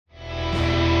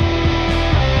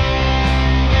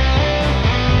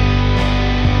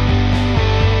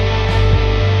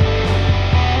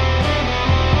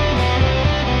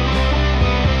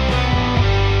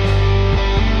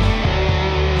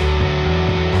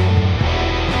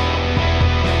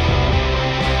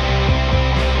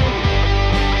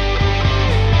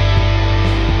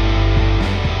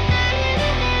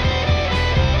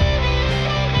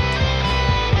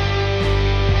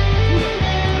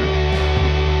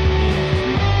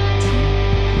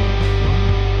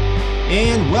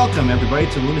And welcome, everybody,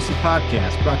 to Lunacy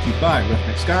Podcast, brought to you by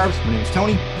Roughneck Scarves. My name is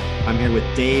Tony. I'm here with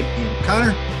Dave and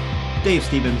Connor. Dave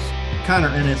Stevens, Connor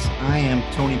Ennis. I am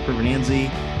Tony Pervenanzi.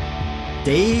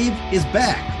 Dave is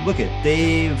back. Look at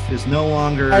Dave is no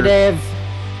longer Hi, Dave.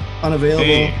 Unavailable.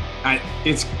 Hey,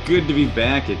 it's good to be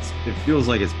back. It feels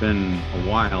like it's been a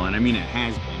while, and I mean it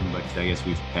has been, but I guess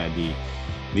we've had the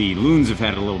Loons have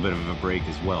had a little bit of a break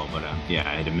as well. But yeah,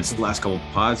 I had to miss the last couple of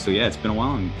pods, so yeah, it's been a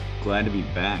while. I'm glad to be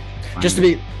back.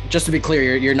 Finally. Just to be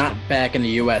clear, you're not back in the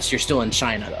U.S. You're still in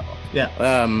China, though. Yeah.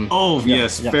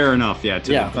 Yes, yeah. Fair enough. Yeah,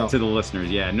 to the listeners.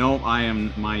 Yeah, no, I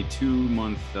am. My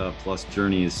 2-month plus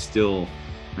journey is still.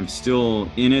 I'm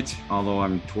still in it, although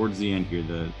I'm towards the end here.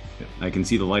 I can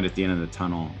see the light at the end of the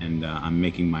tunnel, and I'm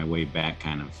making my way back,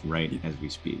 kind of right as we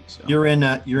speak. So You're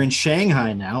in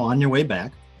Shanghai now, on your way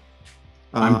back.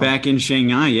 I'm back in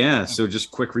Shanghai. Yeah. So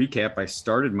just quick recap. I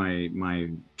started my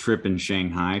trip in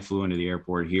Shanghai, flew into the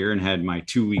airport here, and had my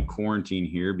 2-week quarantine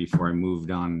here before I moved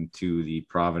on to the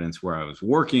Providence, where I was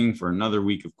working for another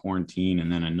week of quarantine, and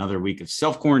then another week of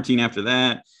self-quarantine after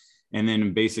that, and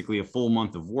then basically a full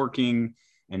month of working.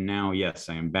 And now, yes,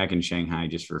 I am back in Shanghai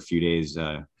just for a few days.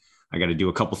 I got to do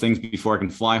a couple things before I can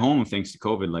fly home, thanks to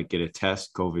COVID, like get a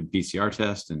COVID PCR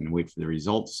test and wait for the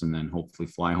results, and then hopefully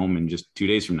fly home in just 2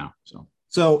 days from now.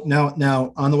 So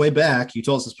now on the way back, you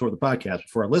told us this before the podcast,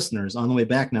 for our listeners, on the way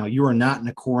back now, you are not in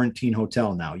a quarantine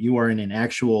hotel now. You are in an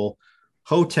actual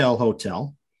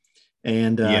hotel.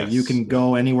 And yes. You can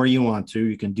go anywhere you want to.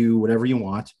 You can do whatever you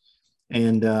want.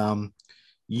 And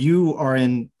you are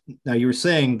in, now you were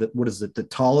saying that, what is it, the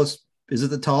tallest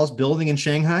building in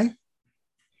Shanghai?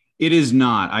 It is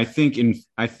not. I think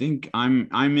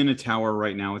I'm in a tower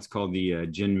right now. It's called the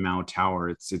Jinmao Tower.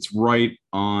 It's right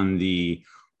on the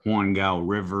Huangao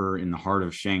River in the heart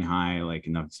of Shanghai, like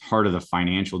in the heart of the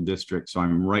financial district. So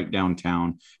I'm right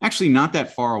downtown, actually not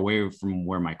that far away from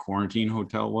where my quarantine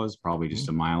hotel was, probably just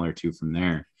a mile or two from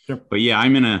there. Sure. But yeah,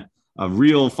 I'm in a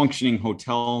real functioning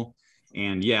hotel,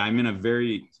 and yeah, I'm in a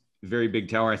very, very big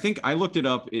tower. I think I looked it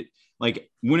up. It,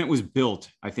 like, when it was built,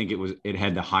 I think it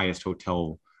had the highest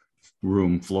hotel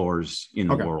room floors in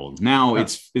the world. Now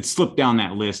it's slipped down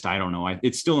that list. I don't know.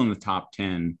 It's still in the top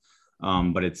 10.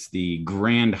 But it's the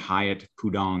Grand Hyatt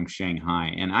Pudong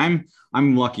Shanghai, and I'm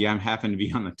lucky. I happen to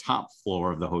be on the top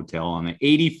floor of the hotel, on the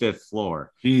 85th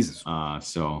floor. Jesus.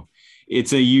 So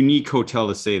it's a unique hotel,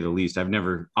 to say the least. I've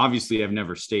never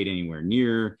stayed anywhere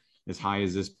near as high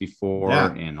as this before.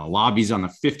 Yeah. And the lobby's on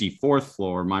the 54th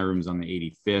floor. My room's on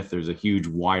the 85th. There's a huge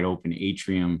wide open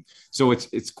atrium, so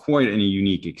it's quite a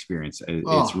unique experience.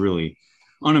 It's really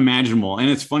unimaginable. And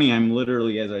it's funny, I'm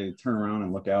literally, as I turn around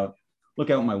and look out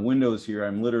my windows here,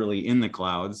 I'm literally in the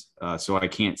clouds, so I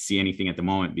can't see anything at the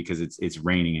moment because it's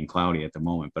raining and cloudy at the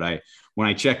moment. But when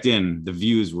I checked in, the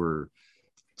views were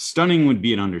stunning, would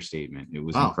be an understatement. It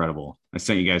was incredible. I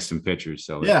sent you guys some pictures.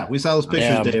 So yeah, we saw those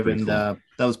pictures, Dave, and cool.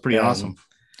 That was pretty awesome.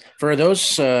 For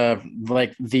those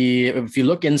if you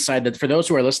look inside for those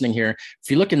who are listening here,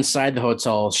 if you look inside the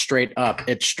hotel straight up,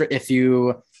 if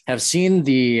you have seen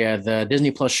the Disney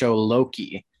Plus show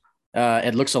Loki,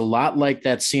 it looks a lot like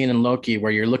that scene in Loki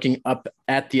where you're looking up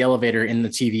at the elevator in the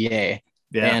TVA.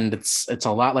 Yeah. And it's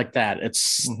a lot like that.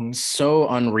 It's so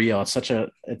unreal. It's such a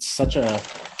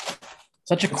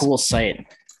cool sight.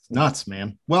 Nuts,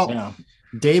 man. Well, yeah.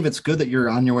 Dave, it's good that you're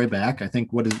on your way back. I think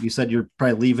you said you're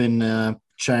probably leaving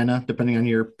China, depending on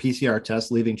your PCR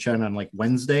test, leaving China on like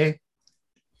Wednesday.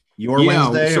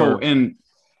 Wednesday?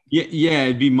 Yeah,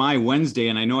 it'd be my Wednesday.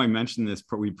 And I know I mentioned this,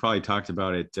 we probably talked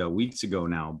about it weeks ago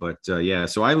now, but yeah,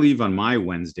 so I leave on my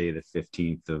Wednesday, the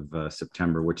 15th of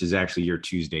September, which is actually your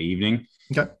Tuesday evening.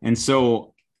 Okay. And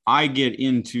so I get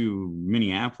into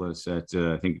Minneapolis at,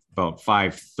 I think about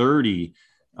 5:30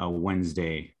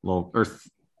 Wednesday local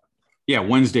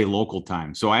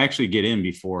time. So I actually get in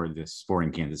before this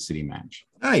Sporting Kansas City match.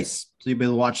 Nice. So you'll be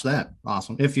able to watch that.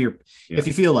 Awesome. If you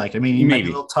feel like, I mean, you might be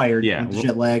a little tired,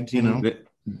 jet lagged, you know.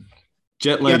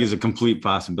 Jet lag is a complete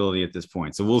possibility at this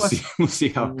point. So we'll see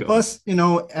how it goes. Plus,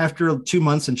 after 2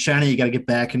 months in China, you got to get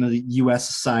back into the U.S.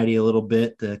 society a little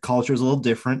bit. The culture is a little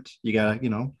different. You got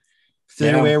to,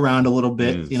 fit your way around a little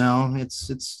bit.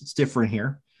 It's different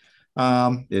here.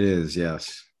 It is,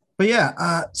 yes. But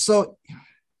yeah, so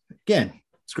again,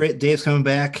 it's great. Dave's coming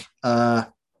back. We're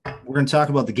going to talk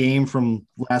about the game from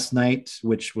last night,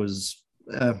 which was,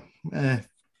 I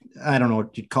don't know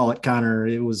what you'd call it, Connor.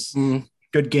 It was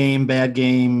good game, bad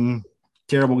game,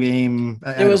 terrible game.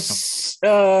 Let's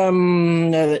call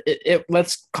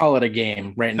it a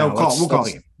game right now. We'll call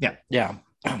it a game. Yeah.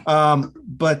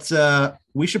 But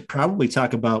we should probably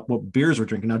talk about what beers we're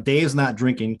drinking. Now, Dave's not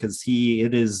drinking because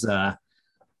it is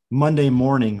Monday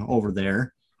morning over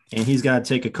there, and he's got to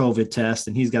take a COVID test,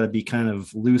 and he's got to be kind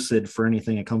of lucid for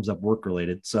anything that comes up work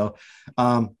related. So,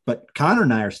 but Connor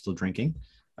and I are still drinking.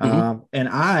 And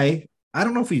I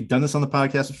don't know if we've done this on the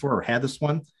podcast before or had this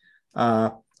one,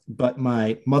 but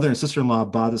my mother and sister-in-law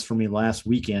bought this for me last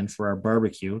weekend for our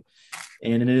barbecue,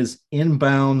 and it is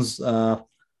Inbound's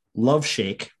Love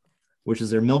Shake, which is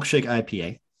their milkshake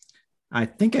IPA. I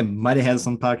think I might have had this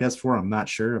on the podcast before. I'm not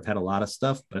sure. I've had a lot of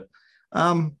stuff, but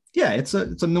yeah, it's a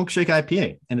milkshake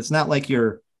IPA, and it's not like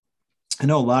I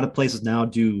know a lot of places now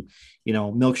do,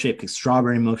 milkshake,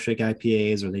 strawberry milkshake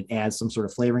IPAs, or they add some sort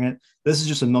of flavoring in it. This is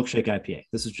just a milkshake IPA.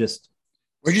 This is just.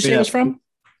 Where'd you say it was from?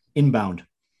 Inbound.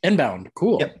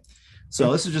 Cool. Yep.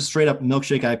 So this is just straight up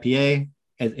milkshake IPA.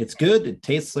 It's good. It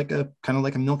tastes like kind of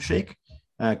like a milkshake.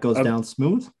 It goes down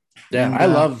smooth. Yeah, and, I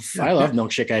love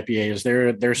milkshake IPAs.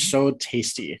 They're so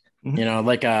tasty.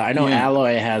 Mm-hmm. I know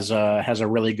Alloy has a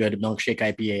really good milkshake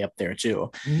IPA up there too.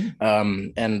 Mm-hmm.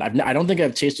 And I don't think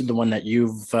I've tasted the one that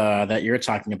you're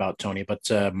talking about, Tony,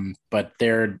 but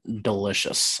they're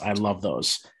delicious. I love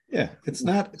those. Yeah, it's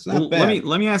not bad.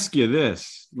 Let me ask you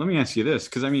this.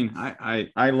 Because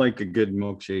I like a good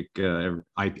milkshake.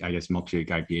 I guess milkshake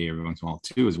IPA every once in a while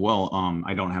too as well.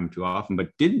 I don't have them too often, but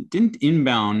didn't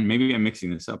Inbound, maybe I'm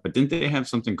mixing this up, but didn't they have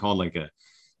something called like a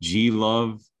G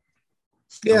Love?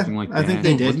 Yeah, like I think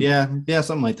they did. Yeah,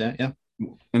 something like that. Yeah.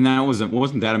 And that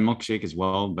wasn't that a milkshake as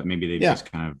well? But maybe they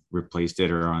just kind of replaced it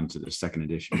or onto the second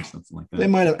edition or something like that. They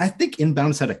might have. I think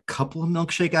Inbound's had a couple of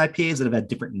milkshake IPAs that have had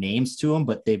different names to them,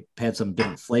 but they've had some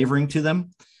different flavoring to them.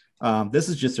 This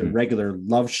is just a regular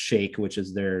Love Shake, which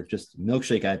is their just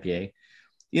milkshake IPA.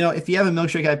 If you have a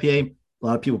milkshake IPA, a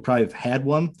lot of people probably have had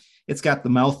one. It's got the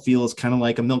mouthfeel is kind of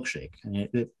like a milkshake, and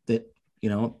it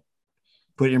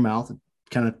put it in your mouth, it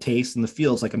kind of tastes and the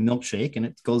feels like a milkshake, and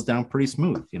it goes down pretty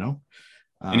smooth.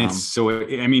 And it's it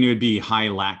would be high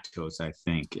lactose, I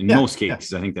think. In most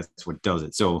cases, I think that's what does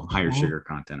it. So higher sugar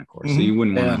content, of course. Mm-hmm. So you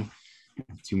wouldn't want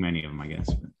too many of them, I guess.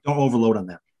 Don't overload on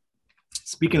that.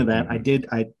 Speaking of that,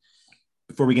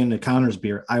 before we get into Connor's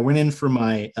beer, I went in for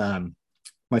my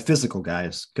my physical,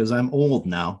 guys, because I'm old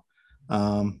now.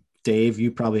 Dave,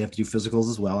 you probably have to do physicals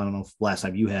as well. I don't know if last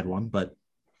time you had one, but.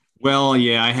 Well,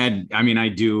 yeah, I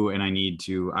do, and I need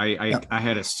to. I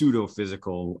had a pseudo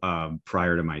physical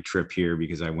prior to my trip here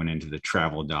because I went into the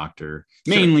travel doctor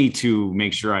mainly to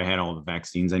make sure I had all the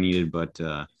vaccines I needed. But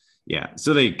so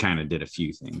they kind of did a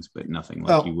few things, but nothing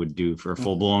like you would do for a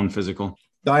full blown physical.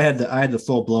 I had the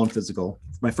full blown physical,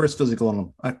 my first physical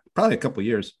in probably a couple of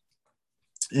years,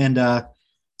 and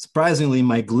surprisingly,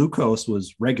 my glucose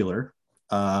was regular,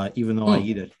 even though I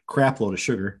eat a crap load of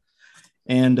sugar.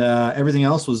 And everything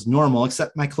else was normal,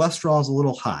 except my cholesterol is a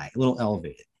little high, a little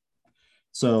elevated.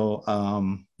 So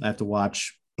I have to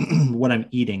watch what I'm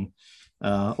eating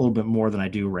a little bit more than I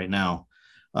do right now.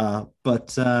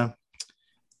 But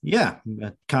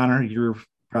Connor, you're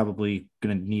probably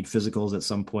going to need physicals at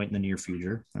some point in the near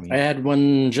future. I had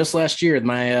one just last year.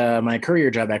 My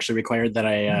courier job actually required that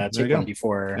I take one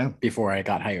before I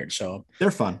got hired. So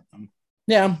they're fun.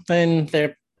 Yeah, and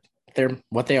they're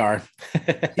what they are.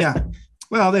 Yeah.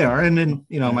 Well, they are. And then,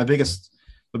 my biggest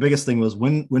thing was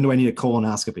when do I need a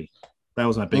colonoscopy? That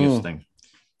was my biggest thing.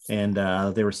 And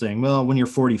they were saying, well, when you're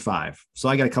 45. So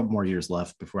I got a couple more years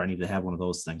left before I need to have one of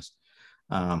those things.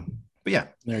 But yeah,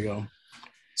 there you go.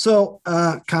 So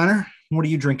Connor, what are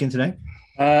you drinking today?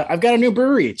 I've got a new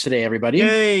brewery today, everybody.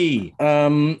 Yay.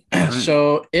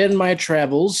 So in my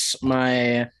travels,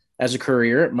 as a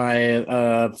courier,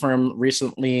 my firm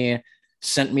recently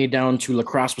sent me down to La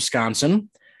Crosse, Wisconsin.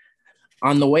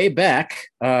 On the way back,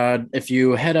 if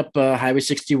you head up Highway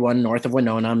 61 north of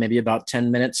Winona, maybe about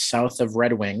 10 minutes south of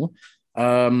Red Wing,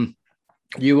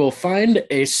 you will find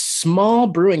a small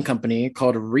brewing company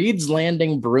called Reed's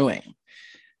Landing Brewing.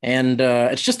 And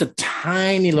it's just a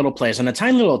tiny little place and a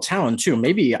tiny little town too.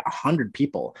 Maybe 100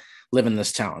 people live in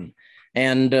this town.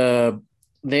 And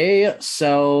they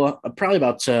sell probably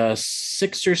about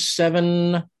six or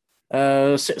seven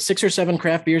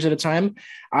craft beers at a time.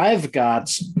 I've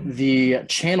got the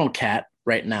Channel Cat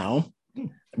right now,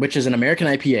 which is an American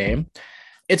IPA.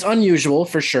 It's unusual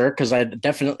for sure, because I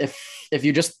definitely, if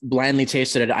you just blindly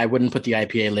tasted it, I wouldn't put the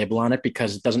IPA label on it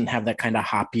because it doesn't have that kind of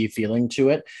hoppy feeling to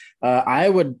it. I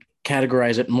would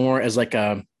categorize it more as like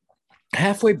a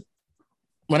halfway.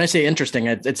 When I say interesting,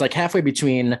 it's like halfway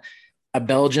between a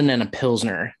Belgian and a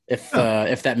Pilsner, if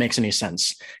that makes any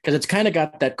sense, because it's kind of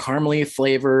got that caramely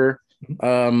flavor,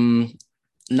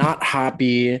 not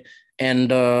hoppy.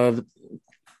 And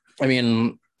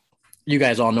you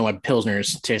guys all know what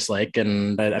Pilsners taste like,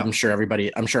 and I'm sure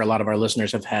a lot of our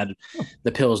listeners have had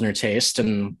the Pilsner taste,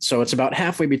 and so it's about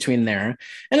halfway between there,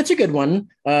 and it's a good one.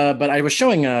 But I was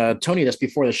showing Tony this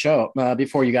before the show,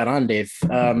 before you got on, Dave.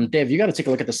 Dave, you got to take a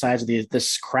look at the size of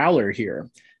this crowler here,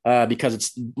 because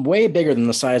it's way bigger than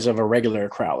the size of a regular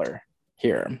crowler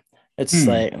here. It's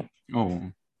like,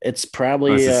 it's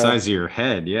probably it's the size of your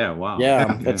head. Yeah. Wow.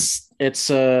 Yeah. It's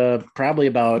probably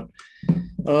about,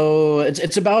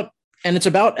 it's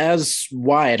about as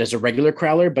wide as a regular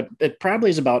crowler, but it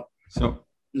probably is about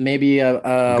maybe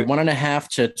 1.5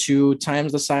 to 2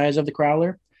 times the size of the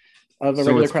crowler.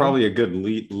 So it's probably a good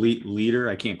liter.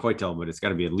 I can't quite tell, but it's got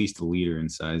to be at least a liter in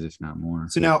size, if not more.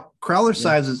 So now crowler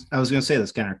sizes, I was going to say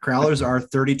this, Connor. Crowlers are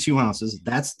 32 ounces.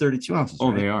 That's 32 ounces.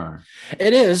 Oh, right? They are.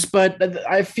 It is, but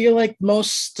I feel like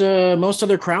most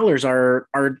other crowlers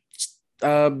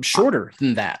are shorter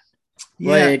than that.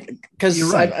 Yeah, because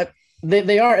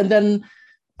they are, and then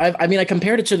I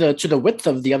compared it to the width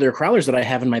of the other crowlers that I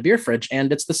have in my beer fridge,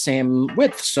 and it's the same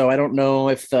width. So I don't know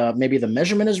if maybe the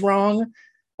measurement is wrong.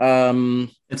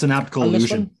 It's an optical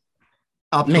illusion.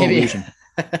 Illusion.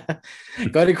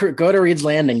 Go to Reed's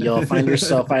Landing. You'll find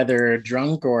yourself either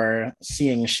drunk or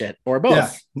seeing shit, or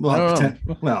both. Yeah.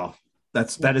 Well,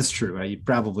 that is true. You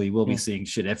probably will be seeing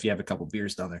shit if you have a couple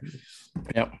beers down there.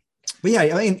 Yep. But yeah,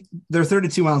 I mean, they're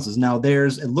 32 ounces. Now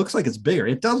it looks like it's bigger.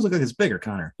 It does look like it's bigger,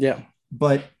 Connor. Yeah.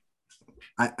 But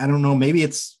I don't know. Maybe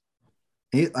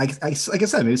like I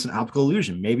said, maybe it's an optical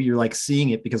illusion. Maybe you're like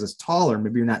seeing it because it's taller.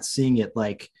 Maybe you're not seeing it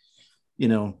like, you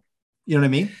know what I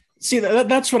mean? See,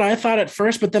 that's what I thought at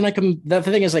first, but then the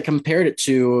thing is, I compared it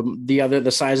to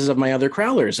the sizes of my other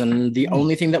crowlers, and the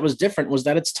only thing that was different was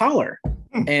that it's taller.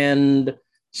 And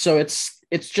so it's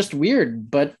just weird,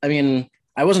 but I mean,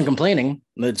 I wasn't complaining.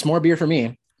 It's more beer for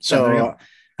me. So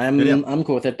I'm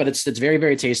cool with it, but it's very,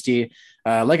 very tasty.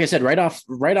 Like I said,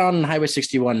 right on Highway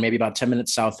 61, maybe about 10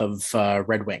 minutes south of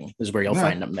Red Wing is where you'll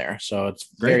find them there. So it's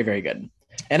very, very good.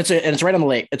 And it's right on the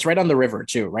lake. It's right on the river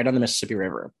too, right on the Mississippi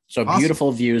River. So awesome.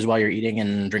 Beautiful views while you're eating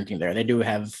and drinking there. They do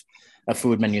have a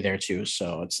food menu there too.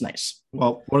 So it's nice.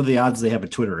 Well, what are the odds they have a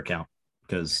Twitter account?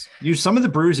 Because some of the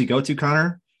breweries you go to,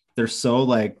 Connor, they're so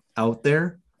like out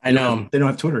there. I know they don't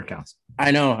have Twitter accounts.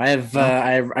 I know.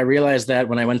 I realized that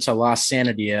when I went to Lost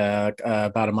Sanity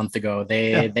about a month ago.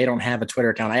 They don't have a Twitter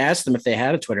account. I asked them if they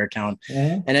had a Twitter account,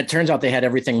 and it turns out they had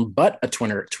everything but a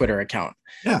Twitter account.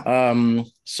 Yeah.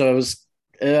 So it was.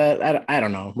 I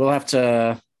don't know. We'll have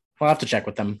to check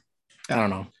with them. I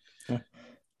don't know. Yeah.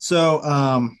 So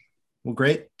well,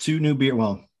 great. 2 new beer.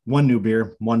 Well, 1 new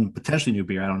beer, 1 potentially new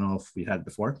beer. I don't know if we had it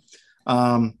before.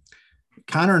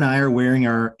 Connor and I are wearing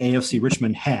our AFC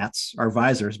Richmond hats, our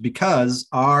visors, because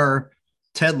our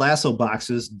Ted Lasso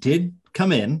boxes did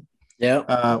come in.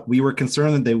 Yeah. We were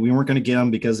concerned that we weren't going to get them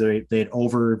because they had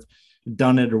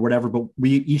overdone it or whatever, but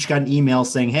we each got an email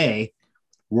saying, hey,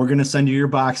 we're going to send you your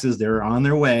boxes. They're on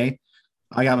their way.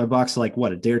 I got my box like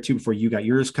a day or 2 before you got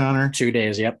yours, Connor. 2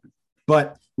 days. Yep.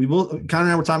 But Connor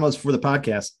and I were talking about this for the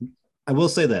podcast. I will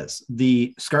say this,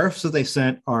 the scarves that they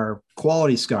sent are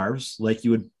quality scarves. Like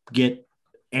you would get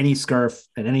any scarf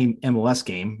at any MLS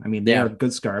game. I mean, they are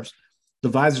good scarves. The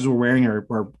visors we're wearing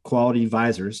are quality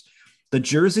visors. The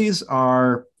jerseys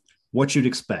are what you'd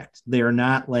expect. They are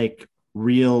not like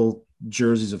real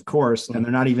jerseys, of course. And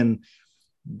they're not even,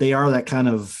 they are that kind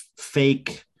of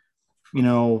fake,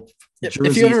 jersey.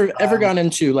 If you ever gone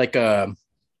into like a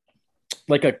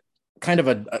kind of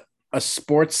a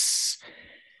sports,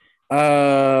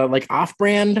 like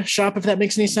off-brand shop, if that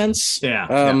makes any sense. Yeah.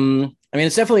 I mean,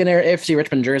 it's definitely an AFC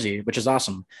Richmond jersey, which is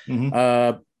awesome.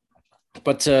 Mm-hmm.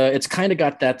 But it's kind of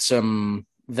got that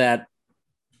that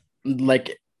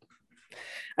like,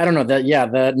 I don't know that.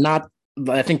 Yeah.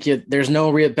 I think there's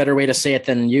no better way to say it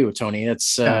than you, Tony.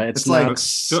 It's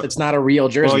not a real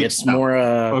jersey. Well, it's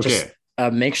more just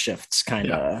a makeshift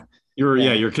kind of.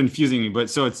 You're confusing me, but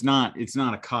so it's not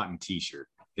a cotton t-shirt.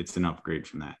 It's an upgrade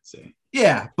from that, say.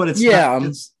 Yeah, but it's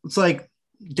like,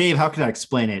 Dave, how can I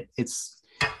explain it? It's,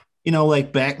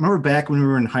 like remember back when we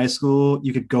were in high school,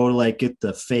 you could go to like get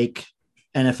the fake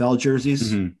NFL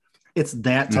jerseys. Mm-hmm. It's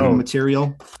that type of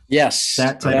material. Yes.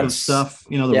 That type of stuff,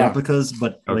 the replicas,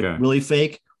 but like really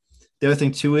fake. The other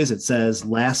thing too is it says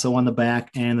Lasso on the back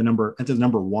and the number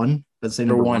 1. Let's say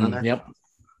number 1 on there. Yep.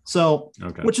 So,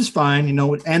 which is fine,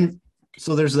 and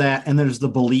so there's that, and there's the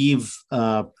believe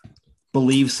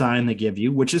sign they give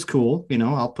you, which is cool.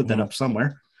 I'll put that up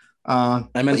somewhere. I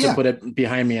meant to put it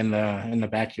behind me in the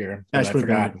back here. I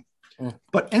forgot.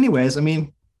 But anyways, I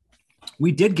mean,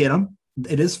 we did get them.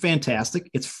 It is fantastic.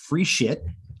 It's free shit.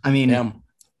 I mean, I'm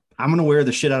going to wear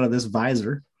the shit out of this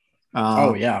visor.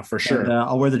 Oh yeah, for sure. And,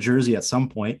 I'll wear the jersey at some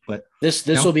point, but this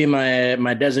will be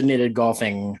my designated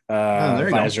golfing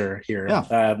visor here.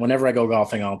 Yeah. Whenever I go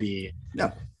golfing, I'll be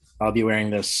wearing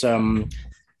this.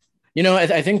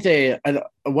 I think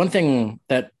one thing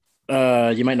that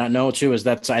you might not know too is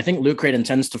that I think Loot Crate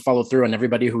intends to follow through on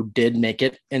everybody who did make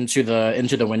it into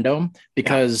the window,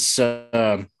 because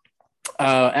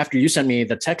after you sent me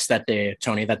the text that day,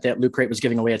 Tony, that Loot Crate was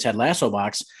giving away a Ted Lasso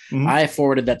box, I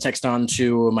forwarded that text on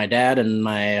to my dad and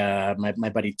my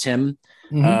buddy Tim,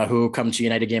 who come to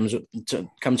United Games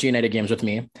with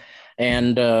me,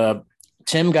 and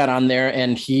Tim got on there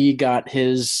and he got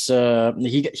his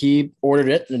he ordered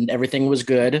it and everything was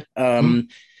good.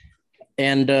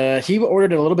 And he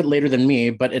ordered it a little bit later than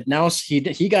me, but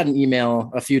he got an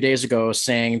email a few days ago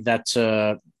saying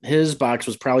that his box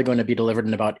was probably going to be delivered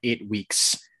in about 8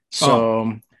 weeks.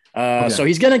 So, so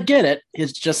he's going to get it.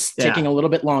 It's just taking a little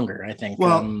bit longer, I think.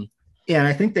 Well, and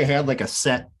I think they had like a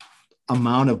set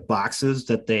amount of boxes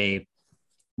that they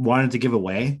wanted to give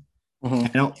away. I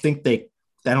don't think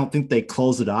they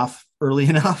closed it off early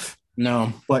enough.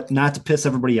 No, but not to piss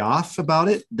everybody off about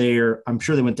it. I'm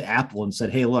sure they went to Apple and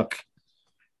said, "Hey, look,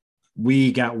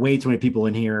 we got way too many people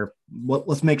in here.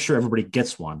 Let's make sure everybody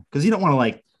gets one." Because you don't want to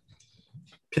like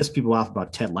piss people off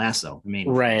about Ted Lasso. I mean,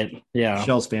 right. Yeah. The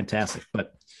show's fantastic,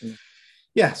 but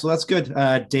yeah, so that's good.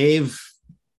 Dave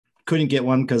couldn't get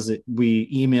one because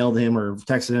we emailed him or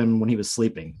texted him when he was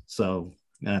sleeping. So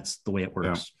that's the way it works.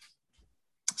 Yeah.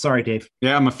 Sorry, Dave.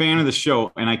 Yeah, I'm a fan of the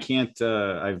show, and I can't.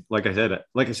 Like I said,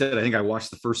 I think I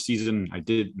watched the first season. I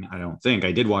did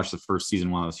watch the first season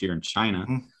while I was here in China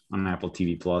on Apple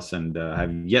TV Plus, and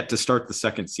I've yet to start the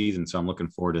second season. So I'm looking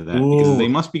forward to that because they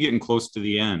must be getting close to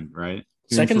the end, right?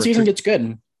 Second season gets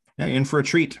good. Yeah, in for a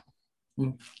treat.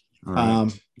 All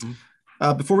right.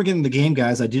 Before we get into the game,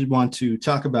 guys, I did want to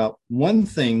talk about one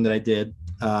thing that I did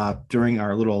during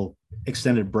our little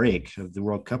extended break of the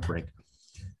World Cup break.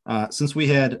 Since we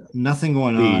had nothing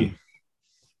going on,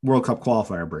 World Cup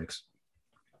qualifier breaks.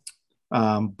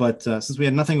 But since we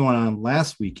had nothing going on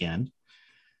last weekend,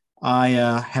 I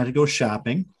had to go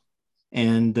shopping,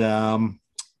 and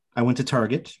I went to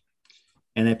Target,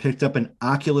 and I picked up an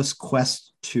Oculus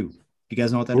Quest 2. You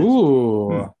guys know what that is?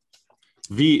 Ooh.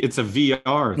 It's a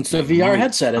VR. It's a VR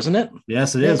headset, isn't it?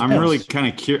 Yes, it is. I'm really kind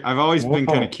of curious. I've always been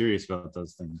kind of curious about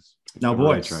those things. Now,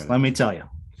 boys, let me tell you.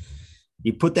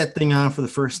 You put that thing on for the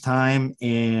first time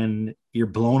and you're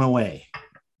blown away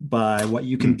by what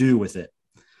you can do with it.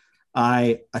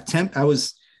 There's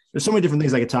so many different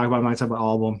things I could talk about. I'm not going to talk about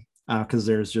all of them because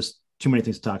there's just too many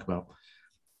things to talk about.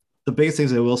 The biggest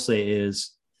things I will say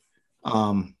is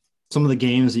some of the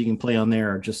games that you can play on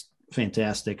there are just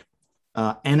fantastic.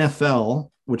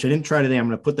 NFL, which I didn't try today. I'm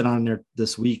going to put that on there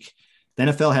this week. The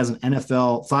NFL has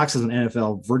Fox has an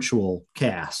NFL virtual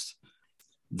cast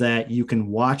that you can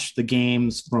watch the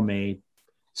games from a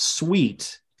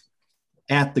suite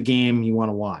at the game you want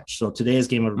to watch. So today's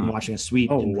game, I've been watching a suite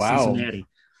in Cincinnati,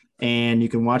 and you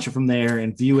can watch it from there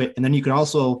and view it. And then you can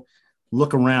also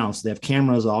look around. So they have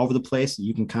cameras all over the place that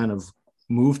you can kind of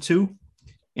move to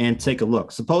and take a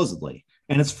look, supposedly.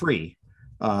 And it's free.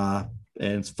 And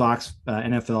it's Fox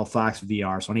NFL, Fox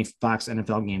VR. So any Fox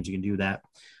NFL games, you can do that.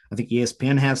 I think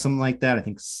ESPN has something like that. I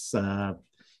think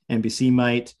NBC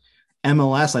might.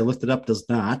 MLS, I looked it up, does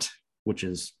not, which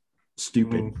is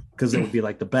stupid because it would be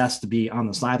like the best to be on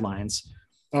the sidelines.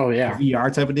 Oh, yeah.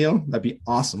 VR type of deal. That'd be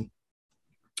awesome.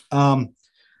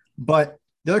 But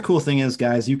the other cool thing is,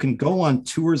 guys, you can go on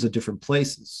tours of different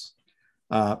places.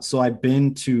 So I've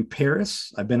been to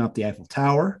Paris. I've been up the Eiffel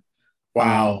Tower.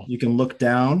 Wow. You can look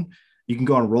down. You can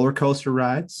go on roller coaster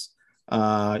rides.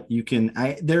 There's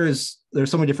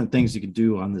so many different things you can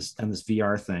do on this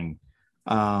VR thing.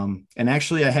 And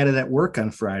actually I had it at work on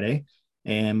Friday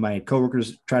and my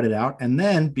coworkers tried it out. And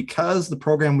then because the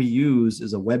program we use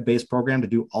is a web-based program to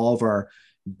do all of our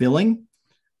billing,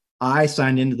 I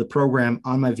signed into the program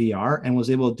on my VR and was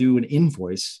able to do an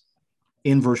invoice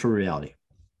in virtual reality.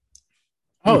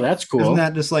 Oh, that's cool. Isn't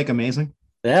that just like amazing?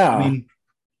 Yeah. I mean,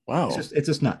 wow. It's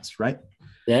just nuts, right?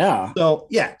 Yeah. So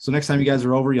next time you guys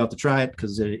are over, you have to try it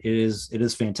because it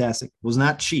is fantastic. It was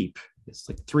not cheap. It's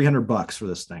like $300 for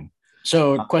this thing.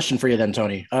 So question for you then,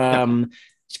 Tony.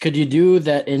 Could you do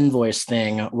that invoice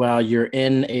thing while you're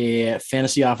in a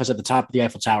fantasy office at the top of the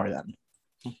Eiffel Tower then?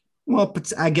 Well,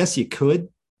 but I guess you could,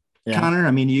 Connor.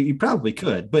 I mean, you probably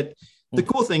could. But the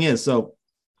cool thing is, so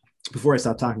before I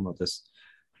stop talking about this,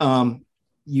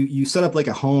 you set up like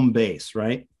a home base,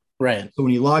 right? Right. So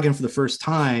when you log in for the first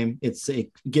time, it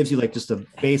gives you like just a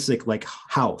basic like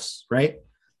house, right?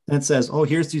 And it says, oh,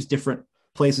 here's these different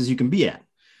places you can be at.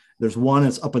 There's one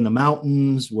that's up in the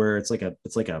mountains where it's like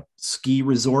a ski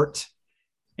resort.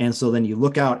 And so then you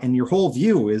look out and your whole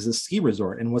view is a ski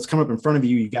resort. And what's coming up in front of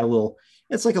you, you got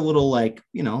it's like a little like,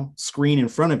 screen in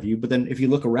front of you. But then if you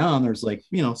look around, there's like,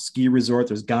 ski resort,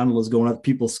 there's gondolas going up,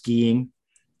 people skiing,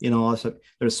 also,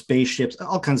 there's spaceships,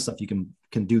 all kinds of stuff you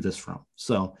can do this from.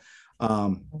 So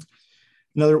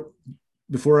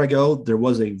before I go, there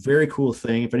was a very cool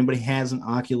thing. If anybody has an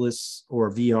Oculus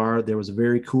or VR, there was a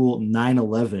very cool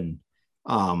 9/11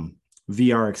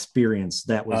 VR experience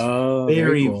that was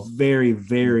very, cool. very,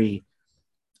 very,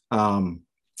 how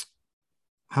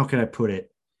can I put it?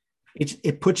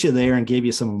 It put you there and gave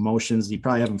you some emotions you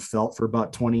probably haven't felt for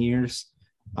about 20 years.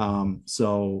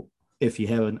 So if you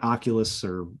have an Oculus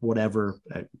or whatever,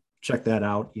 check that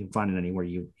out. You can find it anywhere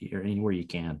you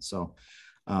can. So,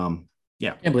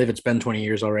 yeah. I can't believe it's been 20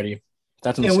 years already.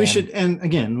 That's insane.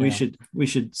 And we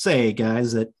should say,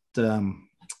 guys, that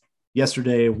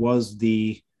yesterday was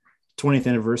the 20th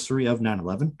anniversary of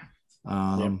 9/11.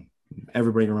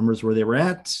 Everybody remembers where they were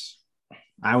at.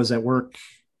 I was at work.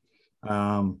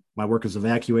 My work was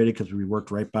evacuated because we worked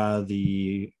right by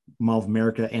the Mall of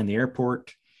America and the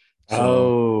airport.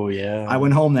 So I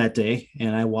went home that day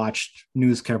and I watched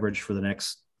news coverage for the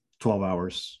next 12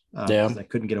 hours because I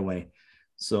couldn't get away.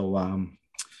 So,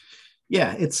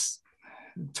 it's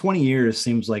 20 years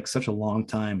seems like such a long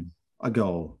time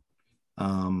ago.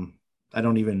 I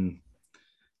don't even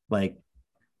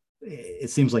it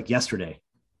seems like yesterday.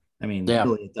 I mean,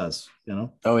 really it does,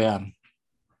 Oh yeah.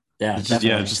 Yeah. It's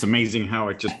just amazing how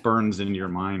it just burns into your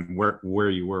mind where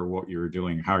you were, what you were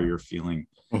doing, how you're feeling.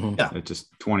 Mm-hmm. Yeah. It just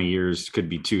 20 years could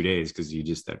be 2 days because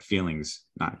that feeling's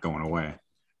not going away.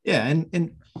 Yeah.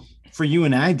 And for you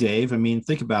and I, Dave, I mean,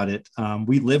 think about it.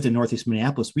 We lived in Northeast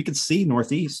Minneapolis. We could see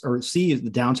the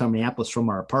downtown Minneapolis from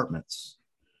our apartments,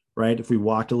 right? If we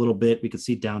walked a little bit, we could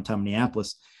see downtown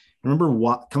Minneapolis. I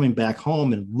remember coming back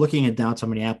home and looking at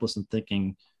downtown Minneapolis and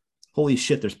thinking, holy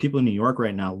shit, there's people in New York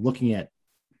right now looking at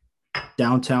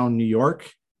downtown New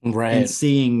York, right, and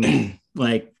seeing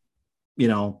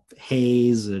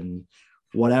haze and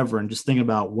whatever, and just thinking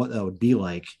about what that would be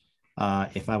like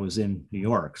if I was in New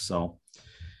York. So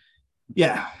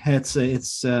yeah, it's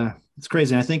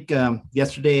crazy. And I think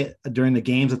yesterday during the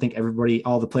games, I think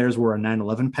all the players wore a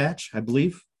 9/11 patch, I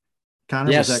believe.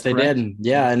 Connor, yes, they did.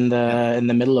 Yeah, in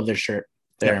the middle of their shirt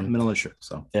there. Yeah, middle of the shirt.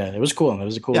 So yeah, it was cool. It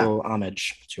was a cool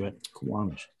homage to it. Cool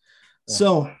homage. Yeah.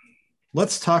 So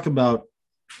let's talk about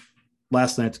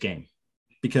last night's game,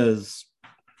 because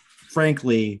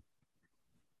frankly,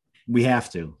 we have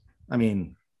to. I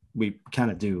mean, we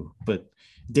kind of do, but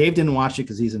Dave didn't watch it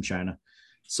because he's in China.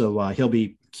 So he'll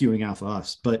be queuing off of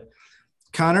us. But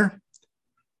Connor,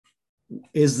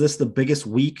 is this the biggest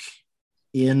week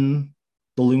in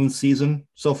the Loon season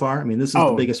so far? I mean, this is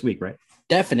the biggest week, right?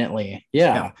 Definitely.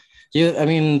 Yeah.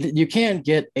 You can't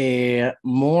get a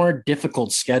more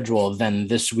difficult schedule than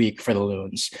this week for the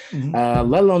Loons,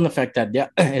 let alone the fact that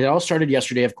it all started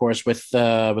yesterday, of course, with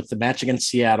the match against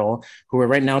Seattle, who are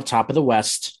right now top of the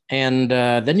West, and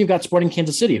then you've got Sporting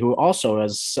Kansas City, who also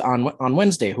is on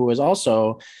Wednesday, who has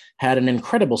also had an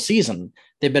incredible season.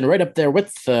 They've been right up there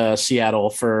with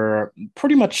Seattle for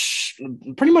pretty much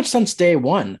since day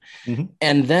one. Mm-hmm.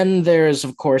 And then there's,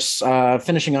 of course,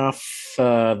 finishing off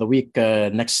the week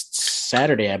next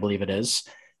Saturday, I believe it is.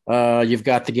 You've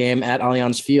got the game at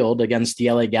Allianz Field against the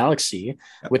LA Galaxy,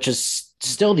 which is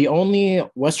still the only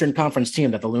Western Conference team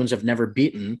that the Loons have never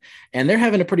beaten. And they're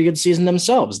having a pretty good season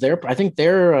themselves. I think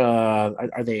they're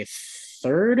are they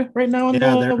third right now in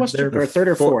the Western, or third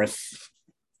or fourth?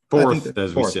 Fourth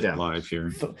as we sit live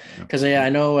here. Because I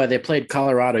know they played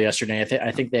Colorado yesterday.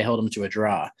 I think they held them to a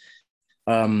draw.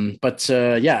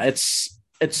 It's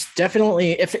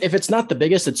definitely, if it's not the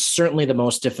biggest, it's certainly the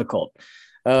most difficult.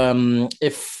 I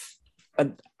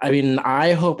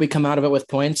hope we come out of it with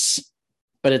points,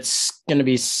 but it's going to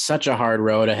be such a hard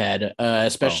road ahead,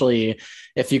 especially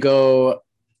if you go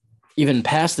even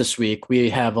past this week.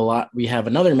 We have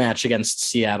another match against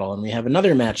Seattle, and we have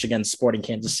another match against Sporting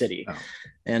Kansas City.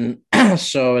 And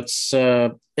so it's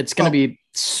going to be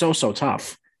so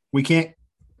tough. We can't,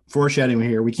 foreshadowing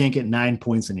here, we can't get 9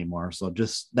 points anymore. So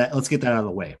just that, let's get that out of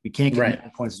the way. We can't get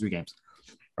 9 points in 3 games.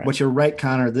 Right. But you're right,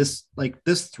 Connor, this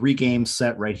 3-game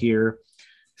set right here,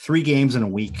 3 games in a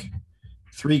week,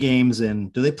 3 games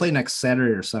do they play next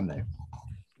Saturday or Sunday?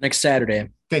 Next Saturday.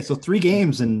 Okay. So 3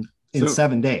 games in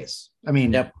 7 days. I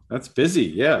mean, that's busy.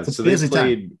 Yeah. It's so busy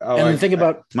they played.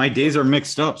 About my days are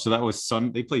mixed up. So that was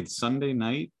they played Sunday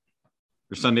night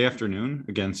or Sunday afternoon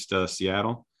against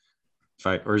Seattle.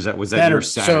 Or was that your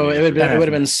Saturday? So it would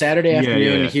have been Saturday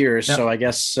afternoon here. Yep. So I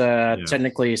guess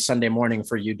technically Sunday morning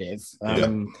for you, Dave.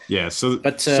 So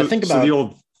think about the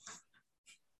old.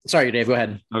 Sorry, Dave. Go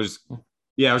ahead. I was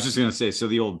just going to say. So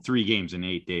the old 3 games in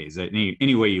 8 days.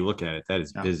 Any way you look at it, that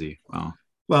is busy. Wow.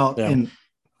 Well, and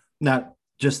not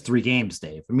just 3 games,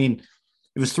 Dave. I mean,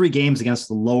 it was 3 games against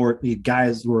the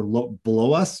guys who are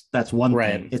below us. That's one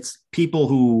thing. It's people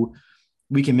who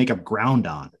we can make up ground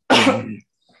on.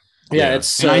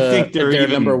 It's. And I think they're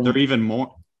even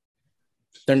more.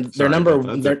 They're number.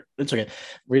 It's okay.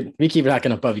 We keep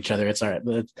talking above each other. It's all right.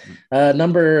 But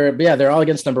they're all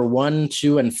against number 1,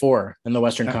 2, and 4 in the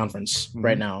Western Conference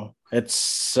right now.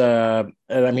 It's. I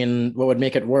mean, what would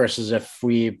make it worse is if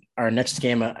our next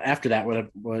game after that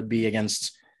would be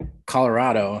against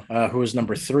Colorado, who is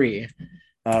number 3,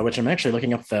 which I'm actually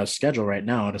looking up the schedule right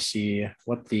now to see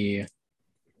what the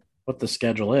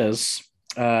schedule is.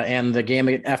 And the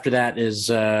game after that is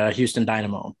Houston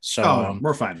Dynamo. So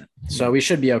we're fine. So we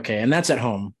should be okay, and that's at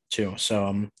home too.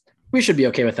 So we should be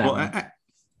okay with that. Well,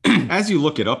 as you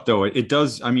look it up, though, it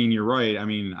does. I mean, you're right. I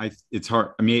mean, it's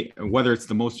hard. I mean, whether it's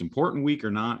the most important week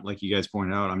or not, like you guys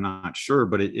pointed out, I'm not sure.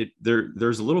 But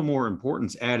there's a little more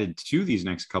importance added to these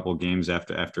next couple of games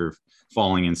after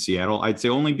falling in Seattle. I'd say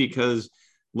only because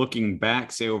looking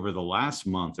back, say over the last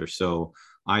month or so,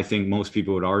 I think most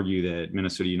people would argue that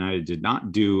Minnesota United did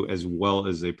not do as well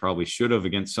as they probably should have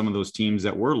against some of those teams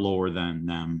that were lower than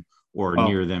them or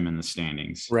near them in the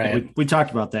standings. Right. We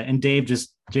talked about that, and Dave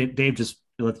just let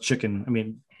the chicken. I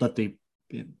mean, let the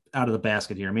out of the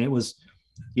basket here. I mean, it was.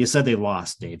 You said they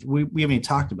lost, Dave. We haven't even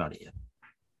talked about it yet.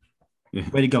 Yeah.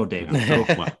 Way to go, Dave.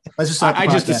 Let's just. I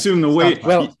just assumed the way.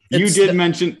 Well, you did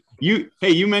mention you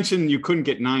mentioned you couldn't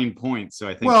get 9 points, so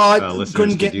I think listeners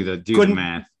couldn't do the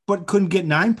math. But couldn't get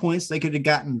 9 points. They could have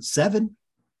gotten 7.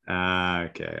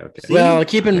 Okay. Well,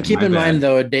 keep in mind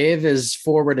though, Dave is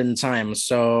forward in time.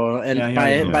 So,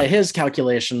 by his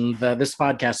calculation, this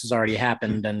podcast has already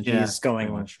happened, and he's going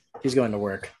to work. Going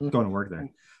to work there.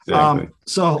 Exactly.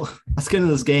 So let's get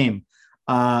into this game.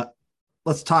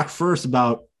 Let's talk first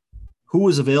about who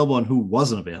was available and who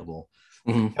wasn't available,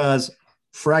 because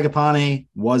Fragapane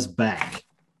was back.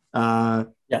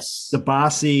 Yes,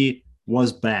 Dibassy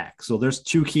was back. So there's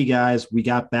 2 key guys we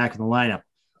got back in the lineup.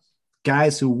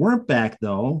 Guys who weren't back,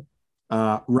 though,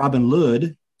 Robin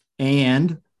Lod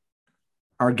and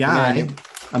our guy,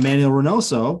 Emmanuel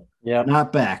Reynoso,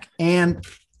 not back. And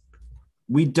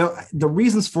the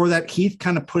reasons for that, Keith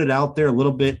kind of put it out there a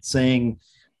little bit, saying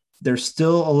they're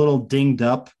still a little dinged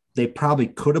up. They probably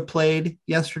could have played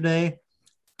yesterday,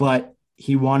 but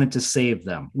he wanted to save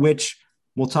them, which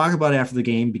we'll talk about after the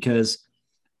game, because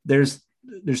there's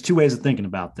 2 ways of thinking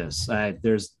about this.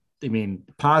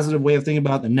 Positive way of thinking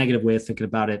about it, the negative way of thinking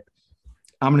about it.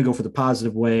 I'm going to go for the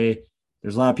positive way.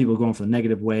 There's a lot of people going for the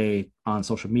negative way on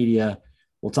social media.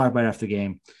 We'll talk about it after the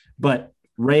game. But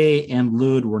Ray and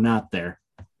Lod were not there.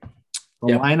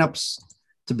 The lineups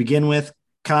to begin with.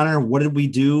 Connor, what did we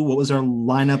do? What was our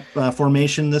lineup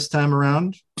formation this time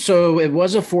around? So it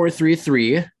was a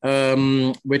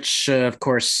 4-3-3, which of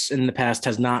course in the past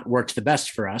has not worked the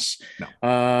best for us.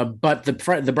 No. But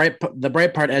the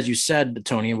bright part, as you said,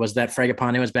 Tony, was that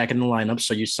Fragapane was back in the lineup.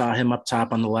 So you saw him up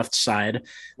top on the left side,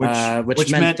 which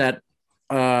meant that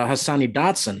Hassani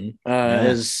Dotson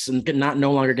is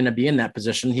no longer going to be in that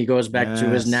position. He goes back to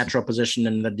his natural position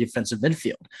in the defensive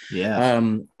midfield. Yeah.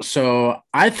 So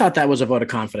I thought that was a vote of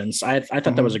confidence. I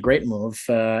thought that was a great move,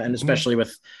 and especially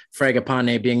with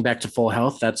Fragapane being back to full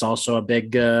health, that's also a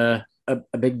big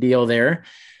deal there.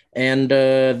 And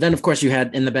then, of course, you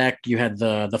had in the back, you had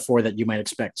the 4 that you might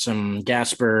expect: some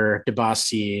Gasper,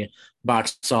 Dibassy,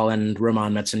 Boxall, and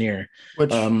Roman Metzanier.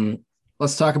 Which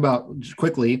let's talk about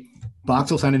quickly.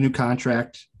 Boxall signed a new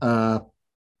contract a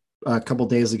couple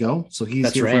days ago, so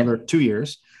he's here for another 2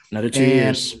 years. Another 2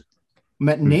 years.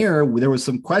 Metzanier, there was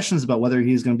some questions about whether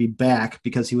he's going to be back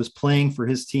because he was playing for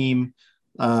his team.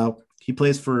 He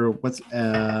plays for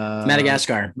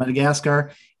Madagascar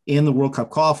in the World Cup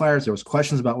qualifiers. There was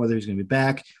questions about whether he's going to be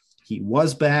back. He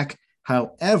was back.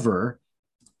 However,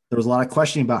 there was a lot of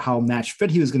questioning about how match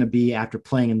fit he was going to be after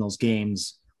playing in those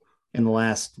games in the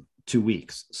last 2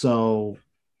 weeks. So,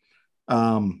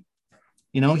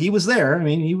 he was there. I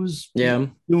mean, he was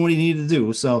doing what he needed to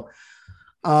do. So,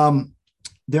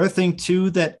 the other thing too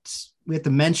that we have to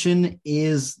mention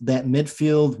is that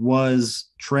midfield was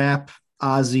Trapp,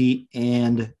 Ozzy,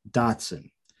 and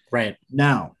Dotson. Right.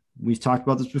 Now, we've talked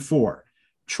about this before.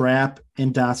 Trapp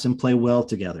and Dotson play well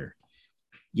together.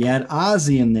 You had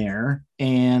Ozzy in there,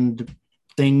 and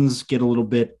things get a little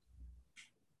bit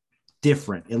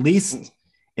different. At least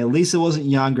it wasn't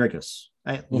Jan Gregus.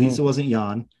 At least it wasn't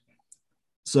Jan.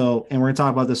 So, and we're going to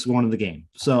talk about this going into the game.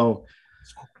 So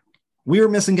we were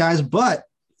missing guys, but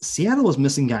Seattle was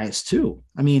missing guys too.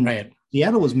 I mean,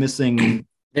 Seattle was missing.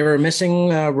 They were missing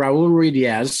Raul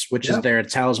Ruiz, which is their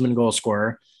talisman goal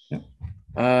scorer. Yep.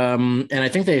 And I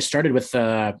think they started with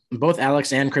both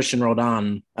Alex and Christian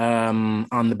Roldan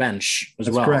on the bench as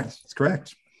well. Correct. That's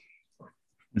correct.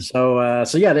 So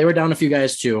yeah, they were down a few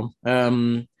guys too.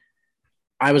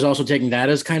 I was also taking that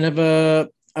as kind of a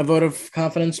vote of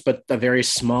confidence, but a very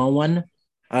small one,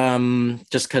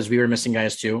 just because we were missing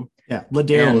guys too. Yeah,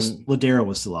 Ladero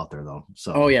was still out there though.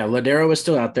 So Ladero was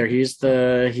still out there. He's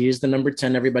the number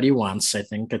 10 everybody wants. I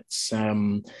think it's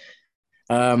it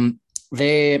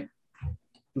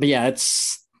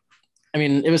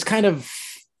was kind of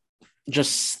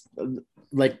just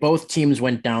like both teams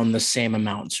went down the same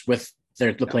amount with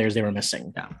the players they were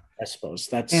missing. Yeah, I suppose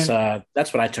that's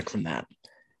what I took from that.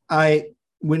 I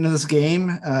went into this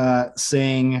game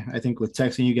saying, I think with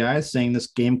texting you guys, saying this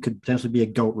game could potentially be a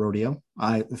goat rodeo.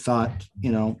 I thought,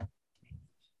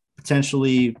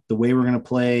 potentially the way we're going to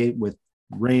play with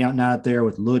Ray not there,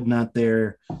 with Lud not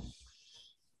there,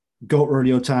 goat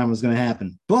rodeo time was going to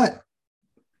happen. But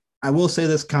I will say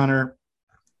this, Connor,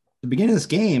 the beginning of this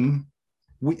game,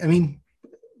 it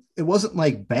wasn't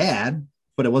like bad,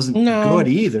 but it wasn't good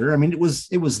either. I mean, it was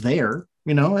there,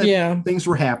 things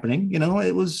were happening,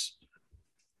 it was,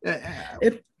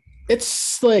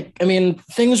 it's like,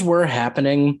 things were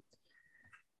happening.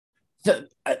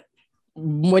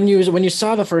 When you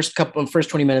saw the first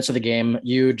 20 minutes of the game,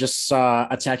 you just saw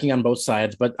attacking on both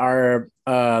sides. But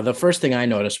the first thing I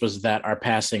noticed was that our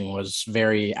passing was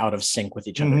very out of sync with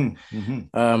each other.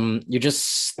 Mm-hmm, mm-hmm. You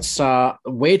just saw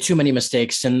way too many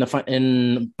mistakes in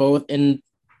the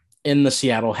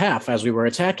Seattle half as we were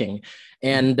attacking,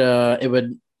 and it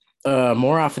would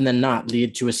more often than not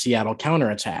lead to a Seattle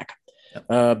counterattack.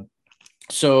 Yep.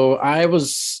 So I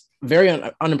was very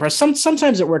unimpressed.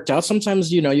 Sometimes it worked out.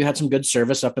 Sometimes, you had some good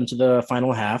service up into the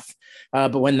final half.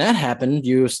 But when that happened,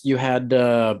 you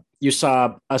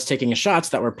saw us taking shots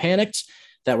that were panicked,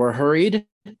 that were hurried.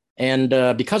 And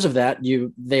because of that,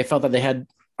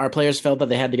 our players felt that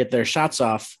they had to get their shots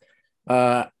off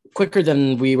quicker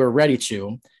than we were ready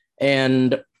to.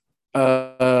 And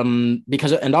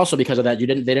because of that, they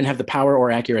didn't have the power or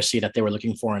accuracy that they were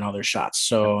looking for in all their shots.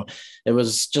 So it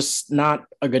was just not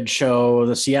a good show.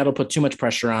 The Seattle put too much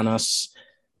pressure on us.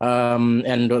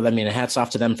 And hats off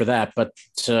to them for that, but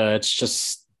it's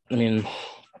just,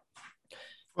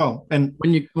 well, and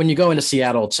when you go into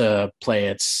Seattle to play,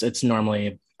 it's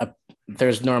normally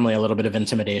there's normally a little bit of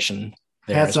intimidation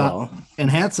there hats as well.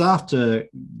 Hats off to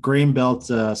Grain Belt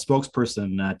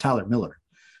spokesperson, Tyler Miller.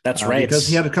 That's right. Because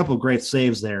he had a couple of great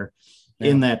saves there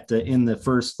in the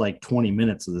first 20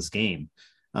 minutes of this game.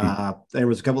 There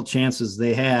was a couple of chances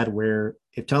they had where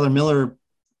if Tyler Miller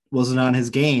wasn't on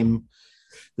his game,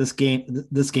 this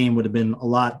game would have been a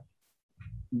lot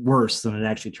worse than it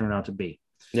actually turned out to be.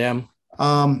 Yeah.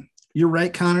 You're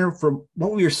right, Connor. From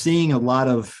what we were seeing a lot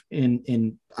of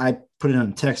I put it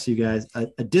on text to you guys,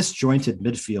 a disjointed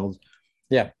midfield.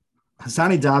 Yeah.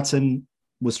 Hassani Dotson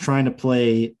was trying to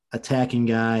play attacking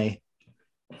guy.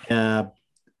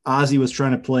 Ozzy was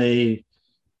trying to play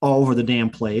all over the damn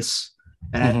place.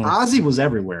 And Ozzy was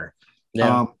everywhere.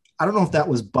 Yeah. I don't know if that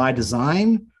was by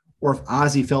design or if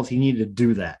Ozzy felt he needed to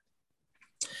do that.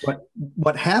 But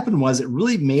what happened was it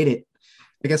really made it,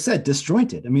 like I said,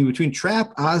 disjointed. Between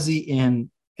Trap, Ozzy, and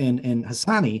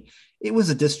Hassani, it was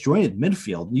a disjointed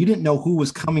midfield. You didn't know who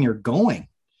was coming or going.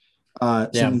 Do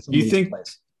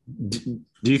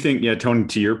you think, Tony,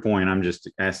 to your point, I'm just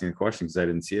asking a question because I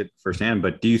didn't see it firsthand,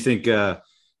 but do you think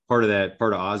part of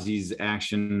Ozzy's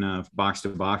action box to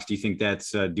box, do you think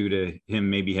that's due to him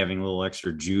maybe having a little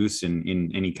extra juice in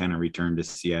any kind of return to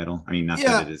Seattle?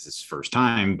 That it is his first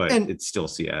time, but it's still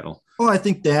Seattle. Well, I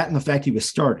think that and the fact he was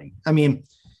starting.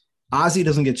 Ozzy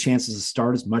doesn't get chances to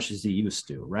start as much as he used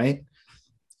to, right?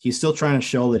 He's still trying to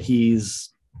show that he's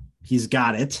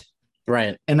got it.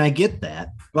 Right. And I get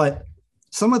that, but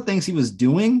some of the things he was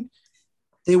doing,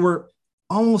 they were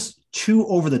almost too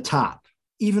over the top,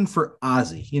 even for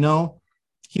Ozzy.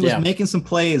 He was making some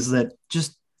plays that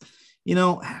just, they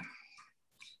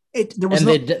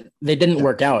didn't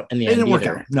work out in the end. They didn't work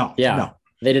out. No. Yeah. No.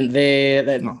 They didn't.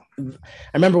 No.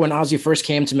 I remember when Ozzy first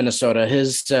came to Minnesota,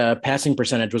 his passing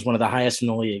percentage was one of the highest in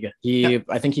the league.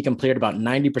 I think he completed about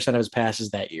 90% of his passes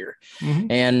that year. Mm-hmm.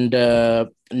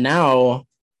 And now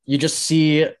you just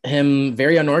see him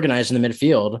very unorganized in the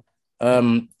midfield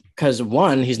because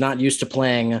one, he's not used to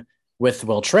playing with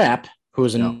Will Trapp,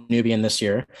 who's a newbie in this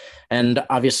year. And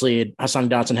obviously Hassan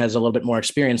Dotson has a little bit more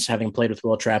experience, having played with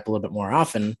Will Trapp a little bit more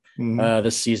often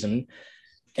this season.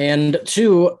 And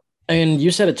two, and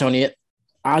you said it, Tony,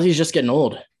 Ozzy's just getting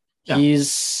old. Yeah.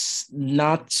 He's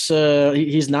not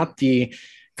the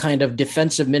kind of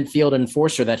defensive midfield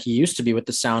enforcer that he used to be with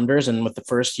the Sounders and with the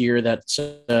first year,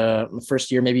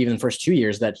 maybe even the first 2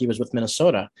 years that he was with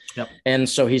Minnesota. Yep. And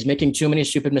so he's making too many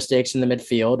stupid mistakes in the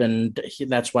midfield, and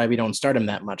that's why we don't start him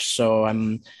that much. So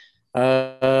I'm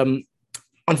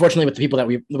unfortunately with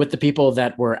the people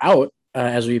that were out,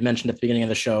 as we mentioned at the beginning of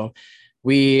the show,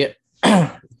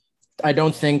 I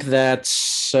don't think that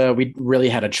we really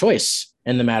had a choice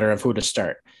in the matter of who to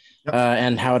start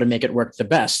and how to make it work the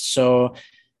best. So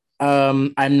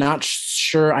I'm not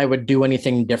sure I would do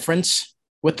anything different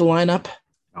with the lineup.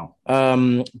 No.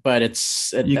 But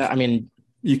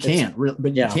you can't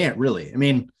really. I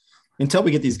mean, until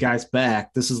we get these guys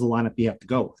back, this is the lineup you have to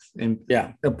go with. And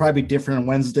it'll probably be different on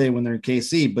Wednesday when they're in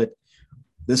KC, but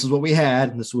this is what we had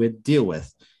and this is what we had to deal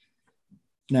with.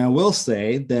 Now, I will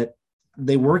say that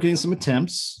they were getting some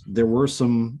attempts. There were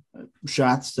some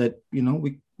shots that,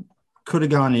 we could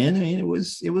have gone in. I mean, it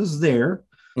was there.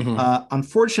 Mm-hmm.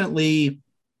 Unfortunately,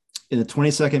 in the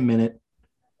 22nd minute,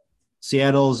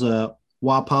 Seattle's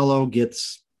Wapalo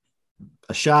gets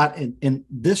a shot. And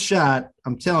this shot,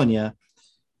 I'm telling you,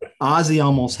 Ozzy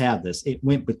almost had this. It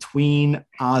went between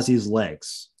Ozzy's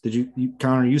legs. Did you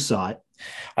Connor, you saw it.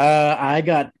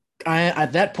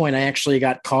 At that point, I actually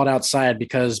got called outside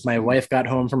because my wife got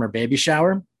home from her baby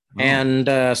shower. Oh.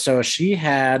 And so she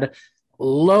had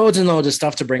loads and loads of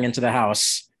stuff to bring into the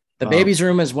house. The baby's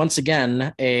room is once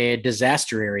again a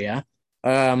disaster area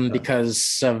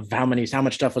because of how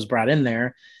much stuff was brought in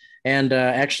there. And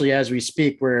actually, as we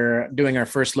speak, we're doing our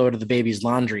first load of the baby's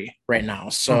laundry right now.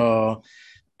 So,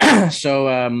 so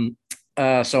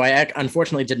I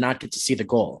unfortunately did not get to see the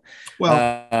goal.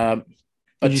 Well,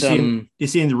 did you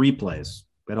see in the replays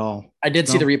at all? I did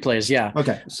see the replays. Yeah.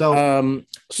 Okay. So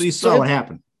you saw what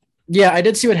happened. Yeah, I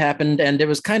did see what happened, and it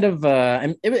was kind of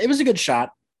it was a good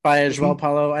shot by João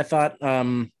Paulo. I thought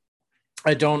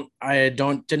I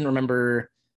didn't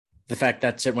remember the fact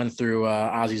that it went through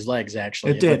Ozzy's legs.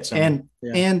 Actually, it did,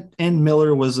 but, and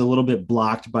Miller was a little bit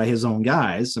blocked by his own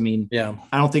guys. I mean,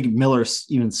 I don't think Miller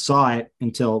even saw it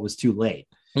until it was too late.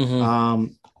 Mm-hmm.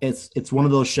 It's one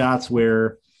of those shots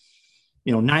where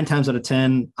 9 times out of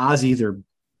 10, Ozzy either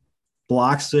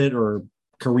blocks it or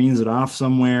careens it off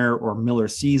somewhere, or Miller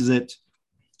sees it.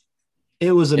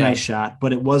 It was a nice shot,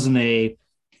 but it wasn't a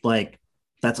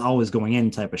that's always going in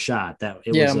type of shot.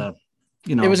 It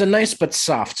was a nice but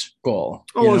soft goal.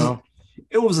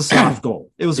 It was a soft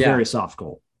goal. It was a very soft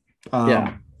goal.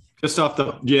 Just off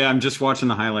I'm just watching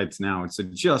the highlights now. It's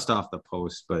just off the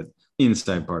post, but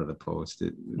inside part of the post.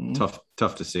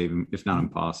 Tough to save him, if not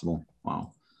impossible.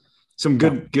 Wow. Some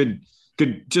good,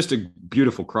 just a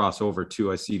beautiful crossover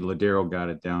too. I see Ladero got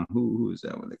it down. Who is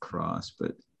that with the cross?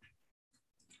 But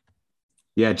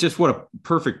just what a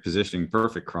perfect positioning,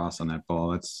 perfect cross on that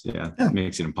ball. It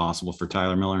makes it impossible for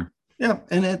Tyler Miller. Yeah,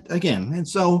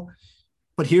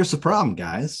 but here's the problem,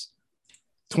 guys.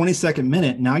 22nd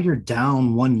minute, now you're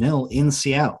down 1-0 in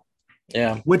Seattle.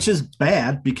 Yeah, which is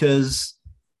bad because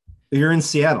you're in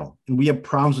Seattle, and we have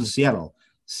problems with Seattle.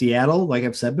 Seattle, like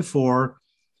I've said before,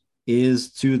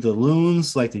 is to the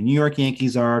Loons like the New York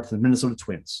Yankees are to the Minnesota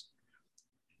Twins.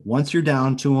 Once you're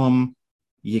down to them,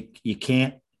 you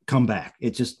can't come back.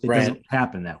 It doesn't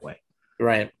happen that way.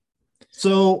 Right.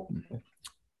 So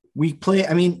we play.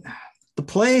 I mean,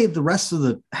 the rest of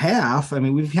the half. I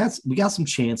mean, we got some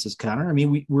chances, Connor. I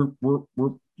mean,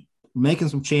 we're making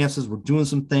some chances. We're doing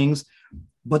some things,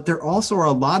 but there also are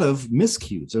a lot of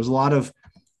miscues. There's a lot of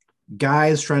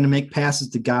guys trying to make passes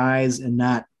to guys and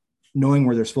not knowing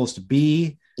where they're supposed to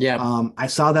be. Yeah. I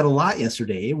saw that a lot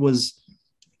yesterday.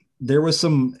 There was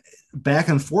some back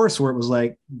and forth where it was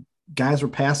like guys were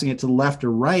passing it to the left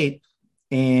or right,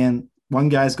 and one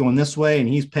guy's going this way and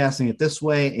he's passing it this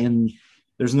way, and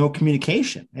there's no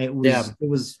communication. It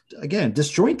was again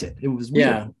disjointed. It was weird.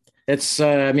 Yeah. It's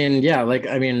like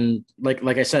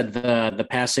I said, the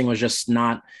passing was just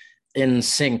not in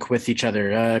sync with each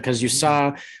other because you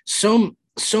saw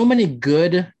so many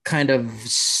good kind of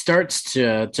starts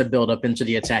to build up into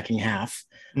the attacking half.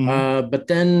 Mm-hmm. But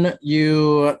then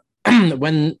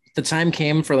when the time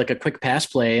came for like a quick pass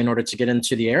play in order to get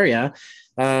into the area,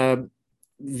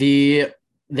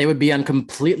 they would be on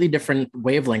completely different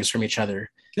wavelengths from each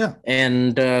other. Yeah.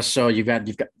 And so you've got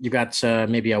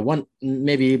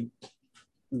maybe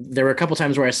there were a couple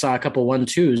times where I saw a couple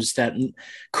 1-2s that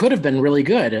could have been really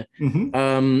good.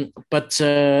 Mm-hmm. But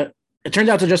it turned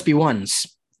out to just be ones.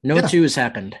 No 2s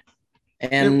happened.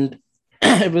 and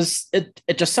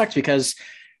it just sucks because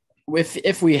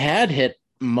if we had hit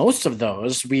most of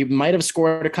those, we might have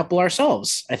scored a couple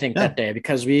ourselves, I think, that day,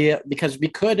 because we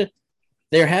could.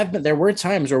 There were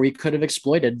times where we could have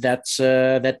exploited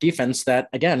that defense that,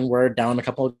 again, we're down a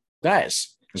couple of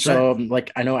guys. That's so right.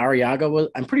 Like,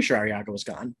 I'm pretty sure Arriaga was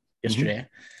gone yesterday.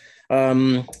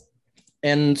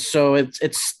 And so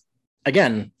it's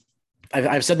again,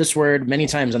 I've said this word many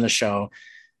times on the show,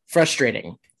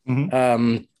 frustrating.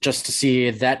 Just to see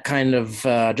that kind of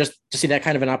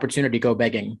an opportunity go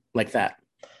begging like that.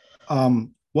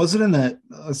 Was it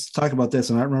let's talk about this.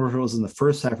 And I don't remember if it was in the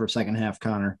first half or second half,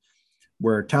 Connor,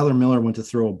 where Tyler Miller went to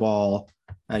throw a ball.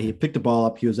 He picked the ball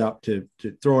up. He was out to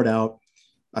throw it out.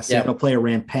 A Seattle player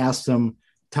ran past him.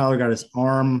 Tyler got his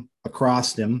arm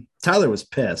across him. Tyler was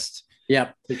pissed.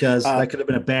 Yep. Because that could have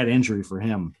been a bad injury for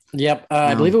him. Yep.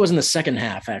 I believe it was in the second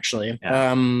half, actually.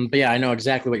 Yeah. But yeah, I know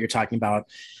exactly what you're talking about,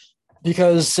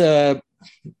 because I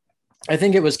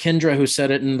think it was Kendra who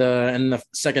said it in the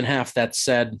second half that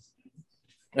said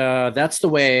that's the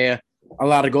way a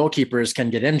lot of goalkeepers can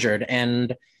get injured.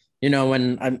 And, you know,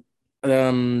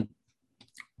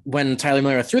 when Tyler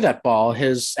Miller threw that ball,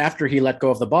 after he let go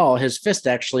of the ball, his fist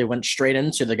actually went straight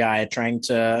into the guy trying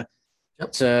to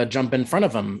jump in front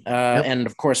of him. And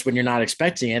of course, when you're not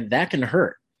expecting it, that can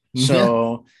hurt.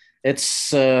 So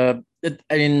it's, it's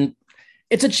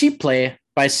a cheap play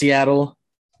by Seattle.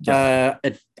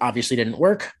 It obviously didn't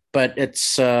work, but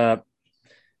it's a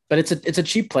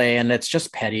cheap play, and it's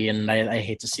just petty, and I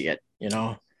hate to see it, you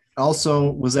know. Also,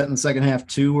 was that in the second half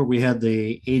too, where we had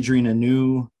the Adrien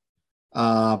Anu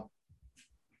kind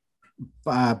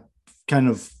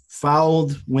of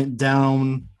fouled, went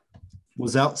down,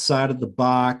 was outside of the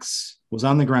box, was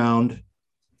on the ground,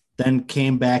 then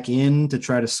came back in to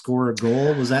try to score a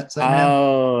goal? Was that second half?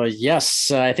 Oh, yes.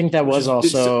 I think that was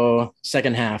also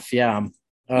second half. Yeah.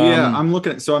 I'm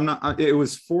looking at, so I'm not, it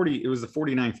was the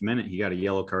 49th minute. He got a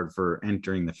yellow card for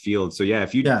entering the field. So yeah,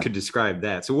 if you could describe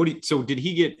that. So did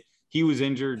he was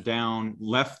injured down,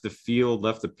 left the field,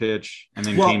 left the pitch, and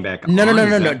then came back.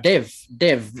 No. Dave,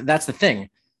 that's the thing,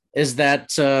 is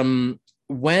that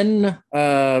when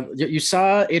you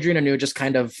saw Adrien Anu just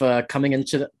kind of coming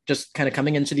into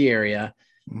the area,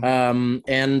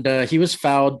 and he was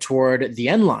fouled toward the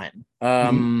end line.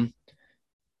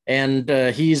 And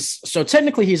he's off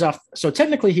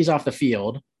the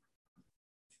field.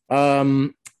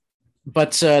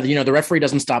 But the referee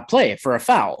doesn't stop play for a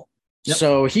foul. Yep.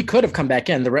 So he could have come back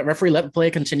in. The referee let the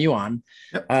play continue on.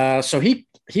 Yep. So he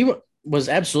was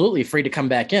absolutely free to come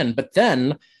back in. But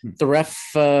then the ref,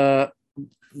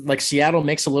 Seattle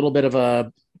makes a little bit of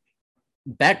a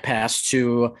back pass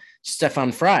to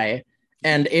Stefan Frei,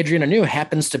 and Adrien Anu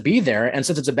happens to be there. And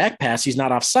since it's a back pass, he's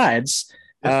not offsides.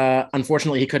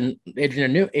 Unfortunately,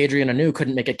 Adrien Anu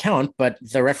couldn't make it count. But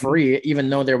the referee,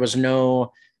 even though there was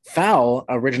no foul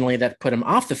originally that put him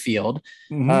off the field,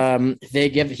 he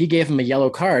gave him a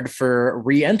yellow card for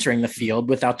re-entering the field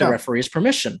without the referee's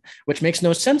permission, which makes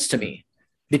no sense to me,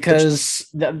 because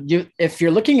if you're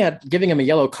looking at giving him a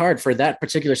yellow card for that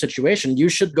particular situation, you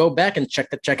should go back and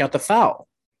check out the foul.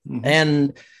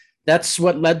 And that's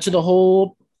what led to the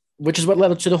whole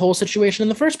situation in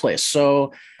the first place.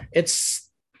 So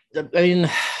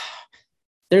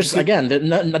there's, again,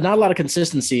 not a lot of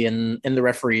consistency in the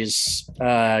referees'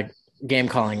 game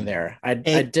calling there. I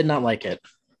did not like it.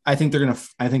 I think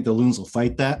the Loons will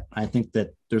fight that. I think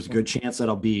that there's a good chance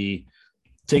that'll be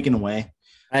taken away.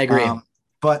 I agree.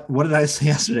 But what did I say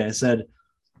yesterday? I said,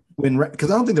 because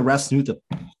I don't think the refs knew what the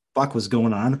fuck was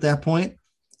going on at that point.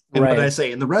 And what did I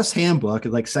say? In the refs handbook,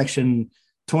 like section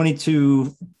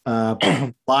 22,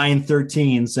 line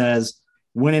 13 says,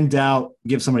 when in doubt,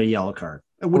 give somebody a yellow card.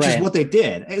 Which is what they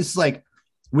did. It's like,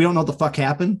 we don't know what the fuck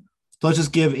happened. So let's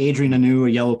just give Adrien Anu a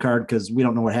yellow card because we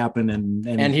don't know what happened.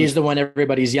 And he's the one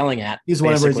everybody's yelling at. He's the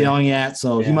one everybody's yelling at.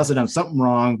 So he must have done something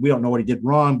wrong. We don't know what he did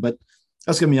wrong, but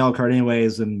let's give him a yellow card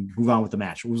anyways and move on with the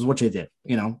match. It was what they did,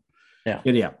 you know?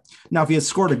 Yeah. Now, if he had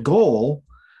scored a goal,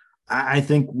 I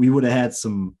think we would have had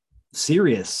some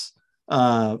serious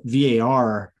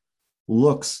VAR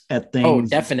looks at things. Oh,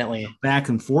 definitely. Back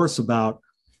and forth about,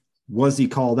 was he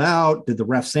called out? Did the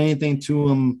ref say anything to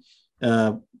him?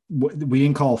 We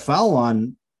didn't call a foul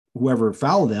on whoever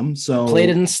fouled him. So play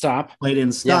didn't stop.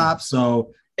 Yeah.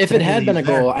 So if it had been a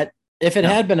goal,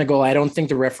 I don't think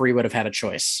the referee would have had a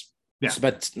choice. Yeah.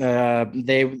 But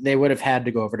they would have had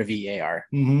to go over to VAR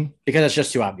because it's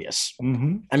just too obvious. I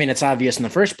mean, it's obvious in the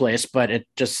first place, but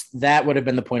that would have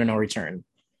been the point of no return.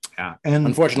 Yeah. And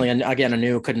unfortunately, again,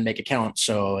 Anu couldn't make it count.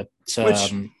 So it's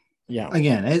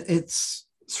again, it's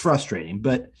frustrating,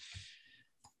 but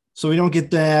So we don't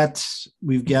get that.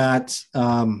 We've got,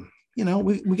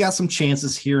 we got some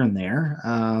chances here and there.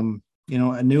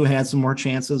 Anu had some more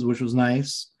chances, which was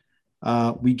nice.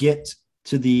 We get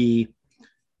to the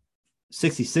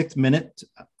 66th minute.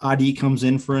 Adi comes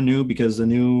in for Anu because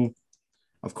Anu,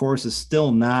 of course, is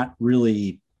still not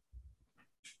really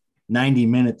 90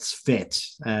 minutes fit,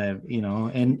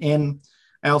 and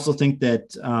I also think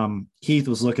that Keith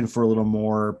was looking for a little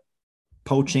more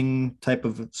poaching type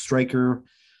of striker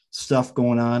stuff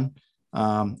going on.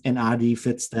 And Adi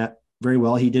fits that very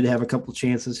well. He did have a couple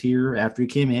chances here after he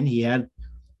came in. He had a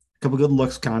couple good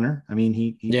looks, Connor. I mean,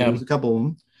 he was a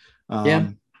couple of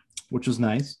them, which was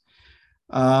nice.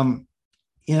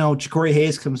 Ja'Cory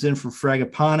Hayes comes in for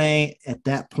Fragapane at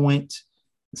that point,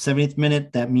 70th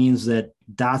minute. That means that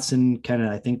Dotson kind of,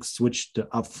 I think, switched to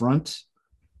up front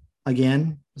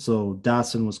again. So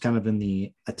Dotson was kind of in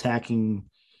the attacking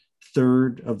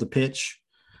third of the pitch,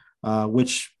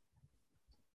 which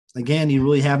again, you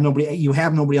really have nobody. You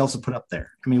have nobody else to put up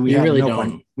there. I mean, we have really nobody.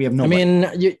 don't. We have nobody. I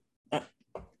mean,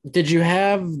 did you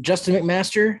have Justin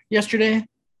McMaster yesterday,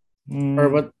 or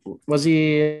what was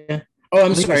he? Oh,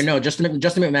 I'm sorry. No, Justin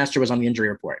McMaster was on the injury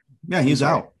report. Yeah, he's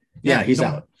out. Yeah, he's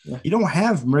out. You don't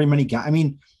have very many guys. I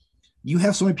mean, you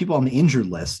have so many people on the injured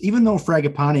list. Even though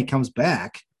Fragapane comes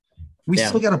back, we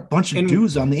still got a bunch of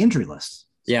dudes on the injury list.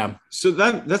 Yeah. So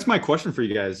that's my question for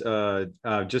you guys.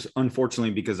 Just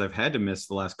unfortunately, because I've had to miss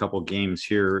the last couple of games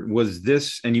here, was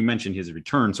this, and you mentioned his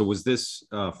return. So was this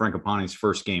Frankopane's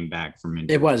first game back from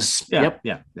injury? It was. Yeah.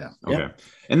 Yep. Yeah. Okay. Yep.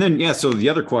 And then, so the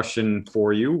other question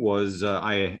for you was,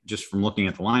 I just from looking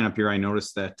at the lineup here, I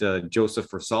noticed that Joseph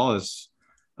Rosales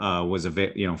was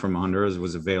from Honduras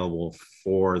was available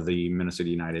for the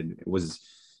Minnesota United. Was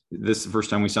this the first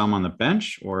time we saw him on the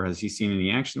bench, or has he seen any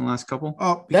action the last couple?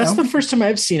 Oh, that's the first time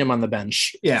I've seen him on the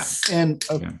bench. Yeah. And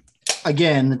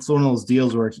again, it's one of those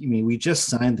deals where, we just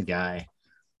signed the guy.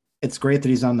 It's great that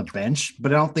he's on the bench,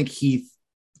 but I don't think he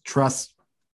trusts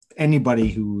anybody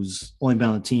who's only been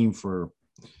on the team for,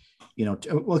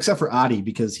 except for Adi,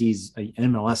 because he's an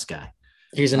MLS guy.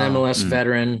 He's an MLS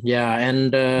veteran. Yeah.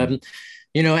 And,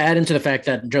 add into the fact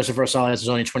that Joseph Rosales is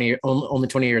only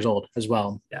 20 years old as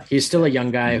well. Yeah. He's still a young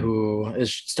guy who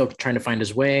is still trying to find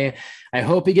his way. I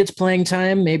hope he gets playing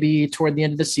time, maybe toward the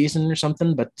end of the season or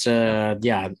something. But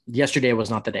yesterday was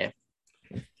not the day.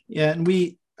 Yeah. And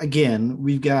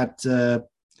we've got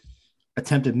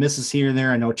attempted misses here and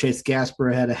there. I know Chase Gasper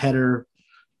had a header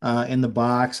in the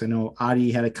box. I know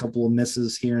Adi had a couple of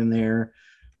misses here and there,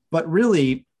 but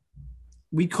really,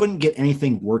 we couldn't get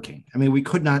anything working. I mean, we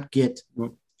could not get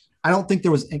 – I don't think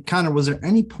there was – Connor, was there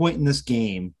any point in this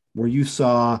game where you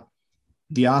saw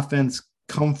the offense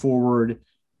come forward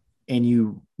and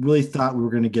you really thought we were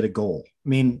going to get a goal? I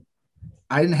mean,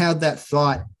 I didn't have that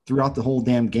thought throughout the whole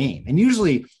damn game. And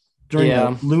usually during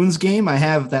the Loons game, I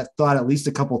have that thought at least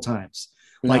a couple of times.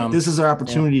 Like, this is our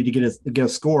opportunity to get a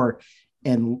score.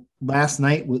 And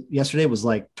yesterday was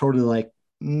like totally like,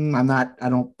 I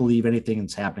don't believe anything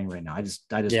is happening right now. I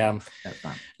just,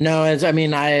 no,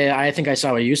 I think I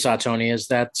saw what you saw, Tony, is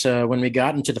that when we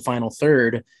got into the final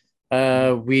third,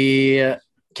 we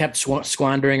kept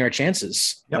squandering our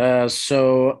chances. Yep.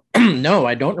 So no,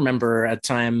 I don't remember a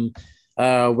time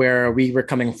where we were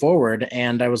coming forward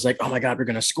and I was like, oh my God, we're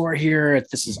going to score here.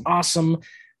 This is awesome.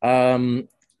 But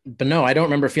no, I don't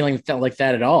remember feeling like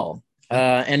that at all.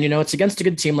 And it's against a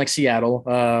good team like Seattle.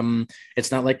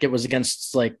 It's not like it was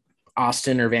against like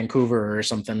Austin or Vancouver or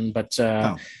something, but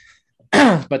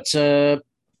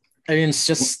it's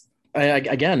just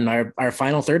again, our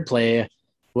final third play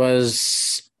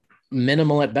was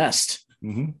minimal at best.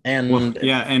 Mm-hmm. And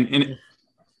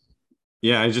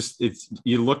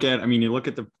you look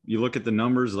at the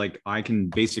numbers like I can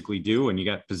basically do, and you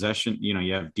got possession.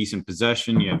 You have decent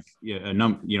possession. You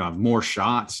have more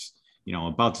shots.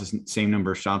 About the same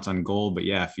number of shots on goal. But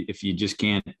if you just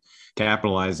can't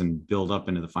capitalize and build up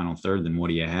into the final third, then what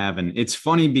do you have? And it's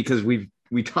funny because we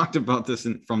talked about this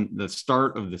from the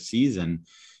start of the season,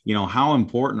 how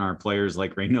important are players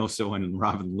like Reynoso and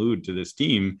Robin Lod to this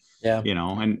team,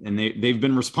 and they've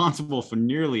been responsible for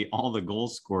nearly all the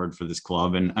goals scored for this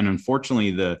club. And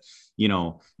unfortunately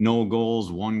no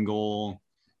goals, one goal,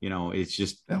 it's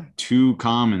just too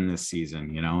common this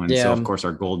season, and so of course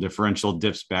our goal differential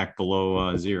dips back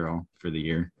below 0 for the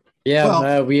year.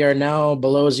 We are now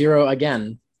below 0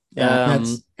 again.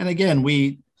 And again,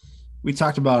 we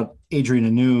talked about Adrien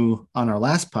Anu on our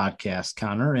last podcast,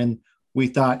 Connor, and we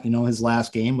thought, his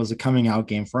last game was a coming out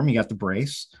game for him. He got the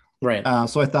brace. Right.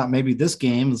 So I thought maybe this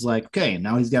game is like, okay,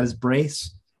 now he's got his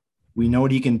brace. We know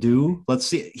what he can do. Let's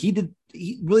see. He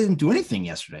really didn't do anything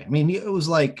yesterday. I mean, it was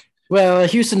like, Well,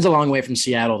 Houston's a long way from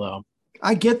Seattle, though.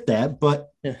 I get that,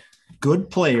 but good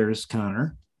players,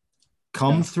 Connor,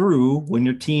 come through when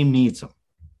your team needs them.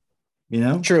 You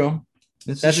know? True.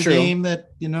 This is a game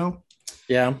that,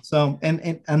 Yeah. So,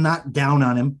 and I'm not down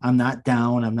on him. I'm not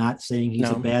down. I'm not saying he's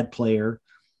a bad player.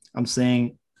 I'm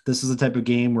saying this is the type of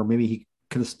game where maybe he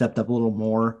could have stepped up a little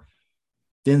more.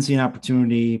 Didn't see an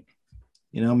opportunity.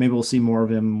 Maybe we'll see more of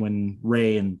him when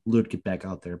Ray and Lute get back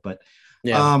out there. But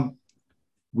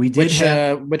we did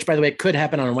which, by the way, could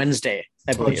happen on Wednesday,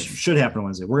 I believe. Should happen on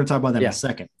Wednesday. We're going to talk about that in a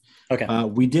second. Okay.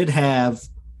 We did have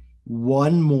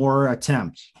one more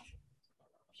attempt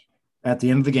at the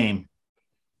end of the game.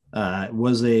 It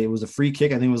was a free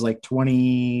kick. I think it was like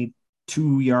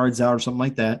 22 yards out or something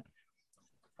like that.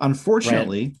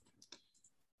 Unfortunately,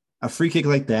 a free kick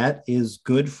like that is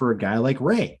good for a guy like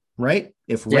Ray, right?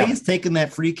 If Ray is taking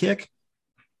that free kick,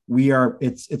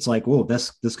 it's like, whoa,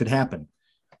 this could happen.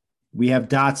 We have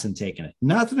Dotson taking it.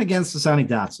 Nothing against Hassani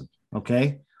Dotson,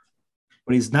 okay?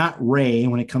 But he's not Ray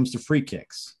when it comes to free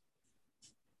kicks.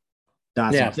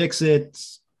 Dotson kicks it,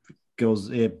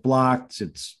 it blocked,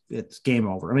 it's game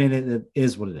over. I mean, it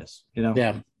is what it is,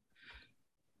 Yeah.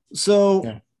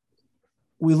 So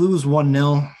we lose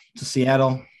 1-0 to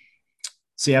Seattle.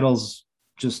 Seattle's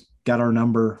just got our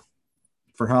number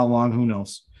for how long, who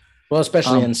knows? Well,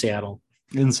 especially in Seattle.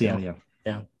 In Seattle,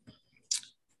 yeah.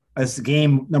 As the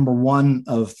game number 1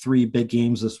 of 3 big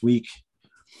games this week,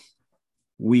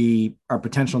 our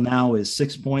potential now is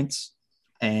 6 points,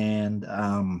 and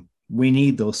we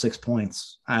need those 6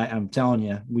 points. I'm telling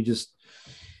you,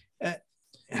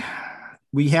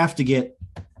 we have to get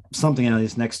something out of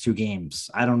these next 2 games.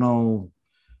 I don't know.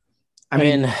 I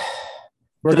mean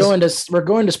we're going to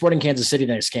Sporting Kansas City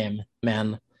next game,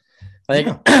 man.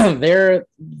 Like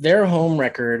their home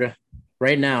record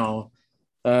right now,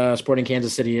 Sporting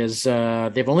Kansas City is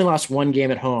they've only lost 1 game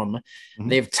at home. Mm-hmm.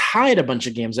 They've tied a bunch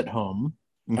of games at home.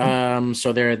 Mm-hmm.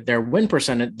 So their win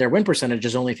percentage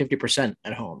is only 50%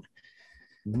 at home.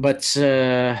 Mm-hmm. But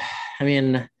I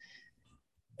mean,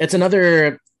 it's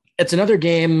another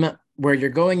game where you're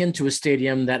going into a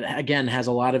stadium that again has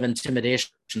a lot of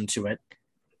intimidation to it,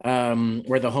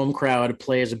 where the home crowd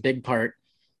plays a big part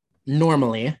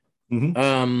normally.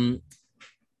 Mm-hmm.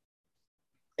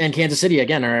 And Kansas City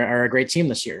again are a great team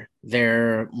this year.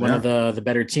 They're one of the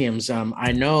better teams.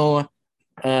 I know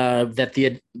that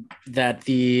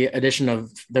the addition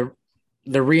of the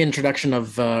reintroduction of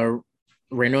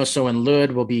Reynoso and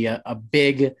Lud will be a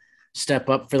big step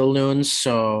up for the Loons.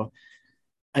 So,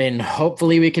 I mean,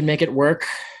 hopefully we can make it work.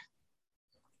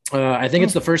 I think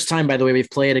it's the first time, by the way, we've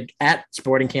played at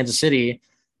Sporting Kansas City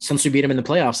since we beat them in the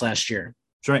playoffs last year.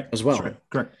 That's right. As well. That's right.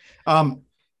 Correct.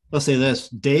 Let's say this.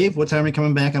 Dave, what time are you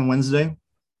coming back on Wednesday?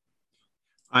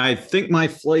 I think my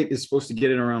flight is supposed to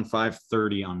get in around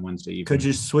 5:30 on Wednesday evening. Could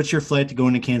you switch your flight to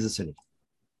going to Kansas City?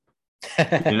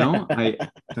 I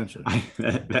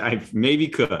maybe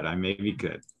could.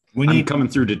 I'm coming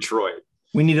through Detroit.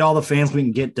 We need all the fans we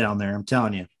can get down there. I'm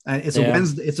telling you,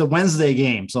 it's a Wednesday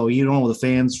game, so the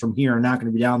fans from here are not going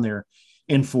to be down there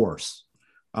in force.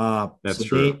 That's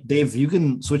true. Dave, you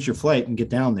can switch your flight and get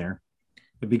down there.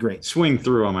 It'd be great. Swing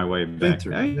through on my way back.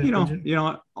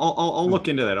 I'll look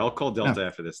into that. I'll call Delta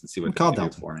after this and see what call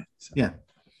Delta do for me. So.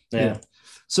 Yeah.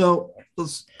 So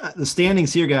the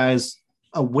standings here, guys.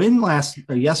 A win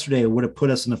yesterday would have put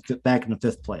us back in the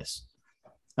 5th place,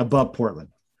 above Portland,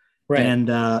 right?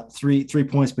 And 3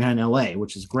 points behind LA,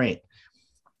 which is great.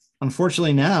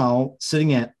 Unfortunately, now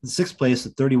sitting at 6th place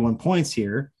at 31 points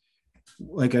here,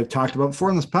 like I've talked about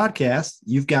before in this podcast,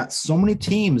 you've got so many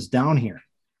teams down here.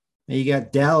 You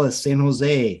got Dallas, San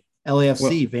Jose,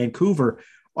 LAFC, Vancouver,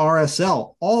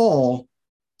 RSL, all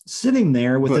sitting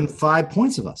there within 5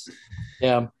 points of us.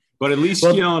 Yeah. But at least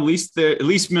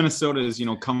Minnesota is,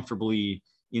 comfortably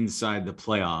inside the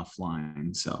playoff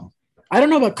line. So I don't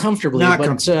know about comfortably,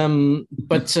 but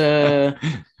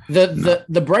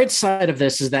the bright side of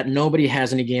this is that nobody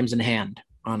has any games in hand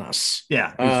on us.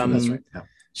 Yeah, that's right. Yeah.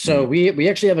 So we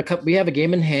actually have a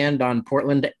game in hand on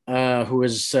Portland, who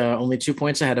is only 2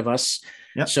 points ahead of us.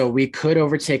 Yep. So we could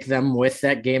overtake them with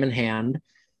that game in hand.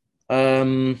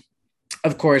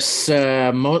 Of course,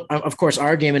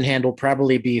 our game in hand will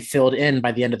probably be filled in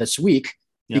by the end of this week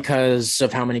because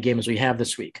of how many games we have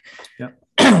this week. Yeah.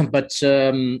 But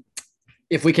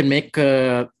if we can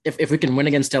if we can win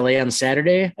against LA on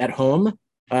Saturday at home,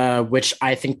 which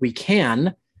I think we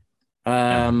can,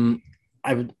 I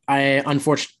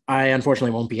unfortunately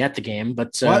won't be at the game,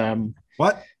 but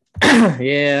what?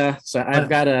 Yeah. So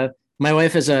my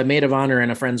wife is a maid of honor in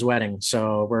a friend's wedding,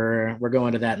 so we're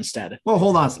going to that instead. Well,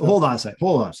 hold on a second.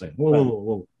 Whoa. Let's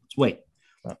wait.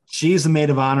 She's the maid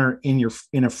of honor in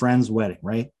a friend's wedding,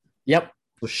 right? Yep.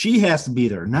 So she has to be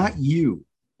there, not you.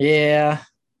 Yeah.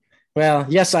 Well,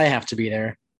 yes, I have to be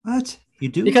there. What? You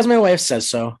do? Because my wife says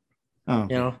so. Oh,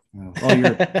 you know.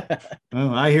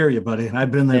 Oh, I hear you, buddy.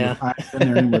 I've been there. Yeah. I've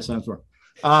been there numerous times before.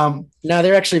 No,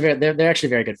 they're actually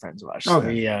very good friends of ours.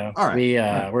 Okay.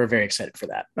 We're very excited for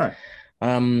that. All right.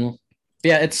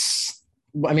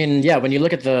 When you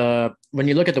look at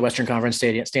the Western Conference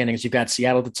standings, you've got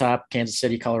Seattle at the top, Kansas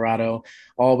City, Colorado,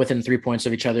 all within 3 points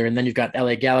of each other, and then you've got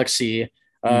LA Galaxy,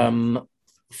 5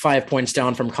 points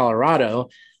down from Colorado,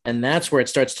 and that's where it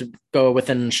starts to go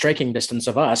within striking distance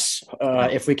of us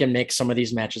if we can make some of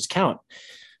these matches count.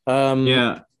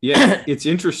 Yeah, it's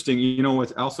interesting,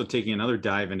 with also taking another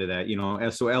dive into that,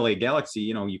 so LA Galaxy,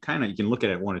 you can look at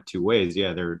it one of two ways.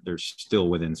 Yeah, they're still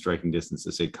within striking distance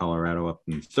to say Colorado up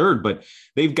in third, but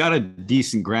they've got a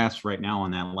decent grasp right now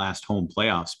on that last home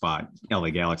playoff spot.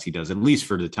 LA Galaxy does, at least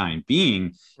for the time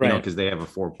being, because they have a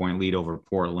 4-point lead over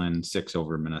Portland, 6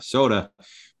 over Minnesota.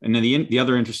 And then the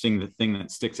other interesting thing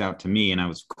that sticks out to me, and I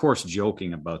was of course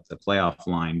joking about the playoff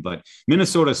line, but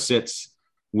Minnesota sits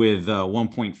with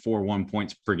 1.41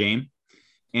 points per game.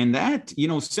 And that,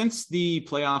 since the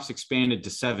playoffs expanded to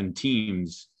 7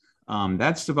 teams,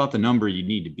 that's about the number you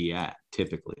need to be at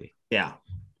typically. Yeah.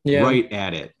 Right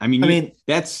at it.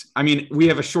 We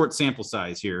have a short sample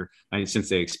size here since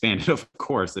they expanded, of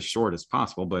course, the shortest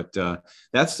possible, but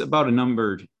that's about a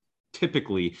number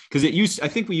typically, because I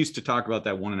think we used to talk about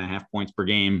that 1.5 points per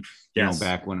game,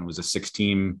 back when it was a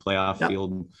 6-team playoff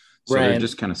field. So they're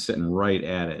just kind of sitting right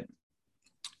at it.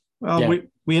 Well,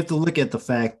 we have to look at the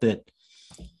fact that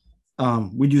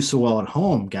we do so well at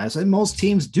home, guys. And most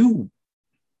teams do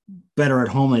better at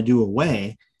home than they do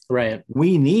away. Right.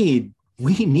 We need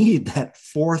that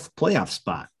 4th playoff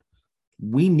spot.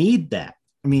 We need that.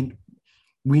 I mean,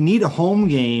 we need a home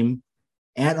game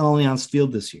at Allianz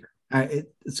Field this year.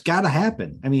 It's got to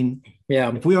happen. I mean,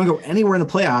 if we want to go anywhere in the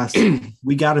playoffs,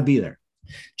 we got to be there.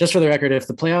 Just for the record, if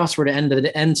the playoffs were to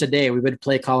end today, we would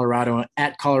play Colorado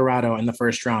at Colorado in the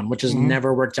first round, which has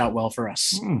never worked out well for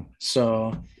us.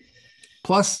 So,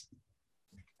 plus,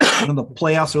 the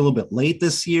playoffs are a little bit late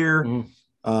this year.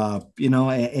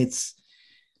 It's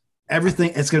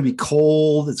everything. It's going to be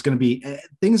cold. It's going to be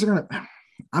things are going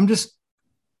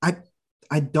to.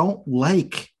 I don't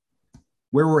like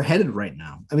where we're headed right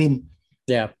now. I mean,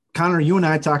 Connor, you and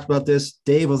I talked about this.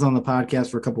 Dave was on the podcast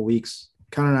for a couple of weeks.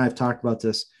 Connor and I have talked about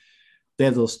this. They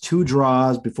have those 2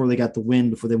 draws before they got the win,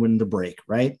 before they went into break,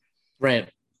 right? Right.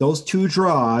 Those 2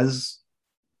 draws,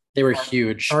 they were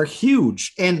huge. Are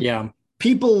huge. And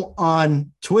people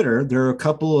on Twitter, there are a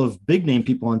couple of big name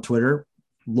people on Twitter,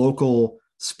 local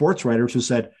sports writers who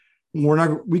said,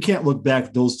 we can't look back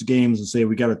at those 2 games and say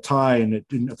we got a tie and it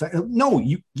didn't affect. No,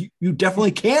 you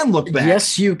definitely can look back.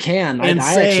 Yes, you can. And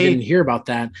I actually didn't hear about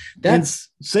that. That's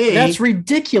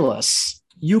ridiculous.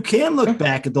 You can look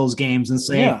back at those games and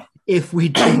say, if we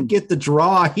didn't get the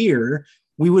draw here,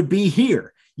 we would be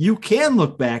here. You can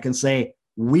look back and say,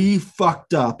 we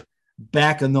fucked up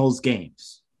back in those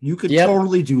games. You could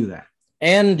totally do that.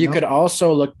 And you could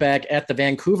also look back at the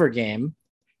Vancouver game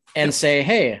and say,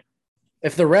 hey,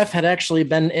 if the ref had actually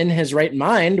been in his right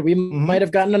mind, we might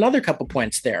have gotten another couple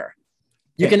points there.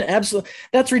 You can absolutely.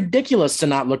 That's ridiculous to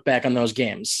not look back on those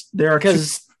games. There are two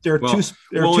sports.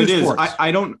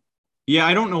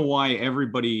 I don't know why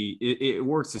everybody, it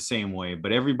works the same way,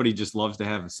 but everybody just loves to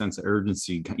have a sense of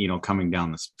urgency, coming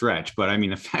down the stretch. But I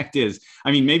mean, the fact is,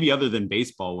 maybe other than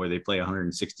baseball where they play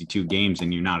 162 games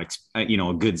and you're not,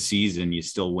 a good season, you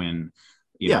still win,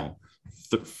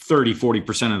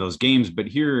 30-40% of those games. But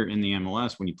here in the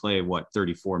MLS, when you play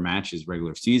 34 matches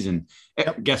regular season,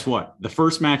 guess what? The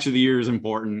first match of the year is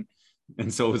important.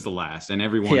 And so is the last and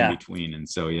everyone in between. And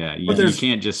so, you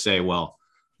can't just say, well,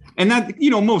 and that,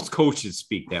 most coaches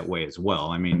speak that way as well.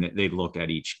 I mean, they look at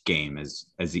each game as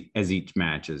each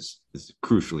match is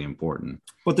crucially important.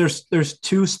 But there's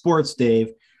 2 sports,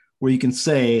 Dave, where you can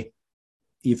say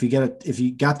if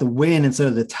you got the win instead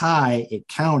of the tie, it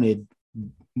counted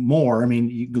more. I mean,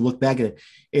 you can look back at it.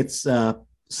 It's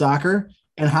soccer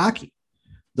and hockey.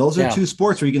 Those are 2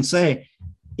 sports where you can say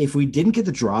if we didn't get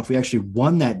the draw, if we actually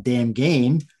won that damn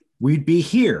game, we'd be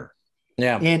here.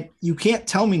 Yeah. And you can't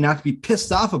tell me not to be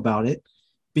pissed off about it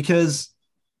because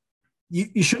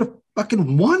you should have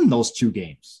fucking won those 2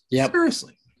 games. Yeah.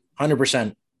 Seriously.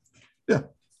 100%. Yeah.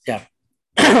 Yeah.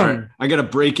 Right. I got to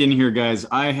break in here, guys.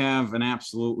 I have an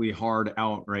absolutely hard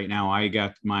out right now. I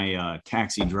got my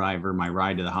taxi driver. My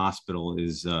ride to the hospital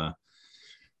is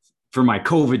for my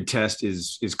COVID test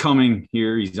is coming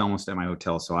here. He's almost at my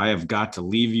hotel, so I have got to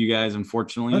leave you guys,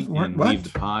 unfortunately, and leave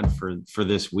the pod for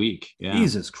this week. Yeah.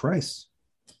 Jesus Christ.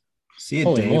 See you,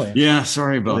 Holy Dave. moly. Yeah,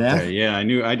 sorry about that. Yeah, I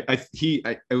knew I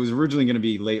was originally going to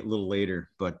be a little later,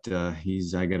 but I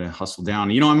got to hustle down.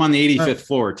 I'm on the 85th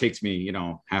floor. It takes me,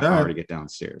 half hour to get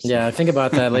downstairs. So. Yeah, think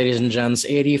about that, ladies and gents.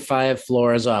 85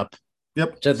 floors up.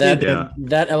 Yep. So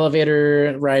that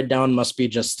elevator ride down must be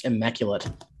just immaculate.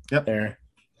 Yep. There.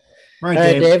 Right,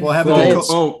 Dave. We'll have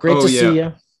great to see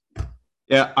you.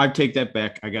 Yeah, I take that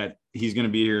back. He's going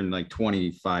to be here in like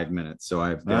 25 minutes, so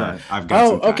I've got.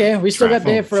 Okay. We still got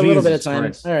Dave for a little bit of time.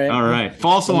 Christ. All right.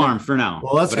 False alarm for now.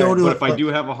 Well, let's go to. But if I do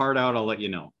have a heart out, I'll let you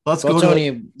know. Let's go to a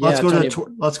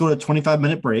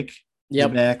 25-minute break.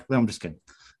 Yep. Back. No, I'm just kidding.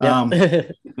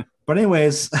 Yep. But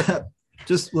anyways,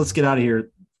 just let's get out of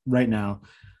here right now.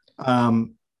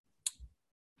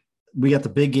 We got the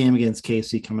big game against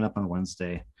KC coming up on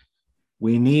Wednesday.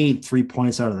 We need 3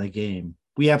 points out of the game.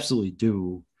 We absolutely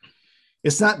do.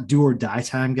 It's not do or die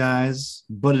time, guys,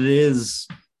 but it's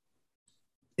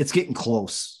getting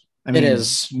close. I mean, it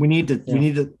is. We need,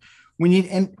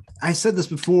 and I said this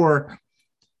before,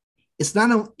 it's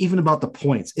not even about the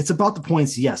points. It's about the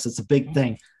points. Yes, it's a big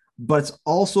thing, but it's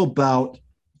also about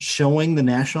showing the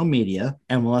national media,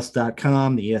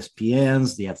 MLS.com, the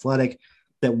ESPNs, the Athletic,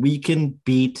 that we can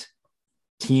beat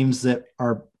teams that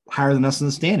are higher than us in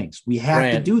the standings. We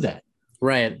have to do that.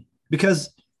 Right. Because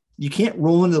you can't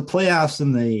roll into the playoffs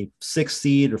in the 6th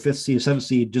seed or 5th seed or 7th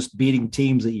seed just beating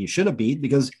teams that you should have beat,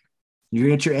 because you're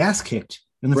going to get your ass kicked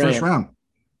in the first round.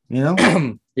 Yep.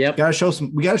 We got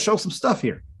to show some stuff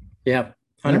here. Yeah.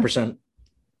 100%.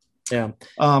 Yeah.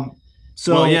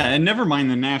 And never mind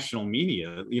the national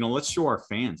media. Let's show our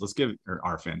fans. Let's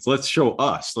show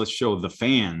us. Let's show the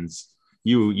fans.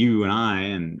 You and I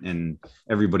and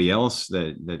everybody else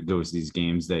that goes to these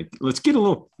games, that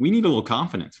we need a little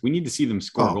confidence. We need to see them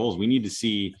score goals. We need to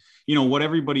see, what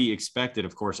everybody expected,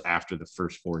 of course, after the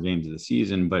first 4 games of the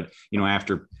season. But,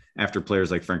 after players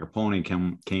like Francoponi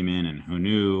came in and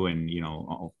Hunu and,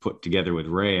 all put together with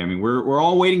Ray, I mean, we're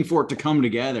all waiting for it to come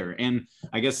together. And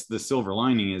I guess the silver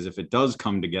lining is if it does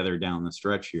come together down the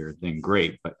stretch here, then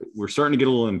great. But we're starting to get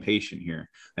a little impatient here.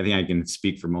 I think I can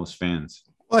speak for most fans.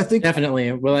 Well, I think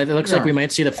definitely. Well, it looks like we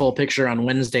might see the full picture on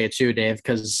Wednesday too, Dave,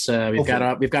 because we've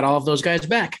got all of those guys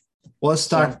back. Well, let's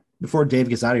talk before Dave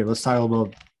gets out of here. Let's talk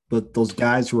about those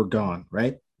guys who are gone,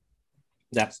 right?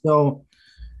 Yeah. So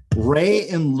Ray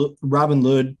and Robin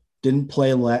Lod didn't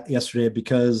play yesterday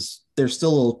because they're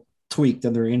still a little tweaked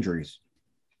in their injuries.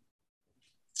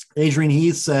 Adrian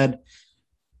Heath said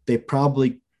they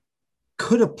probably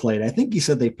could have played. I think he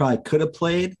said they probably could have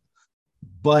played,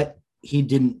 but he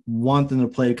didn't want them to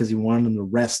play because he wanted them to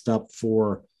rest up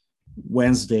for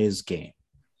Wednesday's game.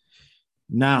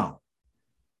 Now,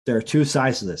 there are 2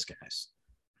 sides to this, guys.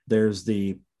 There's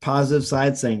the positive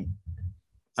side saying,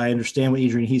 I understand what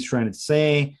Adrian Heath's trying to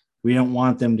say. We don't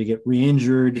want them to get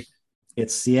re-injured.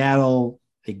 It's Seattle.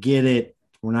 I get it.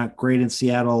 We're not great in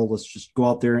Seattle. Let's just go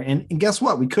out there. And guess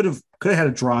what? We could have had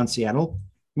a draw in Seattle.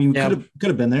 I mean, we could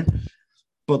have been there.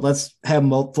 But let's have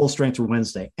them full strength for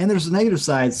Wednesday. And there's a negative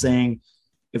side saying,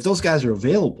 if those guys are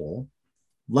available,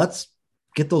 let's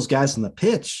get those guys on the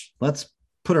pitch. Let's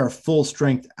put our full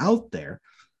strength out there.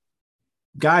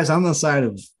 Guys, on the side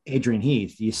of Adrian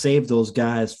Heath, you save those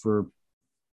guys for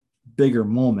bigger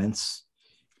moments.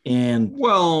 And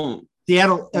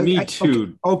Seattle, me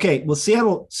too. Okay. Well,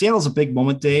 Seattle's a big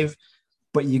moment, Dave,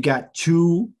 but you got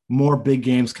 2 more big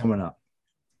games coming up.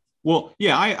 Well,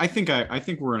 yeah, I think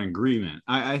we're in agreement.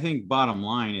 I think bottom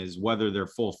line is whether they're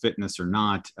full fitness or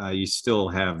not, you still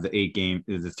have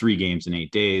the 3 games in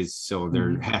 8 days. So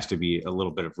there has to be a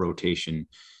little bit of rotation.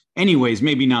 Anyways,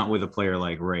 maybe not with a player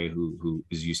like Ray, who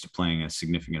is used to playing a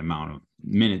significant amount of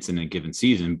minutes in a given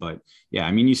season. But yeah,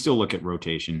 I mean, you still look at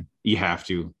rotation. You have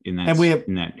to in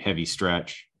that heavy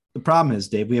stretch. The problem is,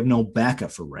 Dave, we have no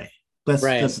backup for Ray. That's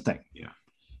the thing. Yeah.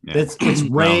 It's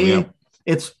Ray.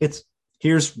 It's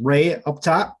here's Ray up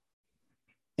top,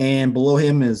 and below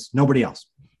him is nobody else.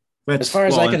 As far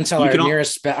as I can tell,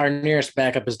 our nearest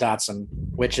backup is Dotson,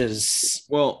 which is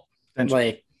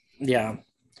yeah.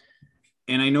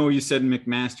 And I know you said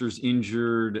McMaster's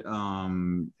injured,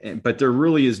 but there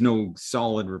really is no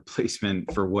solid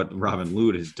replacement for what Robin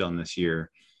Lod has done this year,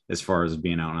 as far as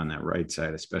being out on that right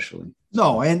side, especially.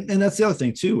 No, and that's the other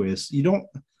thing too, is you don't.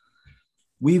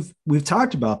 We've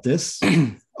talked about this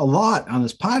a lot on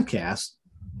this podcast.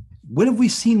 When have we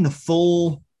seen the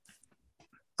full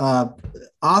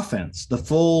offense, the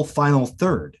full final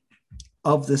third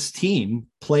of this team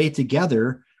play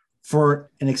together for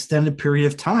an extended period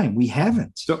of time. We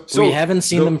haven't. So we haven't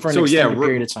seen them for an extended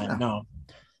period of time. No.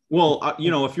 Well,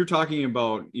 if you're talking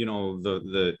about,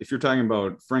 if you're talking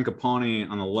about Frankopane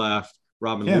on the left,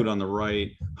 Robin Lod on the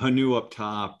right, Hanu up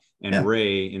top, and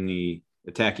Ray in the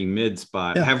attacking mid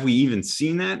spot, have we even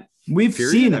seen that? We've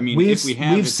seen it. I mean, if we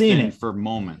have, we've seen it for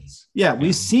moments. Yeah,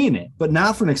 we've seen it, but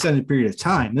not for an extended period of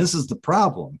time. This is the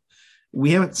problem.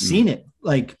 We haven't seen it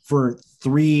like for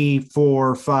 3,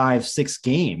 4, 5, 6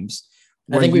 games.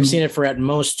 I think we've seen it for at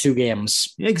most 2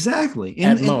 games. Exactly.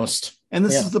 At most. And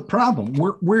this is the problem.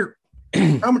 We're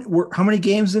how many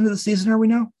games into the season are we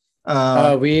now?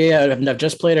 We have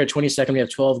just played our 22nd. We have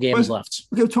 12 games left.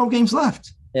 We have 12 games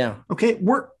left. Yeah. Okay.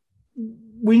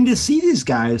 We need to see these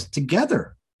guys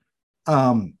together.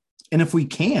 And if we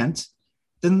can't,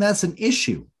 then that's an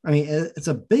issue. I mean, it's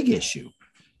a big issue.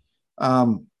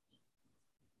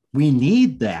 We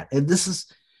need that. And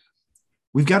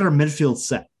we've got our midfield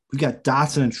set. We've got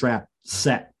Dotson and Trapp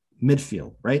set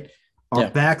midfield, right? Our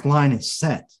back line is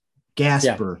set.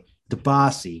 Gasper,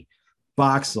 DeBossi,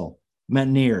 Boxall,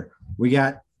 Metnier. We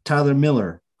got Tyler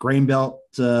Miller, Grain Belt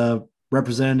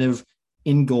representative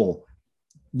in goal.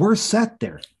 We're set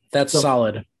there. That's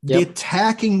solid. The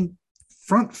attacking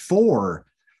front four,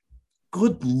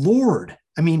 good Lord.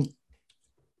 I mean,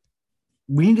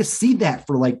 we need to see that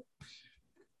for like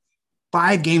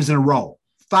 5 games in a row.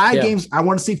 5 games. I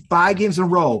want to see 5 games in a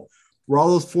row where all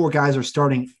those 4 guys are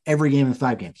starting every game in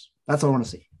 5 games. That's what I want to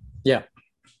see. Yeah,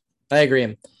 I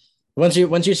agree. Once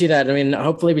you see that, I mean,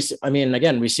 hopefully we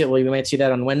might see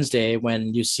that on Wednesday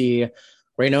when you see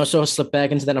Reynoso slip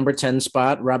back into the number 10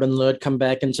 spot, Robin Lod come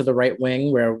back into the right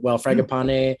wing where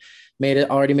Fragapane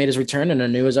already made his return and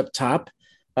Anu is up top.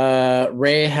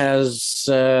 Ray has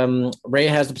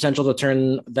the potential to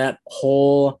turn that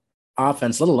whole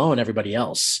offense, let alone everybody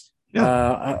else,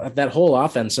 that whole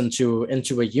offense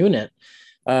into a unit.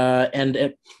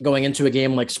 And going into a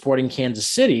game like Sporting Kansas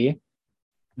City,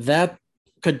 that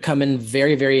could come in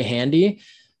very, very handy.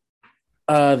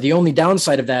 The only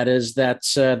downside of that is that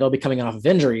they'll be coming off of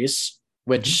injuries,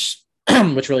 which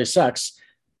really sucks.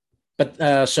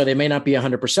 But so they may not be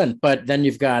 100%. But then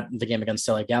you've got the game against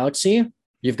LA Galaxy.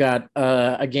 You've got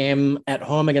a game at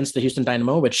home against the Houston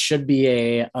Dynamo, which should be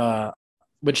a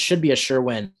sure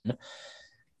win. And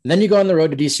then you go on the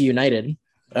road to DC United.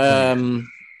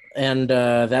 And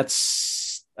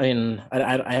that's, I mean,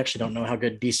 I actually don't know how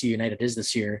good DC United is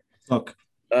this year. Look,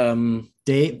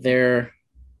 Dave, they're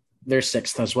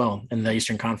 6th as well in the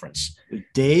Eastern Conference.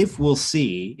 Dave will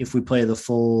see if we play the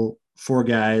full 4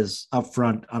 guys up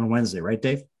front on Wednesday, right,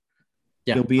 Dave?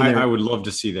 Yeah, he'll be there. I would love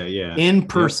to see that. Yeah, in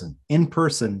person.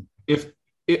 If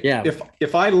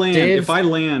I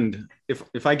land,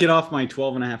 if I get off my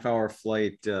 12.5-hour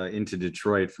flight into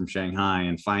Detroit from Shanghai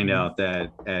and find out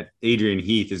that Adrian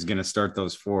Heath is going to start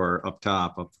those 4 up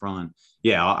front,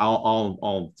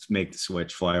 I'll make the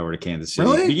switch, fly over to Kansas City.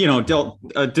 Really?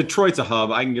 Detroit's a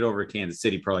hub. I can get over to Kansas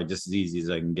City probably just as easy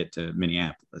as I can get to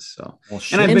Minneapolis. So,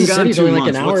 and I've been gone City's 2 only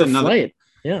months. Like an hour flight.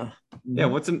 Yeah. Yeah.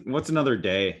 What's another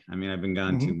day? I mean, I've been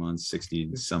gone 2 months,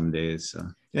 60 some days. So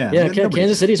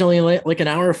Kansas City's only like an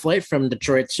hour flight from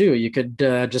Detroit too. You could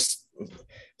just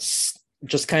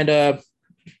kind of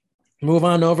move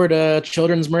on over to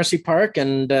Children's Mercy Park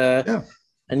and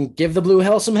give the Blue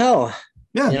Hell some hell.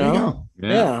 Yeah, there you go.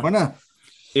 Yeah, why not?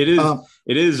 It is.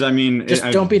 It is. I mean, just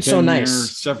don't be so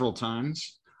nice. Several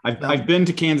times. I've been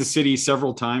to Kansas City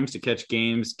several times to catch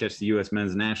games, catch the U.S.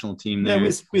 men's national team there.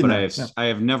 I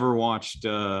have never watched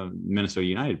Minnesota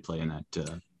United play in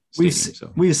that.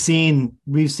 We've seen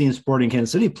Sporting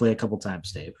Kansas City play a couple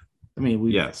times, Dave. I mean,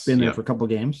 we've been there for a couple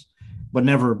games, but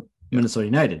never Minnesota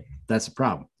United. That's the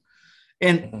problem.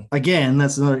 And again,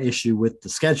 that's another issue with the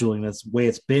scheduling. That's the way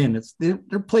it's been.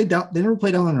 They're played down. They never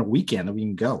play down on a weekend that we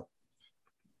can go.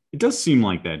 It does seem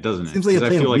like that, doesn't it? Seems like I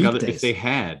feel like if they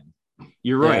had.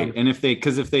 You're right. And if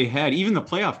they had, even the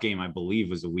playoff game, I believe,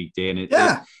 was a weekday. And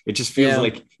it just feels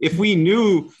like if we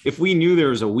knew there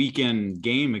was a weekend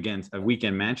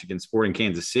match against Sporting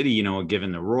Kansas City,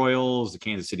 given the Royals, the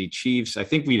Kansas City Chiefs, I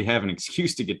think we'd have an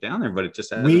excuse to get down there, but it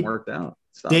just hasn't worked out.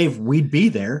 Dave, we'd be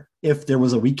there if there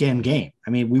was a weekend game. I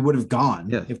mean, we would have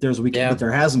gone if there was a weekend, but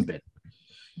there hasn't been.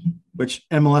 Which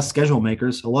MLS schedule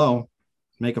makers,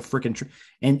 make a freaking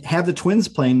and have the Twins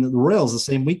playing the Royals the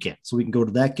same weekend, so we can go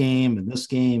to that game and this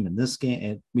game and this game,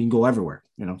 and we can go everywhere.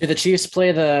 Do the Chiefs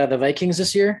play the Vikings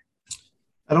this year?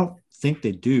 I don't think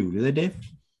they do. Do they, Dave?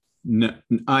 No,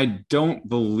 I don't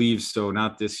believe so.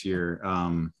 Not this year.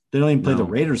 They don't even play the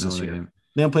Raiders this year.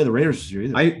 They don't play the Raiders this year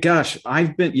either.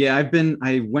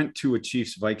 I went to a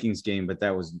Chiefs Vikings game, but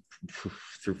that was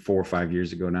through 4 or 5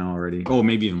 years ago now already. Oh,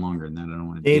 maybe even longer than that. I don't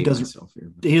want to date myself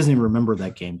here. He doesn't even remember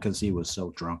that game because he was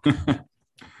so drunk.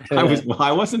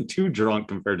 I wasn't too drunk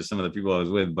compared to some of the people I was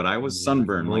with, but I was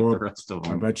sunburned like the rest of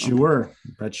them. I bet you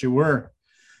were.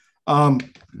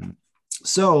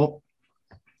 So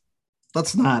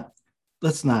let's not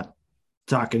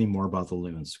talk anymore about the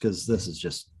Loons, because this is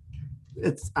just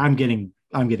I'm getting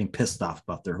pissed off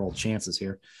about their whole chances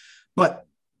here. But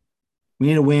we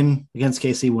need a win against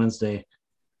KC Wednesday.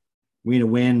 We need a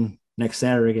win next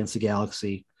Saturday against the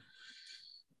Galaxy.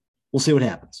 We'll see what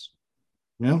happens.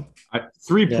 You know?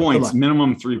 3 points,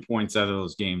 minimum 3 points out of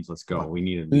those games. Let's go. We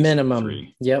need a minimum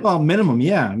 3. Yep. Well, minimum,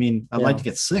 yeah. I mean, I'd like to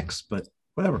get 6, but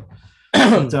whatever.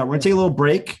 But, we're going to take a little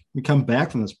break. We come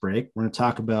back from this break. We're going to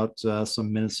talk about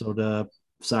some Minnesota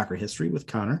soccer history with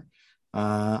Connor.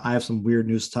 I have some weird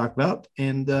news to talk about,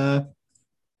 and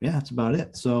that's about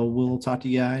it. So we'll talk to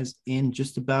you guys in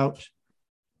just about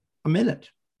a minute.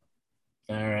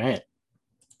 All right.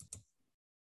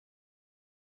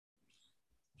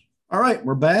 All right,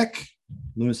 we're back.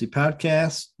 Lunacy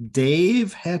Podcast.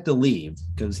 Dave had to leave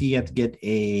because he had to get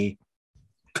a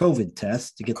COVID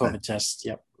test to get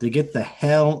to get the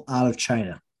hell out of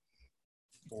China.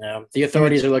 Yeah, the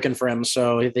authorities are looking for him,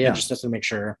 so they just have to make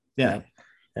sure. Yeah.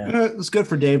 It's good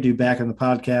for Dave to be back on the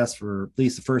podcast for at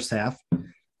least the first half.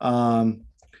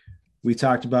 We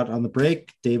talked about on the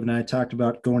break. Dave and I talked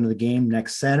about going to the game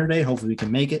next Saturday. Hopefully we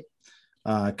can make it.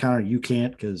 Connor, you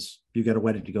can't because you got a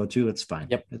wedding to go to. It's fine.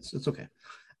 Yep. It's okay.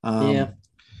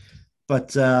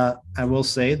 But I will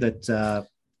say that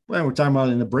we're talking about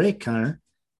in the break, Connor.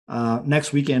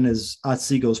 Next weekend is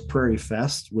Otsiego's Prairie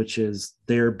Fest, which is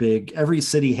their big. Every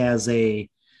city has a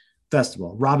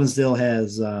festival. Robbinsdale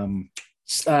has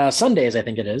Sundays, I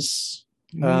think it is.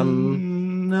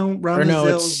 No,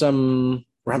 it's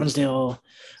Robbinsdale.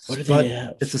 What do they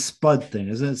have? It's a Spud thing,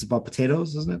 isn't it? It's about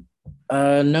potatoes, isn't it?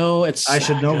 No, it's. I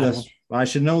should know this. I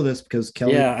should know this because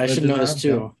Kelly. Yeah, I should know this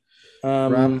too.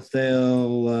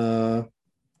 Robbinsdale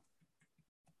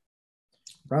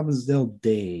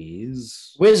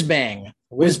Days. Whiz Bang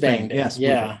Days. Yes,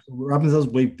 yeah. Robbinsdale's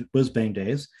Whiz Bang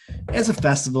Days. It's a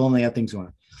festival and they have things going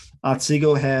on.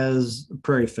 Otsego has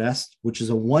Prairie Fest, which is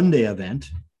a one-day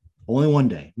event. Only one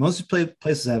day. Most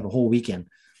places have a whole weekend.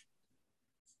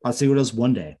 Otsego does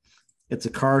one day. It's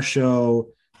a car show.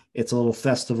 It's a little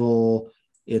festival.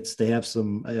 They have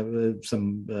some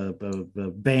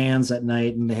bands at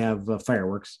night, and they have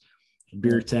fireworks,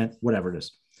 beer tent, whatever it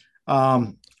is.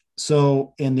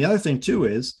 So, and the other thing too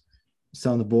is, I was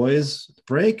telling the boys at the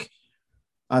break,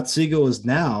 Otsego is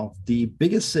now the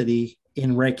biggest city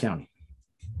in Wright County.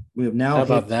 We have now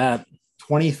that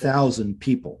 20,000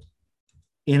 people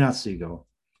in Otsego.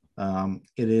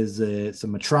 It's a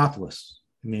metropolis.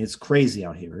 I mean, it's crazy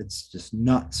out here. It's just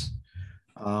nuts.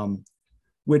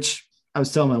 Which I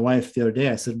was telling my wife the other day,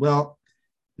 I said, well,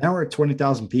 now we're at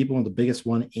 20,000 people and the biggest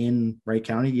one in Wright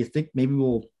County. Do you think maybe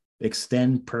we'll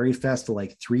extend Prairie Fest to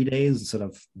like 3 days instead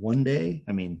of 1 day?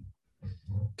 I mean,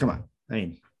 come on. I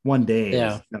mean, 1 day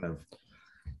is kind of.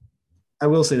 I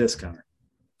will say this, Connor.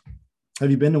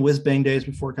 Have you been to Whiz Bang Days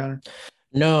before, Connor?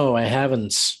 No, I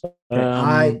haven't.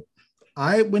 I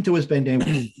went to Whiz Bang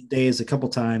Days a couple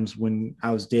times when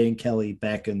I was dating Kelly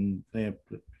back in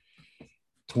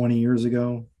 20 years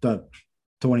ago,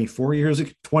 24 years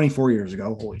ago.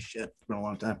 Holy shit, it's been a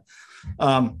long time.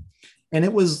 And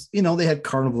it was, they had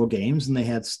carnival games and they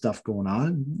had stuff going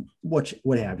on, what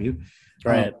have you.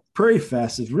 Right. Prairie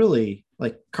Fest is really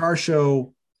like car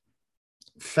show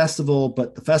festival,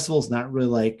 but the festival is not really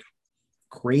like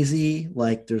crazy.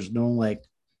 Like there's not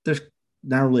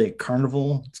really a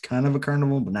carnival. It's kind of a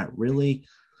carnival, but not really.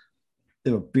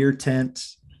 They have a beer tent.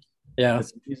 Yeah.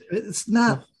 It's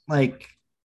not like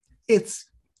it's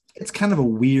kind of a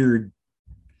weird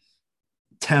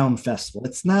town festival.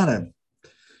 It's not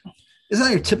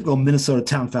your typical Minnesota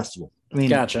town festival. I mean,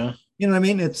 gotcha. You know what I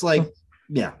mean? It's like,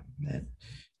 yeah.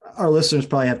 Our listeners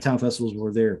probably have town festivals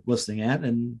where they're listening at,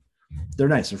 and they're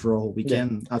nicer for a whole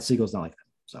weekend. Otsego's not like that.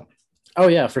 So. Oh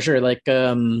yeah, for sure. Like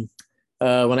when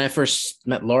I first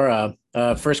met Laura,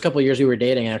 first couple of years we were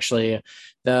dating, actually,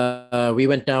 we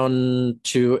went down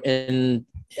to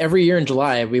every year in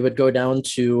July, we would go down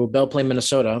to Belle Plaine,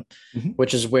 Minnesota,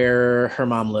 which is where her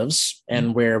mom lives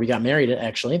and where we got married,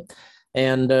 actually.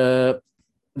 And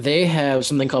they have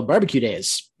something called barbecue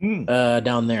days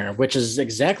down there, which is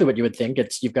exactly what you would think.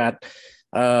 You've got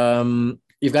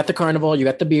the carnival, you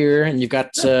got the beer, and you've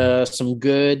got some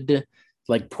good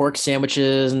like pork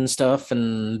sandwiches and stuff.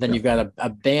 And then you've got a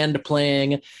band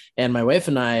playing. And my wife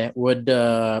and I would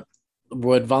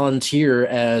would volunteer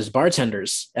as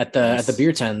bartenders at the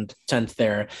beer tent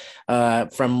there,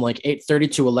 from like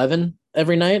 8:30 to 11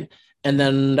 every night. And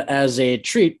then as a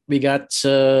treat, we got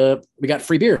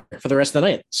free beer for the rest of the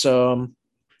night. So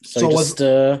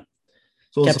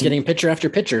kept getting pitcher after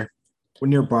pitcher.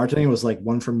 When you're bartending, it was like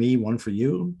one for me, one for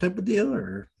you type of deal,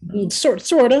 or no?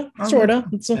 Sorta.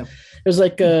 It was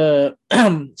like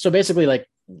so basically, like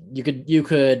you could go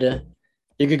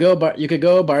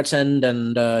bartend,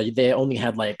 and they only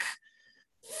had like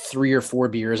 3 or 4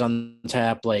 beers on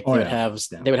tap. Like they would have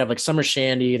like Summer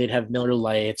Shandy, they'd have Miller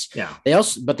Lite. Yeah. They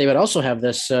would also have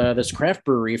this craft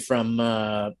brewery from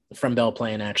Belle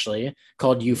Plaine, actually,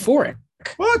 called Euphoric.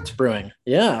 What? Brewing.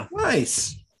 Yeah.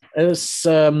 Nice. It was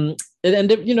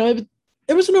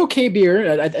it was an okay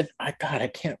beer. I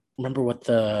can't remember what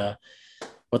the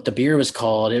beer was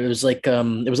called. It was like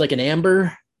an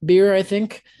amber beer, I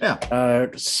think. Yeah.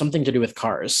 Something to do with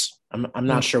cars. I'm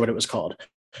not sure what it was called.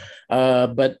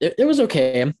 But it was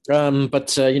okay. But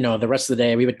the rest of the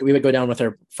day we would go down with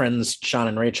our friends Sean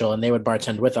and Rachel, and they would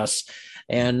bartend with us.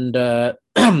 And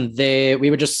we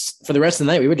would just, for the rest of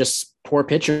the night, we would just pour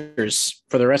pitchers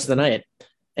for the rest of the night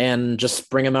and just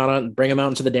bring them out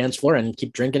into the dance floor and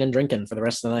keep drinking for the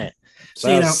rest of the night. So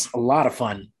that was a lot of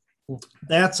fun.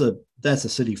 That's a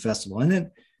city festival. And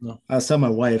then I was telling my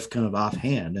wife kind of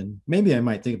offhand, and maybe I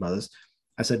might think about this.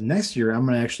 I said, next year, I'm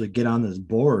going to actually get on this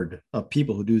board of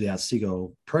people who do the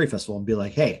Otsego Prairie Festival and be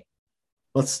like, hey,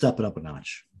 let's step it up a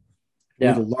notch.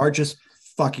 Yeah. We're the largest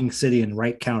fucking city in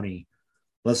Wright County.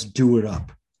 Let's do it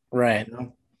up. Right.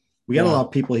 We got a lot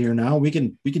of people here now. We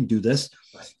can do this.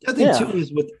 The other thing too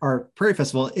is with our Prairie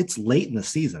Festival, it's late in the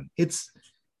season. It's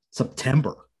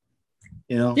September.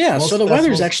 Yeah, so the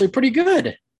weather's actually pretty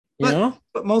good. But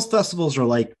most festivals are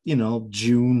like,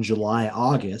 June, July,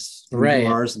 August. Right.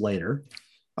 Ours later,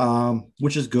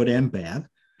 which is good and bad.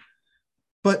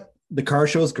 But the car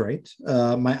show is great.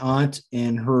 My aunt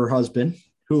and her husband,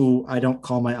 who I don't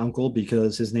call my uncle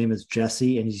because his name is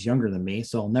Jesse and he's younger than me,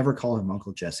 so I'll never call him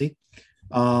Uncle Jesse.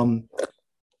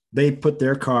 They put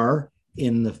their car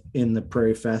in the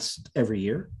Prairie Fest every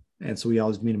year, and so we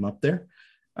always meet him up there.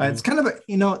 It's kind of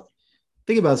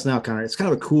think about this now, Connor. It's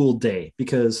kind of a cool day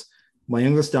because my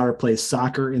youngest daughter plays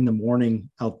soccer in the morning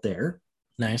out there.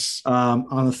 Nice.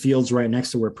 On the fields right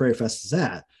next to where Prairie Fest is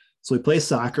at. So we play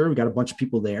soccer. We got a bunch of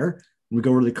people there. We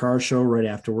go to the car show right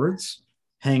afterwards,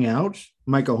 hang out,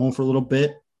 might go home for a little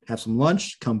bit, have some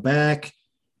lunch, come back,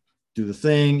 do the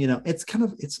thing. It's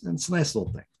a nice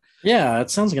little thing. Yeah, it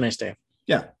sounds like a nice day.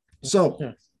 Yeah.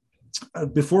 So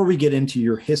before we get into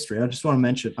your history, I just want to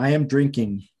mention I am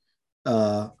drinking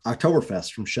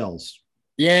Oktoberfest from Schell's.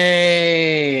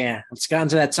 Yay! It's gotten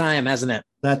to that time, hasn't it?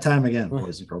 That time again,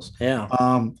 boys and girls. Yeah.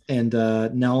 And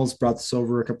Nels brought this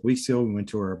over a couple weeks ago. We went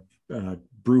to our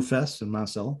brew fest in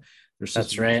Monticello.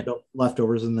 That's right.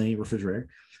 Leftovers in the refrigerator.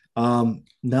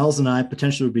 Nels and I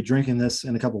potentially would be drinking this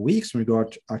in a couple of weeks when we go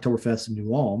out to Oktoberfest in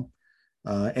New Ulm,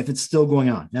 if it's still going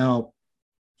on. Now,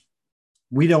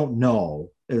 we don't know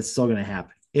if it's still going to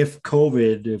happen. If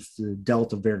the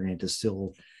Delta variant is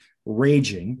still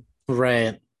raging,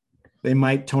 right, they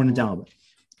might tone it down a bit.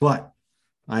 But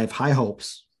I have high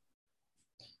hopes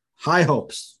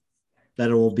that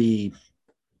it will be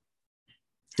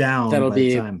down by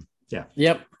the time. Yeah.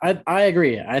 Yep. I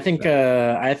agree. I think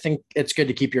it's good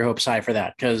to keep your hopes high for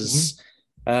that because,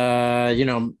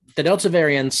 the Delta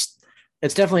variants,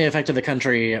 it's definitely affected the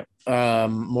country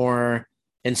more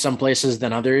in some places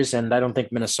than others. And I don't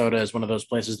think Minnesota is one of those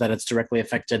places that it's directly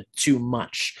affected too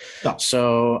much. No.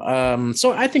 So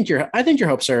I think your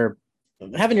hopes are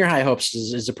having your high hopes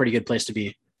is a pretty good place to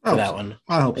be for that one.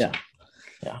 I hope so.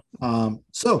 Yeah.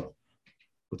 So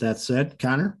with that said,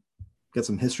 Connor, got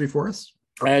some history for us?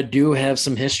 I do have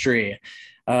some history.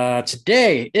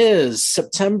 Today is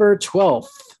September 12th.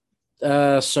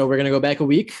 So we're going to go back a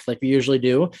week like we usually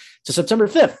do to September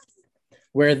 5th,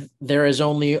 where there is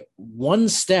only one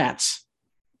stat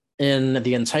in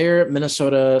the entire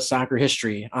Minnesota soccer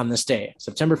history on this day,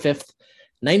 September 5th,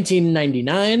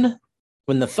 1999,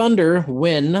 when the Thunder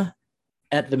win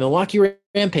at the Milwaukee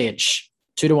Rampage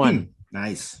 2-1.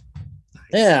 Nice.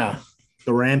 Yeah.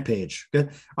 The Rampage.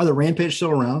 Good. Are the Rampage still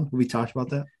around? Have we talked about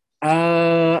that?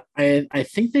 I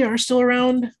think they are still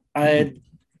around. I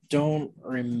don't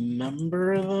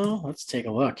remember though. Let's take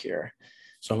a look here.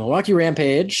 So Milwaukee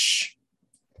Rampage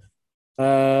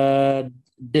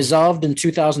dissolved in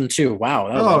 2002. Wow,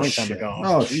 that was a long time ago.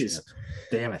 Oh, jeez.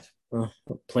 Damn it.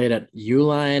 Played at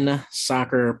Uline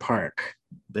Soccer Park.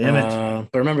 Damn it.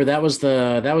 But remember that was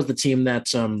the team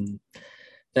that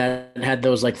had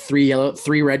those like three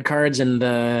red cards in the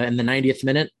 90th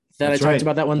minute that I talked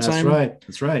about that one time?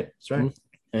 That's right.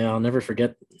 Yeah, I'll never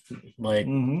forget. Like,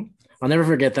 I'll never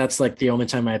forget. That's like the only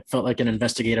time I felt like an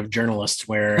investigative journalist,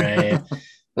 where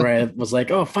I was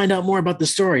like, "Oh, find out more about the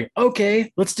story."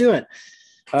 Okay, let's do it.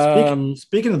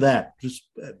 Speaking of that, just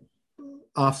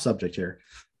off subject here.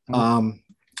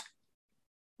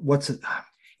 What's it? I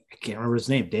can't remember his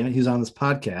name. Damn it, he was on this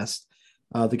podcast.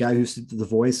 The guy who's the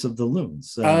voice of the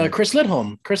Loons. Chris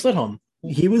Lidholm.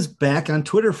 He was back on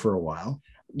Twitter for a while.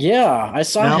 Yeah, I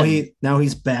saw him. Now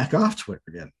he's back off Twitter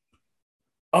again.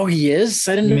 Oh, he is?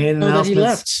 I didn't know that he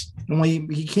left. Well,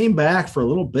 he came back for a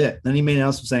little bit. Then he made an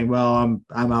announcement saying, "Well,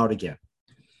 I'm out again,"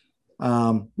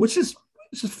 which is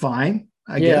fine,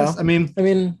 I guess. I mean,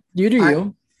 you do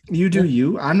you. You do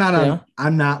you. I'm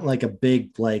not like a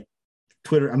big like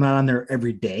Twitter. I'm not on there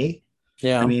every day.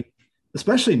 Yeah. I mean,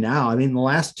 especially now. I mean, the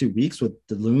last 2 weeks with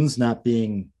the Loons not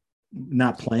playing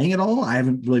at all, I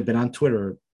haven't really been on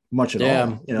Twitter much at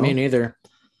all. You know? Me neither.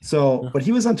 So, but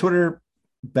he was on Twitter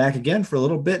back again for a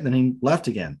little bit, and then he left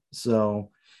again. So,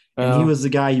 and he was the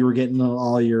guy you were getting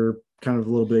all your kind of a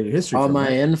little bit of your history, all from, my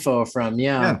right? info from.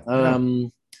 I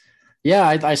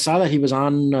saw that he was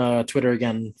on Twitter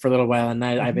again for a little while, and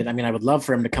I would love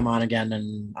for him to come on again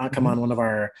and come on one of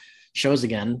our shows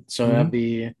again. So that'd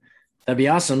be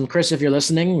awesome, Chris. If you're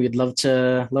listening, we'd love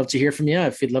to hear from you.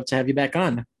 If we'd love to have you back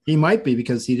on. He might be,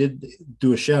 because he did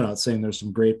do a shout out saying there's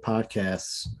some great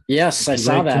podcasts. Yes, I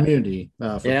saw that community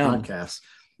for podcasts,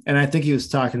 and I think he was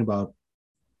talking about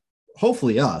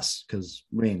hopefully us, because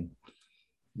I mean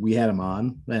we had him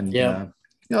on, and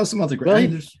some other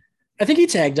great. Well, I think he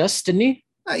tagged us, didn't he?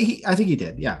 I think he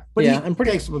did, yeah. But I'm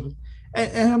pretty.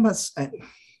 And I'm not.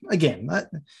 Again,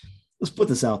 let's put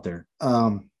this out there.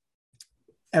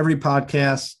 Every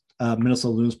podcast, Minnesota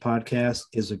Loons podcast,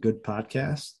 is a good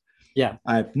podcast. Yeah,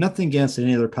 I have nothing against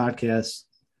any other podcast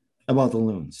about the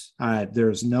Loons.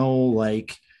 There's no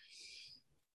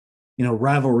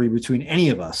rivalry between any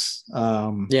of us.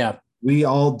 We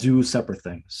all do separate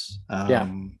things.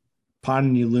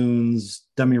 Podden Loons,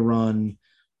 Dummy Run,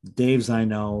 Dave's, I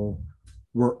know,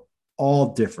 we're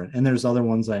all different, and there's other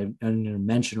ones I'm going to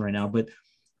mention right now, but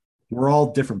we're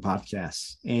all different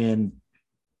podcasts, and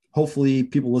hopefully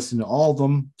people listen to all of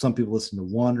them. Some people listen to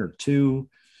one or two.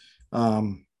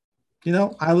 I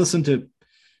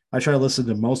try to listen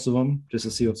to most of them just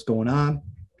to see what's going on.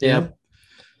 Yeah.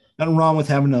 Nothing wrong with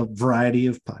having a variety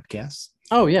of podcasts.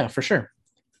 Oh yeah, for sure.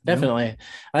 Definitely.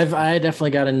 I definitely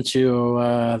got into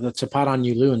the Pod on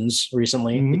You Loons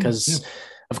recently because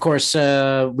of course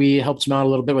we helped him out a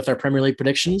little bit with our Premier League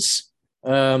predictions.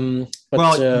 You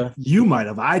might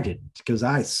have. I didn't, because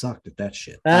I sucked at that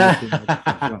shit.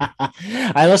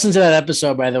 I listened to that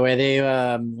episode, by the way.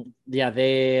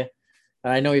 They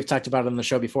I know we've talked about it on the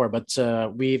show before, but I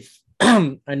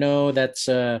know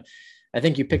that I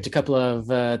think you picked a couple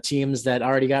of teams that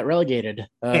already got relegated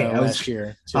last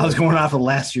year. Too. I was going off of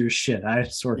last year's shit. I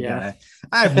sort of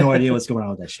I have no idea what's going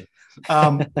on with that shit.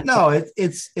 No,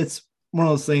 it's one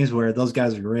of those things where those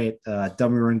guys are great.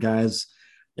 Dummy Run guys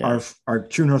are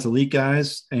True North Elite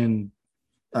guys, and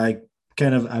I've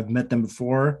met them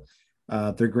before.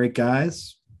 They're great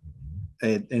guys,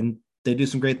 and they do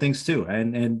some great things too.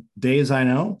 And Days, I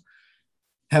know,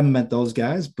 haven't met those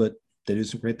guys, but they do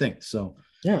some great things. So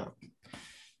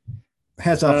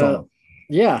hats off to them.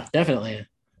 Yeah, definitely.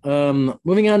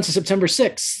 Moving on to September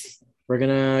 6th, we're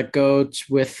gonna go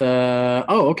with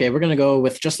we're gonna go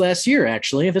with just last year.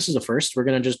 Actually, this is a first. We're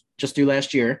gonna just do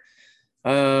last year.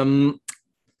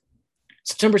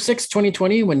 September 6th,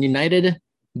 2020, when United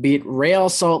beat Real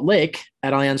Salt Lake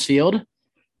at Allianz Field,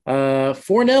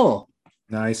 4-0.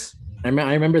 Nice. I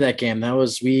remember that game. That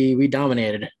was we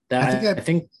dominated. That I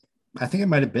think I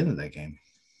might have been in that game.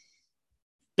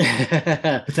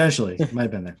 Potentially, might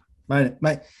have been there. Might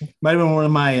have been one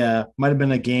of my might have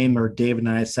been a game where Dave and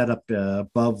I set up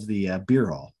above the beer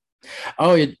hall.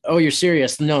 Oh, you're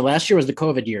serious? No, last year was the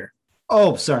COVID year.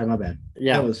 Oh, sorry, my bad.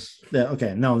 Yeah, that was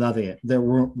okay. No, not the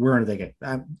we're in the game.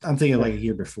 I'm thinking like a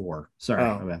year before. Sorry,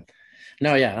 my bad.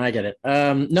 No, yeah, I get it.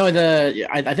 I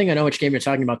think I know which game you're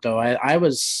talking about though. I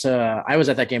was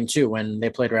at that game too when they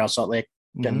played Real Salt Lake,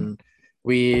 and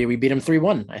we beat them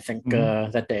 3-1. I think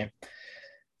that day.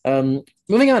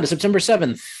 Moving on to September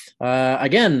 7th.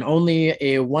 Again, only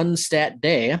a one stat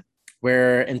day,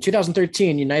 where in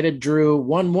 2013 United drew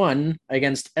 1-1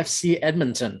 against FC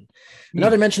Edmonton.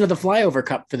 Another mention of the Flyover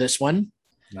Cup for this one.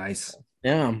 Nice.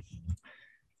 Yeah.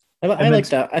 I like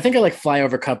that. I think I like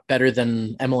Flyover Cup better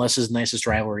than MLS's nicest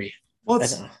rivalry. Well,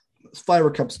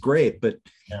 Flyover Cup's great, but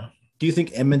do you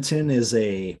think Edmonton is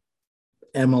a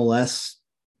MLS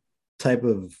type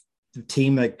of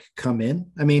team that could come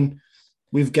in? I mean,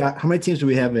 We've got how many teams do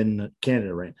we have in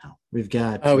Canada right now? We've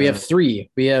got we have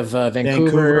 3. We have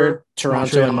Vancouver,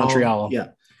 Toronto, and Montreal. Yeah.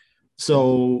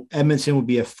 So Edmonton would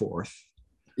be a 4th.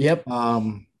 Yep.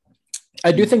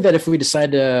 I do think that if we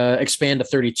decide to expand to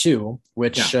 32,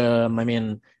 which I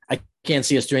mean, I can't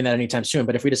see us doing that anytime soon,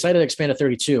 but if we decide to expand to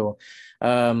 32,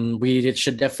 we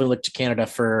should definitely look to Canada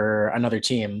for another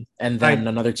team and then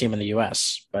another team in the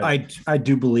US. But I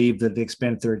do believe that the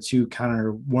expanded 32 kind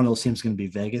of one of those teams is going to be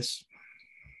Vegas.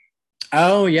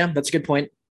 Oh yeah, that's a good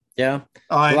point. Yeah,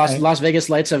 Las Vegas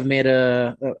Lights have made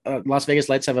Las Vegas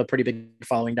Lights have a pretty big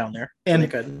following down there.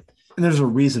 And there's a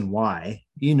reason why.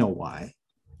 You know why?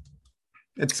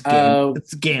 It's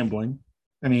gambling.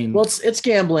 I mean, well, it's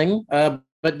gambling.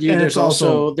 But there's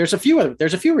also there's a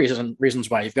few reasons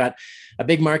why. You've got a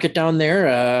big market down there.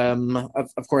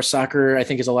 Of course, soccer I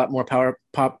think is a lot more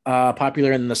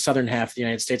popular in the southern half of the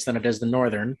United States than it is the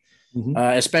northern. Mm-hmm.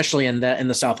 Especially in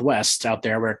the Southwest out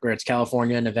there where it's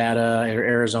California, Nevada, or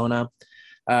Arizona.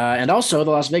 And also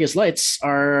the Las Vegas Lights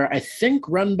are, I think,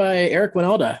 run by Eric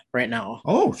Wynalda right now.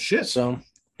 Oh, shit. So,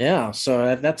 yeah.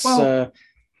 So that's,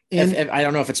 if I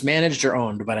don't know if it's managed or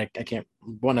owned, but I can't,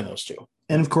 one of those two.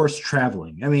 And of course,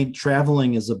 traveling. I mean,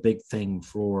 traveling is a big thing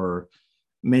for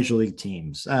major league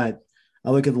teams. I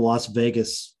look at the Las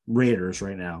Vegas Raiders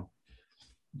right now.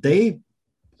 They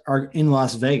are in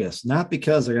Las Vegas, not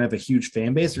because they're going to have a huge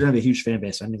fan base. They're going to have a huge fan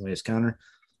base anyways, Connor,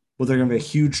 but they're going to have a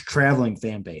huge traveling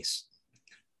fan base.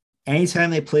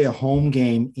 Anytime they play a home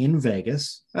game in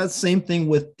Vegas, that's the same thing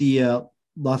with the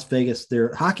Las Vegas,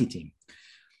 their hockey team.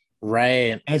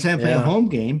 Right. Anytime they play a home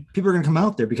game, people are going to come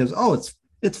out there because,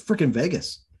 it's freaking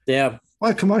Vegas. Yeah.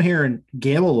 Well, come out here and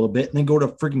gamble a little bit and then go to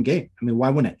a freaking game. I mean, why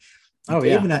wouldn't it?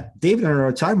 David and I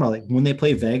are talking about like when they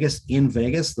play Vegas in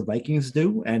Vegas, the Vikings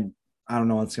do, and I don't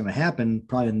know what's going to happen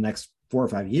probably in the next 4 or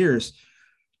 5 years.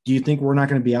 Do you think we're not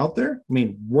going to be out there? I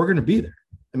mean, we're going to be there.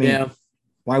 I mean,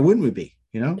 why wouldn't we be?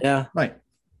 You know? Yeah. Right.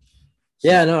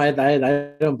 Yeah, no, I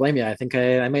don't blame you. I think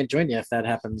I might join you if that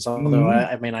happens. Although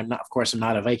I mean, I'm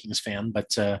not a Vikings fan, but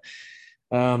that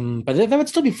would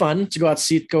still be fun to go out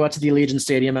to the Allegiant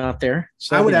Stadium out there.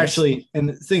 So I would actually, and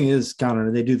the thing is,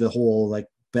 Connor, they do the whole like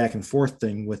back and forth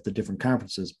thing with the different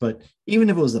conferences. But even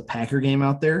if it was a Packer game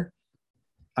out there,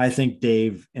 I think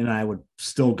Dave and I would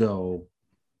still go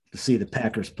to see the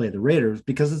Packers play the Raiders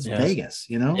because it's Vegas,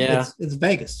 you know? Yeah. It's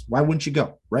Vegas. Why wouldn't you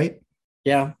go, right?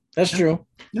 Yeah, that's true.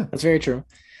 Yeah. That's very true.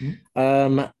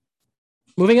 Mm-hmm.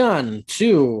 Moving on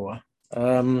to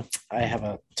I have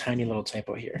a tiny little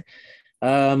typo here.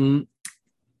 September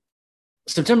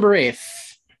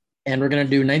 8th, and we're going to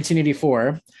do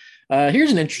 1984.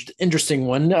 Here's an interesting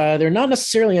one. They're not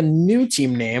necessarily a new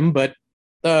team name, but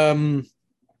I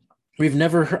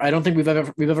don't think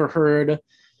we've ever heard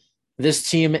this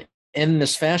team in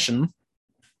this fashion.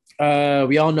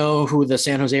 We all know who the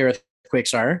San Jose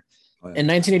Earthquakes are. Oh, yeah. In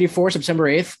 1984, September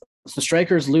 8th, the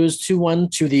Strikers lose 2-1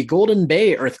 to the Golden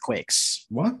Bay Earthquakes.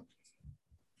 What?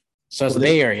 So it's the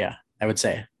Bay Area, I would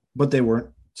say. But they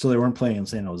weren't playing in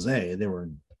San Jose. They were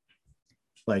in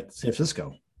like San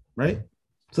Francisco, right?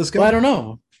 Cisco? Well, I don't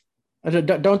know.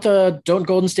 Don't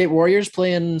Golden State Warriors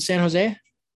play in San Jose?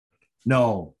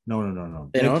 No.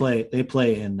 They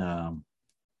play in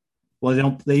well, they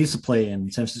don't. They used to play in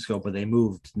San Francisco, but they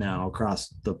moved now across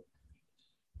the.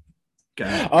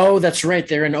 Oh, that's right.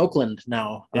 They're in Oakland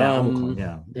now. Yeah, Oakland,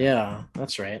 yeah. Yeah,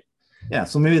 that's right. Yeah,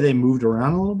 so maybe they moved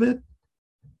around a little bit,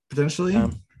 potentially.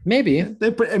 Maybe.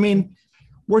 I mean,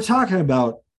 we're talking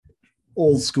about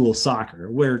old school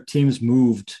soccer where teams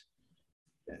moved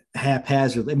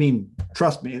haphazardly. I mean,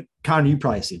 trust me, Connor, you've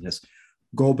probably seen this.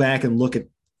 Go back and look at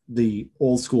the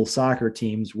old school soccer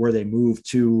teams where they moved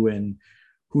to and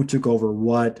who took over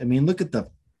what. I mean, look at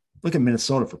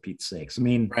Minnesota for Pete's sakes. I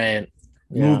mean, right.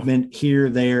 Movement here,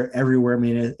 there, everywhere. I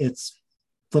mean, it's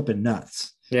flipping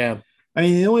nuts. Yeah. I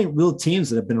mean, the only real teams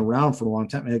that have been around for a long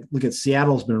time. I mean, look at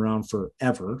Seattle's been around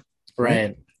forever.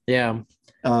 Right. Yeah.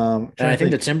 And I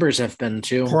think the Timbers have been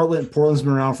too. Portland's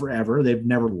been around forever. They've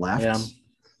never left. Yeah.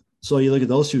 So you look at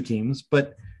those two teams,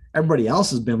 but everybody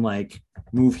else has been like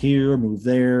move here, move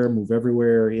there, move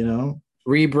everywhere. You know,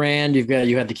 rebrand.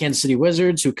 You had the Kansas City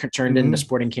Wizards who turned into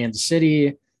Sporting Kansas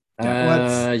City. You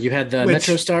had the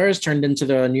Metro Stars turned into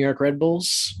the New York Red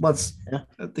Bulls. What's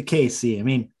the KC? I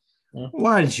mean,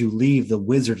 why did you leave the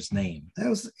Wizards name? That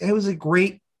was a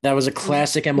great. That was a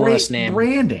classic MLS name.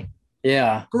 Branding.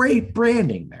 Yeah. Great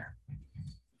branding there.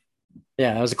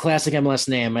 Yeah, it was a classic MLS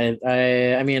name.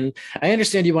 I mean, I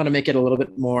understand you want to make it a little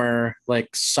bit more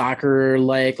like soccer,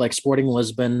 like Sporting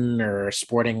Lisbon or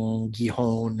Sporting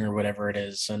Gijón or whatever it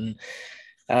is, and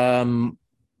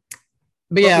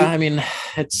but yeah, I mean,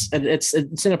 it's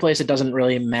in a place that doesn't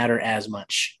really matter as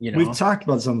much. We've talked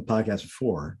about this on the podcast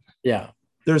before. Yeah.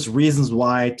 There's reasons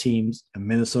why teams,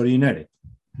 Minnesota United,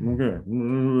 their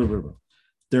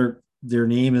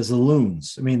name is the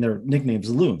Loons. I mean, their nickname's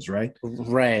the Loons, right?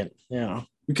 Right. Yeah.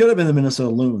 We could have been the Minnesota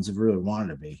Loons if we really wanted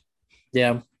to be.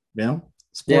 Yeah. Yeah.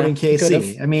 Sporting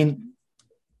KC. I mean,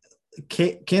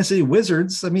 Kansas City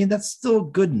Wizards. I mean, that's still a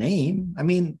good name. I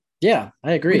mean, yeah,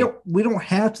 I agree. We don't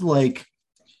have to like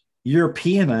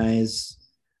Europeanize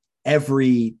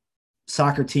every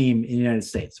soccer team in the United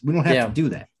States. We don't have to do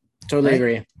that. Totally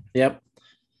agree. Yep.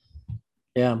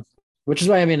 Yeah. Which is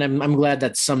why, I mean, I'm glad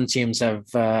that some teams have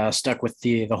stuck with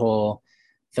the whole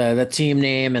the team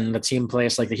name and the team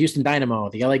place, like the Houston Dynamo,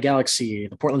 the LA Galaxy,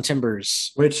 the Portland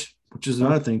Timbers. Which is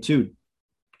another thing too,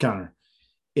 Connor.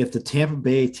 If the Tampa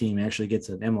Bay team actually gets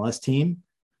an MLS team,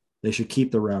 they should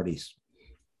keep the Rowdies.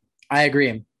 I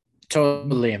agree.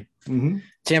 Totally. Mm-hmm.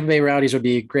 Tampa Bay Rowdies would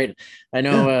be great. I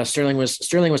know Sterling was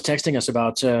texting us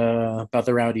about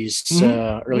the Rowdies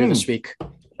earlier this week,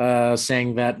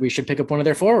 saying that we should pick up one of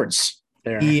their forwards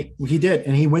there. He did,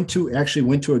 and he went to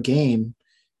a game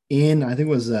in, I think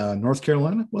it was North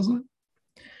Carolina, wasn't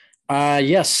it?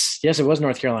 Yes, it was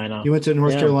North Carolina. He went to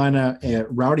North Carolina at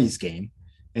Rowdies game,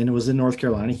 and it was in North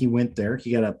Carolina. He went there.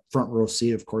 He got a front row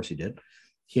seat. Of course he did.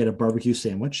 He had a barbecue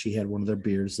sandwich. He had one of their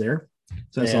beers there.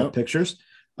 So I saw pictures.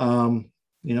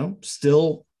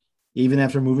 Still, even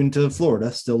after moving to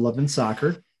Florida, still loving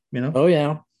soccer, Oh,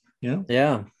 yeah.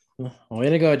 Yeah. Way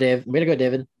to go, Dave. Way to go,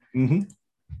 David. Mm-hmm.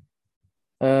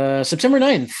 September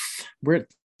 9th.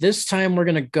 This time we're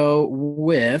going to go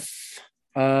with,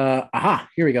 here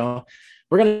we go.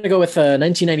 We're going to go with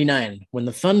 1999 when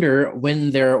the Thunder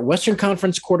win their Western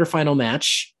Conference quarterfinal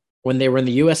match when they were in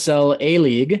the USL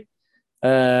A-League.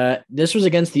 This was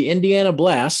against the Indiana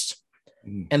Blast,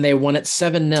 and they won it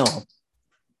 7-0.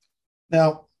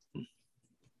 Now,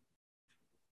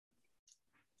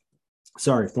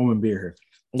 sorry, foaming beer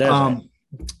here.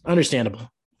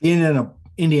 Understandable.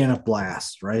 Indiana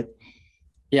Blast, right?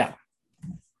 Yeah.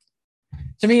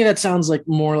 To me, that sounds like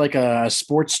more like a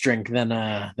sports drink than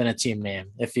a team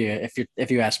name. If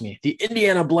you ask me, the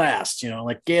Indiana Blast,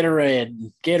 like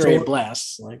Gatorade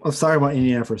Blast. Like, let's talk about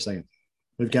Indiana for a second.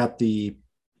 We've got the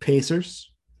Pacers.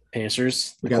 We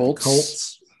got Colts. the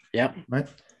Colts. Yep. Right.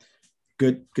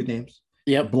 Good names.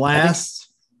 Yep. Blast.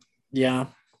 Yeah.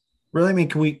 Really? I mean,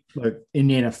 can we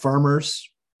Indiana Farmers?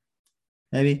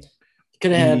 Maybe.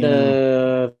 Could have had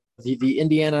the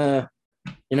Indiana,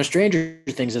 Stranger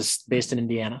Things is based in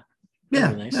Indiana.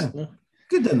 Yeah. Nice. Yeah.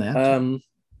 Good than that.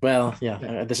 Well, yeah.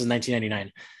 This is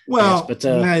 1999. Well, but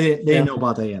they didn't know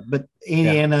about that yet. But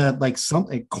Indiana, like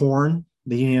something corn,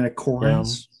 the Indiana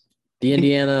Corns. The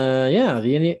Indiana,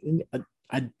 the Indiana.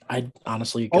 I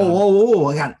honestly. I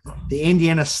got it. The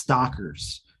Indiana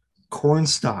Stalkers, corn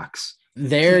stalks.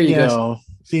 There you go.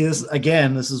 See this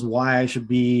again. This is why I should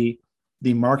be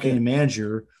the marketing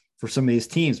manager for some of these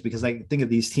teams, because I think of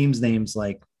these teams' names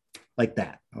like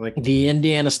that. Like the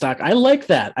Indiana Stock. I like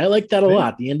that. I like that a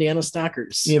lot. The Indiana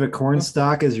Stalkers. You have a corn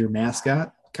stalk as your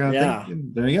mascot kind of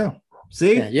thing. There you go.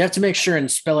 See, you have to make sure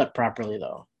and spell it properly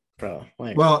though, bro.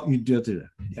 Well, you do have to do that.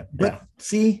 Yeah, but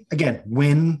see again,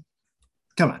 win.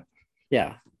 Come on.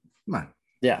 Yeah. Come on.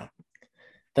 Yeah.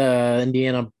 The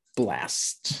Indiana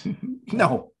Blast.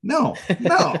 No.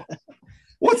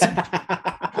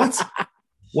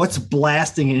 What's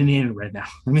blasting in Indiana right now?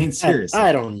 I mean, seriously.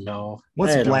 I don't know.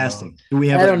 What's blasting? Do we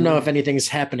have? I don't know if anything's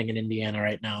happening in Indiana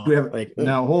right now. Do we have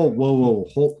now?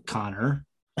 Hold, Connor.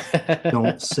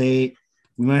 Don't say.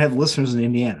 We might have listeners in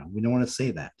Indiana. We don't want to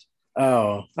say that.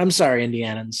 Oh, I'm sorry,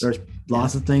 Indianans. There's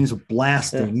lots of things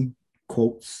blasting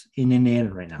quotes in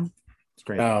Indiana right now. It's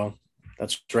great. Oh,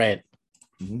 that's right.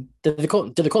 Mm-hmm. Did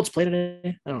the Colts play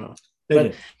today? I don't know. They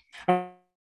did. All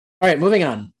right, moving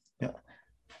on. Yeah.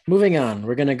 Moving on.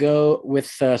 We're gonna go with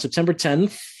September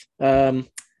 10th. We're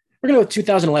gonna go with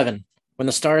 2011 when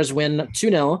the Stars win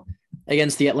 2-0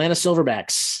 against the Atlanta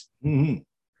Silverbacks. Mm-hmm.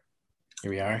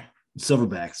 Here we are.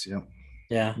 Silverbacks. Yeah.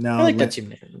 Yeah. Now, I like that team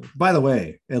name. By the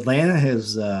way, Atlanta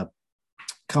has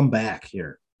come back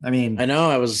here. I mean, I know.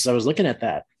 I was looking at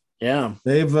that. Yeah.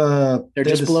 They're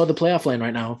just below the playoff lane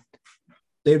right now.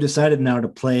 They've decided now to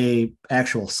play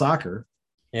actual soccer.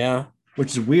 Yeah.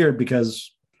 Which is weird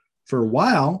because for a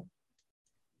while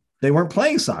they weren't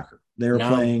playing soccer. They were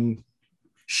playing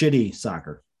shitty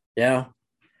soccer. Yeah.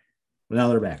 But now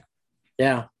they're back.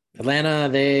 Yeah. Atlanta,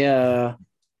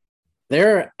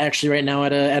 they're actually right now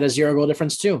at a 0-goal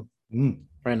difference too.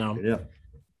 Right now. Yeah.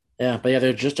 Yeah, but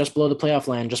they're just below the playoff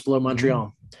line, just below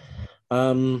Montreal.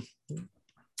 All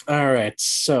right.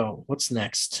 So what's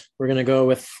next? We're gonna go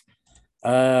with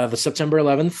The September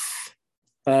 11th.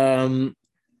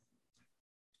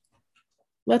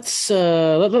 Let's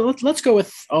go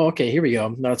with. Oh, okay. Here we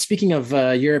go. Now, speaking of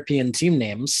European team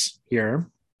names, here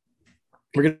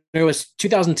we're gonna go with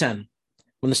 2010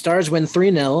 when the Stars win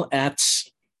 3-0 at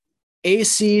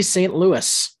AC St.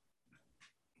 Louis.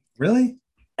 Really?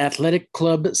 Athletic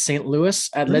Club St. Louis.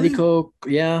 Atletico.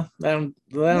 Really? Yeah. I don't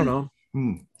know.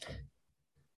 All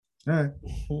right.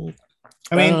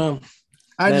 I mean,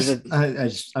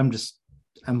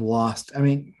 I'm lost. I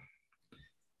mean,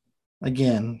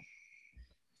 again,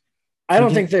 I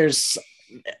don't think there's,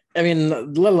 I mean,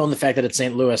 let alone the fact that it's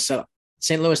St. Louis.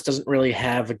 St. Louis doesn't really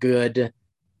have a good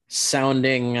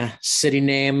sounding city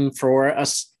name for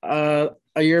a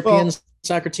European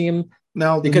soccer team.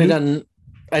 Now they could have done.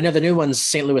 I know the new one's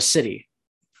St. Louis City.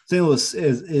 St. Louis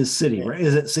is city, right?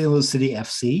 Is it St. Louis City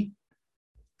FC?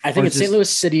 I think it's St. Louis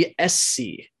City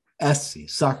SC. SC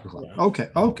Soccer Club. Yeah.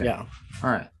 Okay. Yeah. All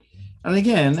right. And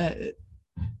again,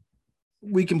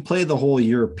 we can play the whole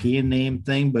European name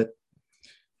thing, but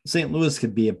St. Louis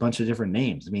could be a bunch of different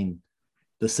names. I mean,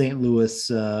 the St.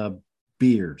 Louis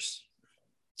Beers.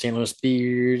 St. Louis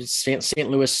Beers, St.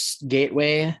 Louis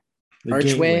Gateway, the Archway.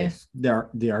 Gateway.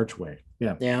 The Archway.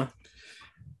 Yeah. Yeah.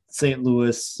 St.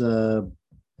 Louis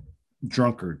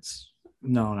Drunkards.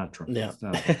 No, not Drunkards. Yeah.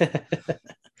 No.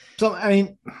 So, I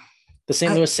mean, the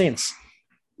St. Louis Saints.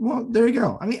 Well, there you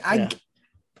go. I mean,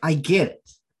 I get it,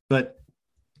 but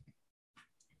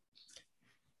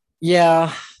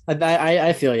yeah,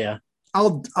 I feel you.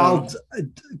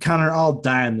 Connor, I'll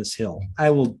die on this hill. I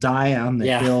will die on the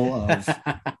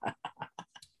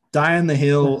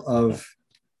hill of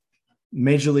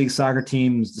Major League Soccer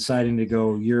teams deciding to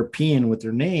go European with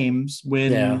their names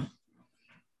when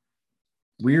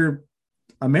we're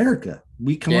America.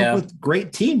 We come up with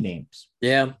great team names.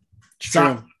 Yeah,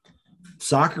 true.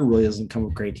 Soccer really doesn't come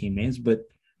with great team names, but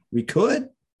we could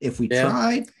if we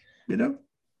tried, you know?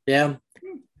 Yeah.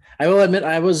 I will admit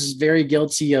I was very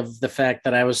guilty of the fact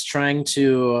that I was trying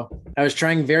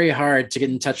very hard to get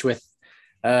in touch with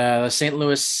the St.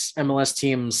 Louis MLS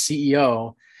team's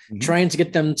CEO, trying to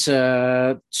get them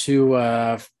to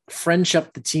French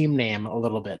up the team name a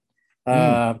little bit.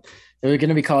 They're going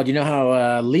to be called, you know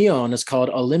how Lyon is called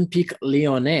Olympique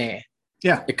Lyonnais.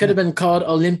 Yeah. It could have been called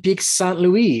Olympique Saint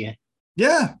Louis.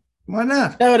 Yeah. Why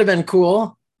not? That would have been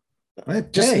cool.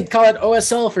 Right. Just call it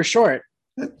OSL for short.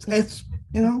 It's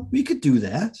we could do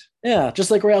that. Yeah. Just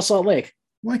like Real Salt Lake.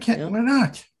 Why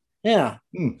not? Yeah.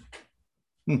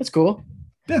 That's cool.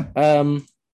 Yeah.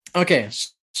 Okay.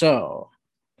 So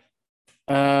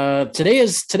today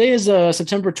is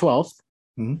September 12th.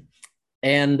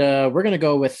 And we're going to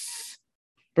go with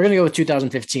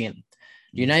 2015.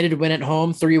 United win at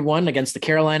home 3-1 against the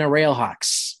Carolina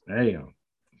Railhawks. There you go.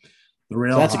 The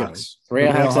Railhawks. That's a good one.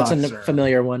 Railhawks, that's a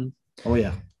familiar one. Oh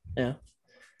yeah. Yeah.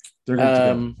 They're good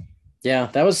to go. Yeah,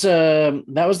 that was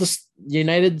the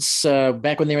United's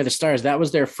back when they were the Stars. That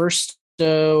was their first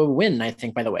win, I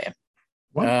think, by the way.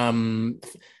 What?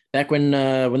 Back when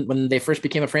they first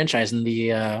became a franchise in the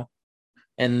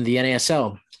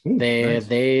NASL. Ooh,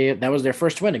 that was their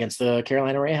first win against the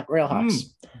Carolina Railhawks.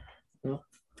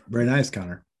 Very nice,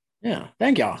 Connor. Yeah,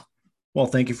 thank y'all. Well,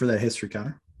 thank you for that history,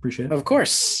 Connor. Appreciate it. Of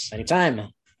course, anytime.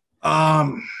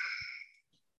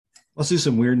 Let's do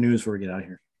some weird news before we get out of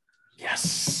here.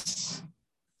 Yes.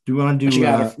 Do you want to do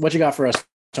what you got for us,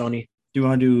 Tony? Do you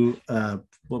want to do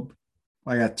well,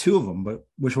 I got two of them, but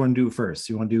which one to do first?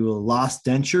 You want to do Lost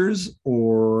Dentures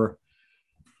or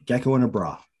Gecko in a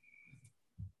Bra?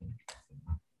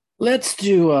 Let's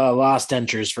do Lost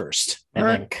Dentures first,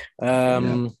 I think.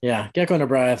 Yeah, Gecko in a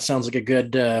Bra sounds like a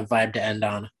good vibe to end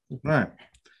on. All right.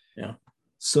 Yeah.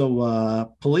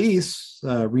 So police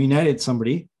reunited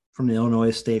somebody from the Illinois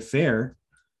State Fair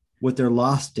with their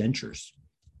lost dentures.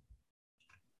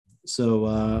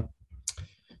 So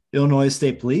Illinois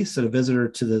State Police said a visitor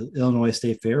to the Illinois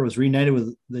State Fair was reunited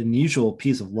with the unusual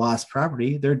piece of lost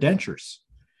property, their dentures.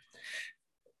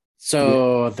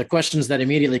 So the questions that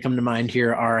immediately come to mind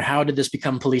here are, how did this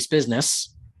become police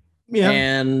business? Yeah.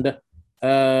 And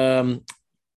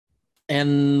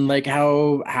like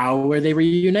how were they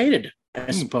reunited,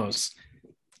 I suppose?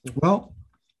 Well,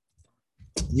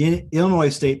 the Illinois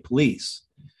State Police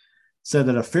said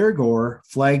that a fairgoer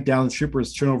flagged down the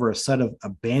troopers to turn over a set of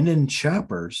abandoned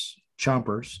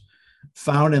chompers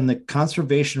found in the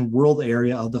conservation world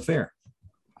area of the fair.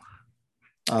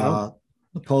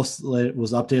 The post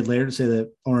was updated later to say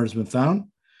that owner has been found.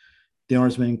 The owner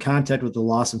has been in contact with the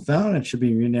lost and found and should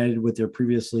be reunited with their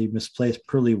previously misplaced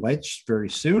pearly whites very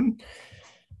soon.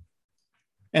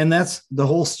 And that's the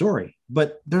whole story.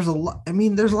 But there's a lot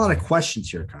of questions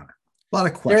here, Connor. A lot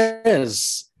of questions. There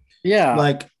is. Yeah.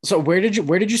 Like, so where did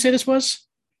you say this was?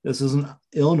 this is in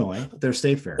Illinois, their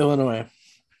state fair. Illinois.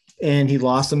 And he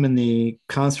lost them in the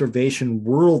conservation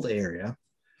world area.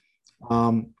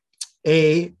 Why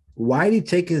did he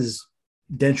take his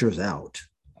dentures out?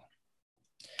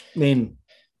 I mean,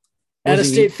 At a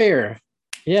state fair.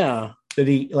 Yeah. Did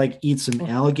he like eat some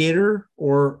alligator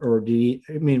or did he?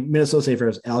 I mean, Minnesota State Fair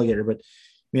is alligator, but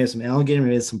he had some alligator,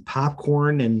 maybe some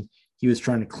popcorn, and he was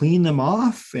trying to clean them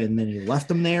off, and then he left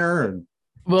them there. And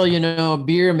well,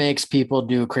 beer makes people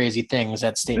do crazy things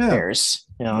at state fairs.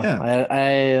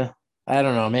 I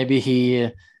don't know. Maybe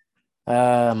he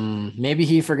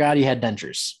forgot he had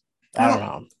dentures. I don't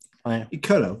know. He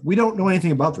could have. We don't know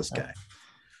anything about this guy.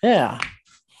 Yeah.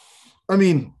 I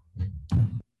mean,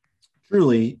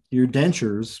 truly, your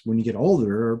dentures, when you get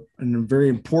older, are a very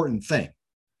important thing.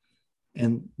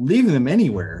 And leaving them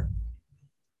anywhere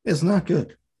is not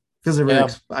good because they're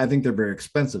I think they're very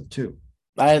expensive too.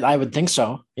 I would think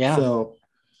so. Yeah. So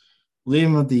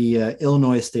leaving them at the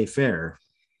Illinois State Fair,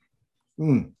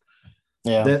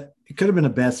 that it could have been a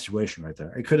bad situation right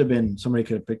there. It could have been somebody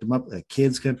could have picked them up. The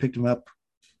kids could have picked them up.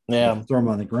 Yeah. Throw them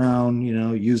on the ground,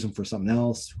 use them for something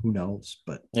else. Who knows?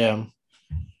 But yeah.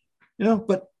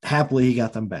 But happily he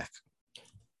got them back.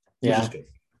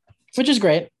 Which is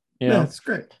great. Yeah, it's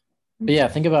great. But yeah,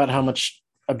 think about how much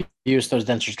abuse those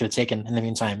dentures could have taken in the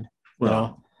meantime.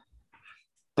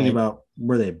 Think about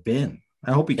where they've been.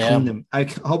 I hope he cleaned them. I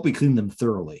hope he cleaned them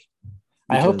thoroughly.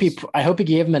 I hope he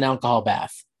gave him an alcohol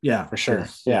bath. Yeah, for sure.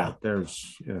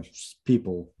 There's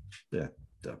people. Yeah.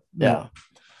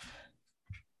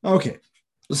 Okay.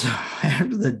 So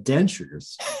after the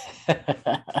dentures,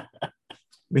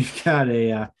 we've got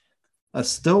a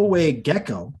stowaway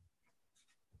gecko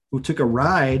who took a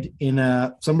ride in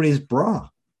somebody's bra.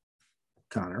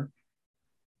 Connor,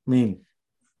 I mean,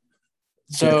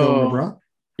 gecko in a bra?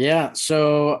 Yeah.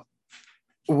 So,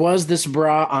 was this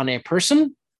bra on a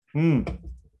person? No,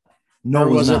 it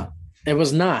was not. It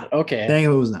was not. Okay. Dang, it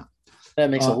was not. That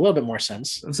makes a little bit more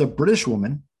sense. It's a British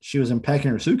woman. She was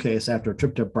unpacking her suitcase after a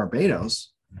trip to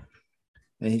Barbados,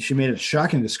 and she made a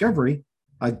shocking discovery: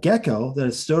 a gecko that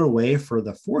is stowed away for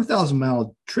the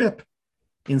 4,000-mile trip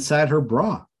inside her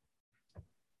bra.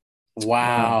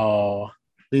 Wow.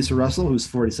 Lisa Russell, who's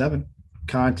 47,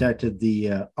 contacted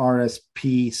the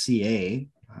RSPCA.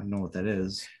 I don't know what that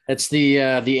is. It's the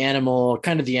animal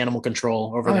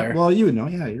control over there. Well, you would know.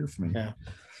 Yeah, you're familiar. Yeah.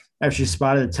 After she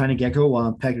spotted a tiny gecko while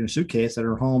unpacking her suitcase at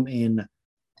her home in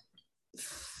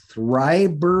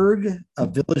Thryburgh, a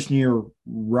village near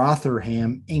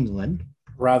Rotherham, England.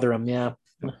 Rotherham, yeah.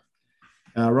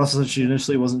 Russell said she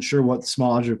initially wasn't sure what the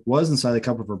small object was inside the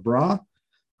cup of her bra.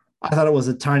 I thought it was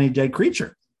a tiny dead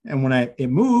creature. And when it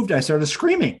moved, I started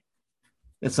screaming.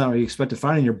 That's not what you expect to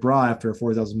find in your bra after a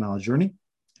 4,000-mile journey.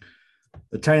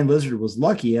 The tiny lizard was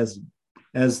lucky as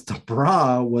the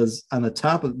bra was on the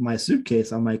top of my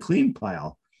suitcase on my clean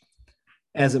pile.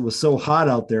 As it was so hot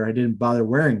out there, I didn't bother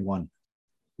wearing one.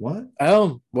 What?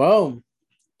 Oh, whoa.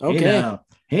 Okay.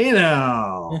 Hey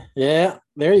now. Yeah,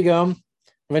 there you go.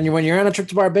 When you're on a trip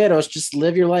to Barbados, just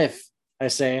live your life, I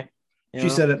say. She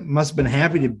said it must have been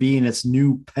happy to be in its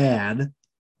new pad.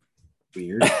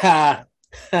 Weird. I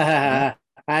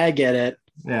get it.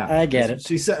 Yeah, I get it.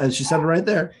 She said it right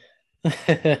there.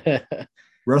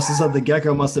 Russell said the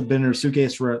gecko must have been in her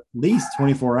suitcase for at least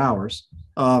 24 hours.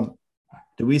 Did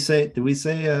we say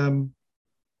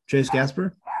Chase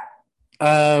Gasper?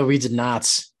 We did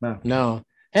not. No.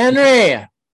 Henry.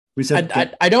 We said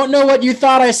I don't know what you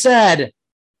thought I said.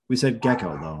 We said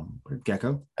gecko though.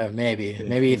 Gecko? Maybe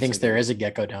he thinks there is a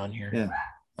gecko down here. Yeah.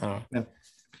 Oh.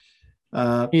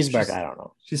 Yeah. He's back. I don't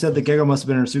know. She said the gecko must have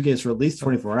been in her suitcase for at least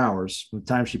 24 hours. From the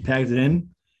time she packed it in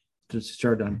to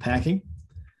start unpacking.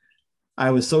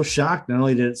 I was so shocked. Not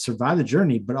only did it survive the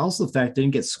journey, but also the fact it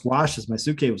didn't get squashed as my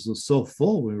suitcase was so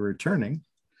full when we were returning.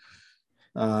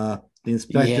 The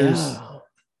inspectors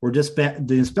were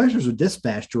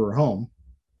dispatched to her home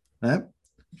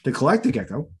to collect the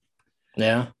gecko.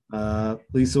 Yeah.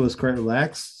 Lisa was quite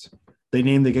relaxed. They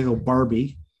named the gecko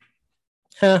Barbie.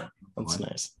 Huh. That's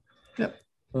nice. Yep.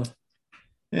 Huh.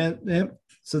 And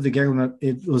so the gecko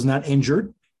it was not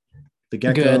injured. The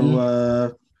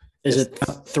gecko is it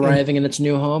thriving in its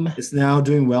new home? It's now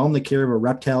doing well in the care of a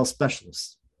reptile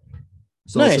specialist.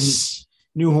 So nice. It's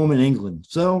a new home in England.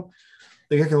 So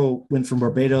the gecko went from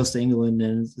Barbados to England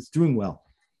and it's doing well.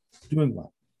 Doing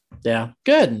well. Yeah.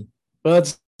 Good. Well,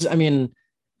 have you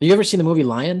ever seen the movie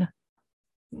Lion?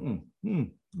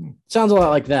 Sounds a lot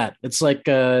like that. It's like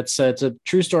it's a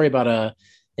true story about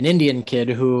an Indian kid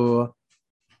who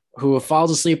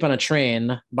falls asleep on a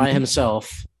train by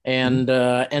himself and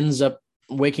ends up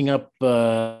waking up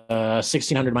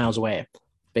 1,600 miles away,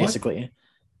 basically. What?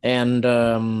 And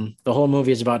the whole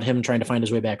movie is about him trying to find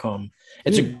his way back home.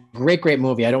 It's a great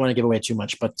movie. I don't want to give away too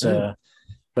much, but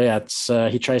yeah, it's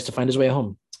he tries to find his way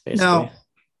home, basically. Now,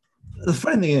 the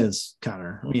funny thing is,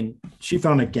 Connor, I mean, she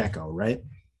found a gecko, right?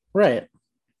 Right.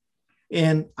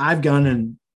 And I've gone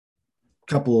in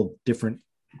a couple of different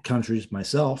countries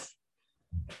myself,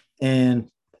 and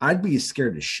I'd be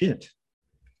scared as shit.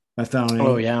 I found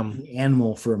an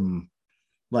animal from,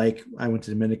 like, I went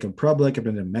to Dominican Republic, I've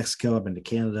been to Mexico, I've been to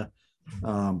Canada.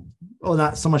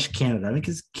 Not so much Canada. I mean,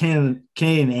 because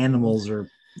Canadian animals or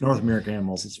North American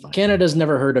animals, it's fine. Canada's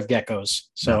never heard of geckos,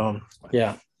 so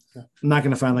yeah. I'm not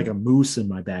going to find like a moose in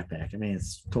my backpack. I mean,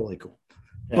 it's totally cool.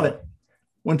 Yeah. But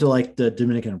went to like the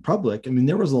Dominican Republic. I mean,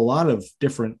 there was a lot of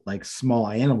different like small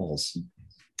animals.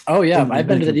 Oh yeah, I've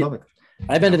been to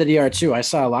the DR too. I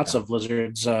saw lots of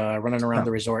lizards running around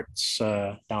the resorts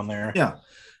down there. Yeah.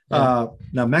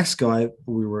 Now Mexico,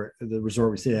 the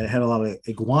resort we stayed at had a lot of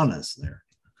iguanas there.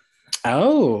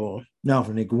 Oh. Now, if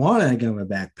an iguana had got in my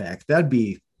backpack,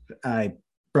 I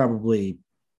probably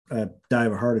die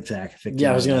of a heart attack.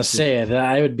 I was gonna say that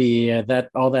I would be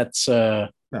adrenaline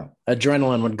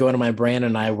would go into my brain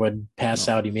and I would pass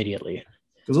out immediately.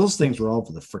 Because those things were all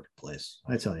over the freaking place.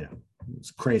 I tell you,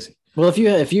 it's crazy. Well, if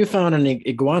you found an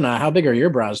iguana, how big are your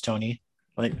brows, Tony?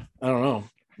 Like, I don't know.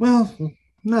 Well,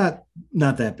 not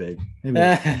that big.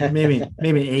 Maybe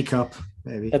an A cup.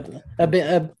 Maybe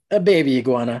a baby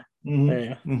iguana.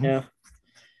 Mm-hmm. Mm-hmm. Yeah.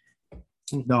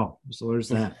 No, so there's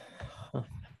that.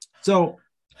 So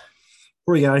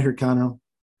before we get out of here, Connor. All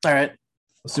right.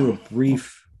 Let's do a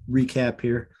brief recap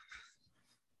here.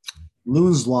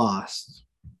 Loons lost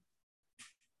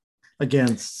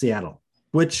against Seattle,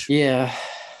 which giddy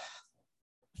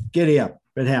up.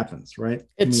 It happens, right?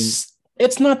 It's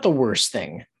not the worst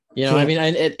thing.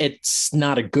 It's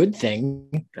not a good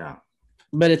thing. Yeah.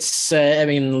 But it's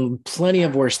plenty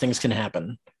of worse things can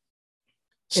happen.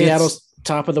 Seattle's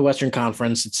top of the Western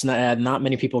Conference. It's not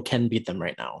many people can beat them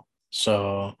right now.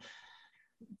 So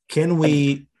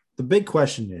the big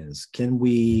question is, can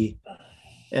we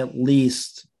at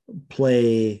least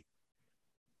play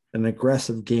an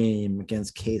aggressive game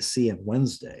against KC on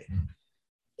Wednesday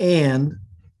and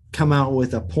come out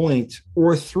with a point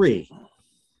or 3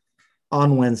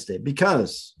 on Wednesday?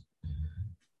 Because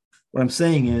what I'm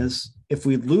saying is, if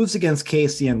we lose against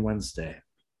KC on Wednesday,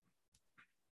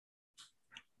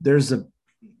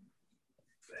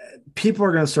 people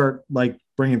are going to start like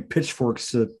bringing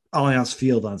pitchforks to Allianz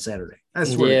Field on Saturday. I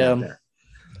swear to God there.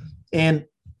 And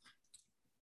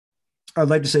I'd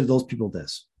like to say to those people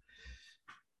this.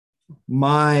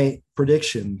 My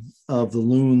prediction of the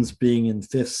Loons being in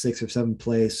 5th, 6th, or 7th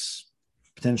place,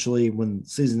 potentially when the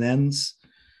season ends,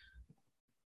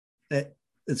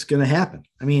 it's going to happen.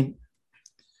 I mean,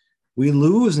 we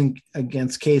lose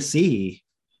against KC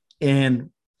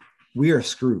and we are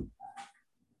screwed.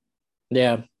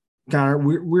 Yeah.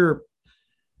 Connor,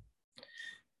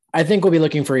 I think we'll be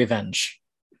looking for revenge.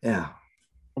 Yeah.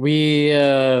 We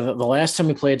the last time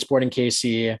we played Sporting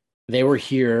KC, they were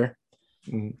here,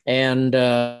 and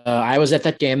I was at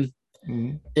that game.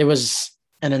 Mm-hmm. It was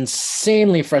an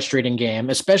insanely frustrating game,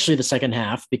 especially the second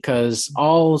half, because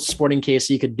all Sporting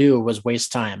KC could do was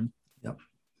waste time. Yep.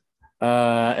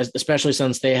 Especially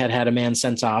since they had a man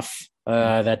sent off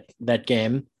that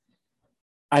game.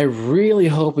 I really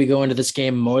hope we go into this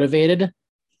game motivated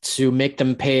to make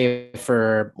them pay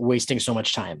for wasting so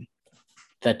much time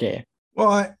that day.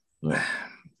 Well,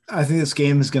 I think this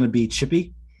game is going to be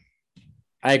chippy.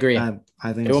 I agree. I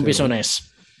think it won't be so nice.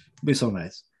 It'll be so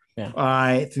nice. Yeah.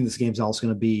 I think this game's also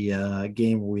going to be a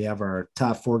game where we have our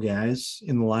top 4 guys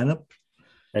in the lineup.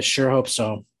 I sure hope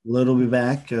so. Litt will be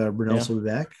back. Brunels will be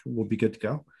back. We'll be good to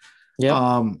go.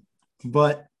 Yeah.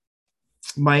 But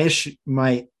my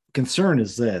concern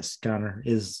is this, Connor,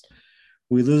 is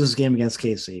we lose this game against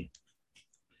KC.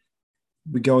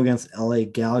 We go against LA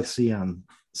Galaxy on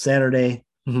Saturday.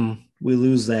 Mm-hmm. We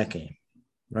lose that game,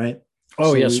 right?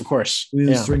 Oh, so yes, of course. We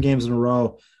lose 3 games in a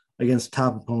row against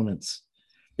top opponents.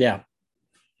 Yeah.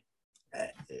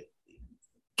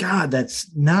 God,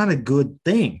 that's not a good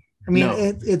thing. I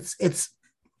mean, it's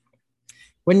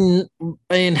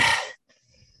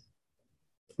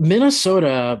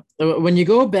Minnesota, when you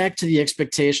go back to the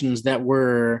expectations that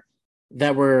were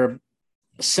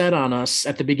set on us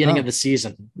at the beginning of the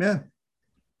season,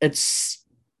 it's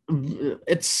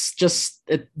just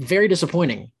very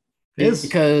disappointing. It is,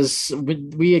 because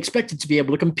we expected to be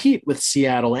able to compete with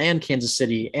Seattle and Kansas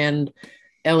City and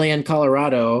LA and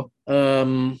Colorado,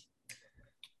 who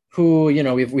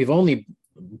we've only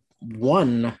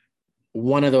won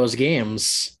one of those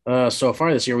games so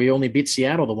far this year. We only beat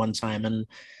Seattle the one time, and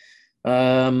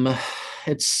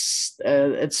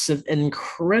it's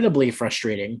incredibly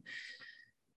frustrating.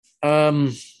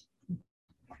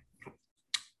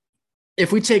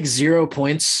 If we take 0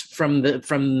 points from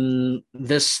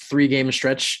this 3-game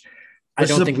stretch, I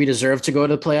don't think we deserve to go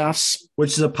to the playoffs.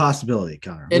 Which is a possibility,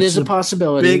 Connor. It is a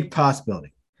possibility. Big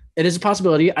possibility. It is a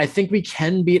possibility. I think we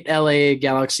can beat LA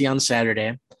Galaxy on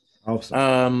Saturday. I hope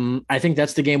so. I think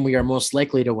that's the game we are most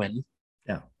likely to win.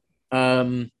 Yeah.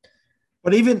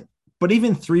 But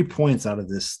even 3 points out of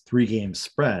this 3-game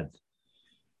spread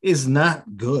is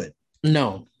not good.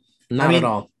 No, not at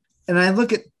all. And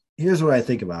here's what I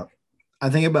think about. I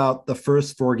think about the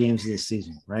first 4 games of this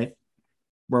season, right?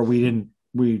 Where we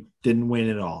didn't win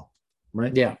at all,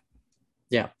 right? Yeah.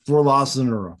 4 losses in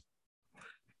a row.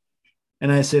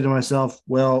 And I say to myself,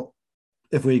 well,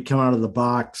 if we come out of the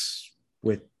box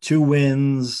with 2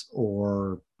 wins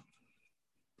or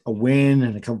a win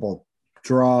and a couple of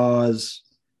draws,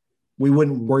 we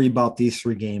wouldn't worry about these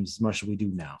 3 games as much as we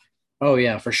do now. Oh,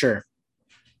 yeah, for sure.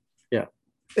 Yeah.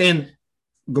 And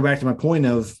go back to my point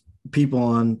of people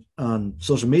on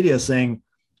social media saying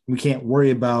we can't worry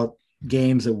about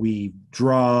games that we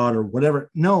drawed or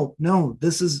whatever. No,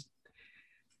 these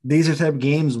are type of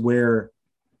games where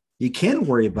you can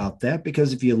worry about that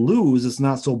because if you lose, it's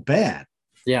not so bad.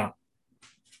 Yeah.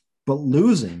 But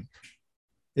losing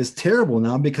is terrible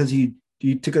now because you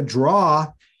took a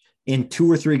draw in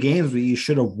 2 or 3 games where you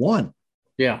should have won.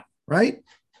 Yeah. Right.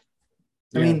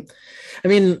 Yeah. I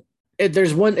mean,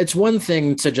 it's one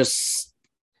thing to just,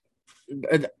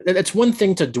 it's one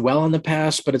thing to dwell on the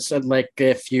past, but it's like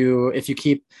if you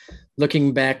keep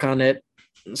looking back on it,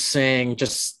 saying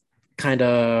just kind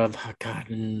of, oh God,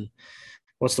 and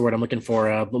what's the word I'm looking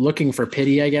for? Looking for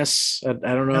pity, I guess. I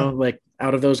don't know, like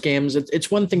out of those games,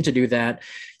 it's one thing to do that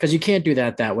because you can't do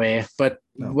that way. But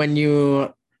when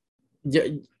you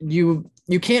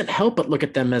can't help but look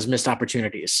at them as missed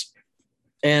opportunities.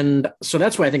 And so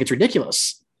that's why I think it's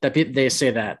ridiculous that they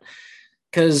say that,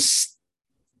 because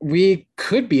we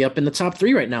could be up in the top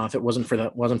 3 right now if it wasn't for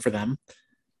them.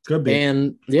 Could be.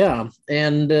 And yeah.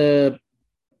 And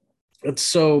it's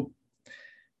so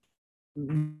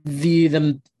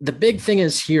the big thing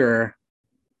is here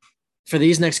for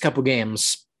these next couple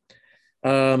games,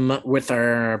 with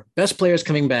our best players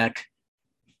coming back.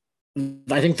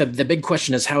 I think the big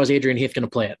question is, how is Adrian Heath going to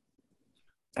play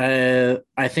it?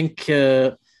 I think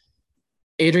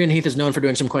Adrian Heath is known for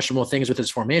doing some questionable things with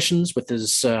his formations, with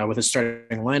his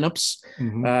starting lineups,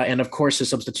 and of course his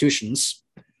substitutions.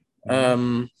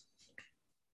 What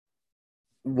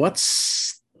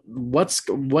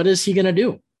is he going to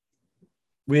do?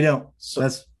 We don't. So,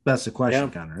 that's the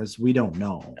question, Connor. Is we don't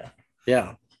know.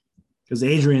 Yeah. Because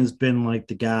Adrian's been like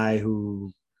the guy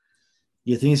who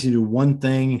you think he's going to do one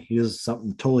thing, he does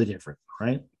something totally different,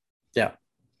 right? Yeah.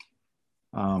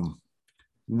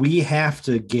 We have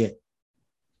to get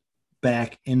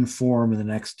back in form in the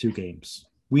next 2 games.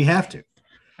 We have to.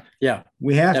 Yeah.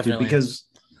 We have to, because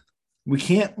we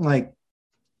can't like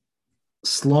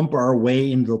slump our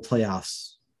way into the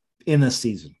playoffs in this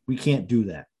season. We can't do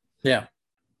that. Yeah.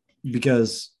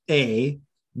 Because A,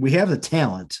 we have the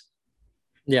talent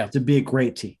to be a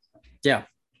great team. Yeah.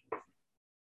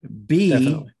 B,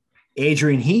 Definitely.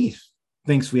 Adrian Heath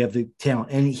thinks we have the talent,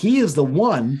 and he is the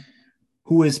one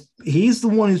he's the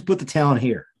one who's put the talent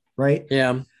here, right?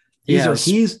 Yeah. These are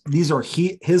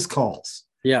his calls.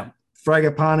 Yeah.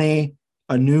 Fragapane,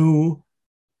 Anu,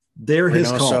 they're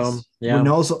his calls. Yeah.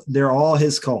 They're all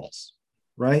his calls,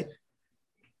 right?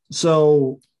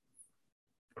 So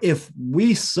if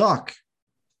we suck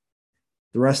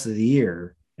the rest of the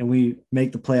year and we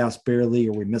make the playoffs barely,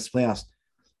 or we miss playoffs,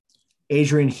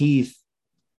 Adrian Heath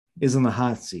is in the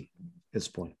hot seat at this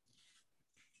point.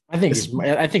 I think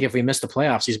if we miss the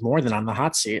playoffs, he's more than on the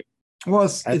hot seat.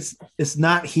 Well, it's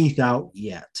not Heath out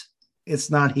yet. It's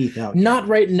not Heath out. Not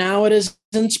right now. It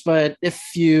isn't. But if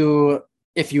you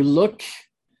look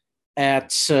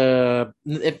at,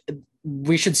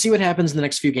 we should see what happens in the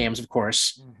next few games. Of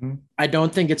course, I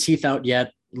don't think it's Heath out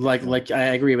yet. Like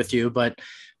I agree with you, but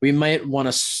we might want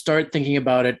to start thinking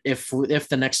about it if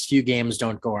the next few games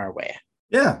don't go our way.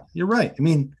 Yeah, you're right. I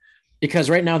mean, because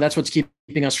right now that's what's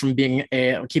keeping us from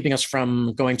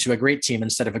going to a great team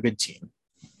instead of a good team.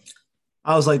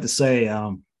 I always like to say,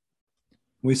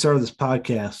 we started this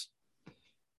podcast,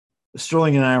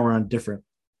 Sterling and I were on different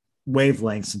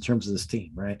wavelengths in terms of this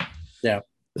team, right? Yeah.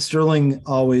 Sterling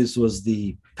always was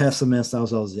the pessimist. I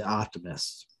was always the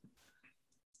optimist.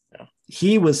 Yeah.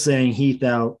 He was saying Heath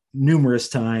out numerous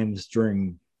times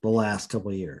during the last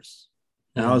couple of years.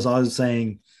 And I was always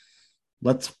saying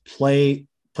let's play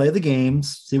the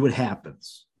games, see what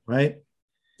happens, right?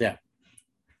 Yeah.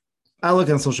 I look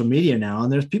on social media now,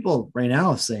 and there's people right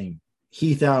now saying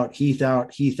Heath out, Heath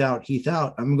out, Heath out, Heath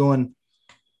out. I'm going,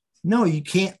 no, you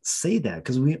can't say that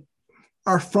because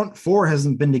our front four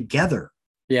hasn't been together.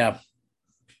 Yeah.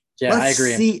 Yeah, I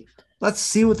agree. Let's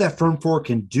see what that front four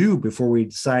can do before we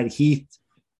decide Heath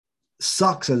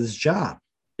sucks at his job.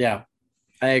 Yeah,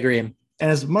 I agree. And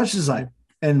as much as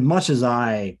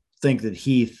I think that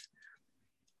Heath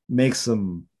makes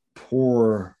some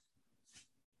poor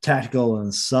tactical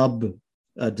and sub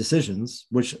decisions,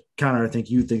 which Connor, I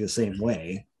think you think the same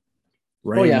way,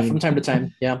 right? Oh yeah, from time to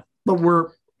time, yeah. But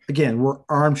we're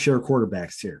armchair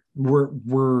quarterbacks here.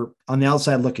 We're on the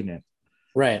outside looking in,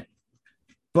 right?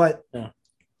 But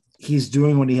he's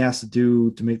doing what he has to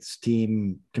do to make this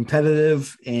team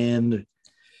competitive, and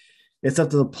it's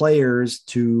up to the players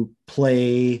to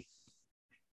play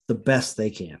the best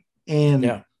they can.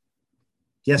 And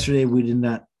yesterday we did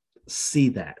not see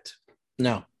that.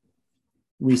 No.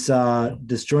 We saw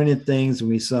disjointed things,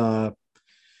 and we saw,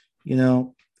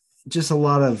 just a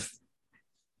lot of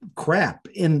crap.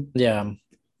 And God,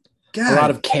 a lot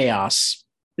of chaos.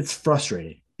 It's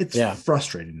frustrating. It's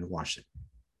frustrating to watch it.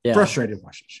 Yeah. Frustrated to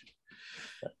watch it.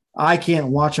 I can't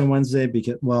watch on Wednesday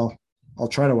because, I'll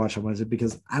try to watch on Wednesday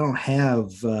because I don't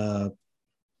have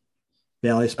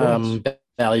Valley Sports.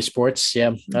 Valley Sports,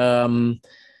 yeah. I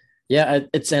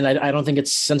don't think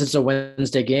since it's a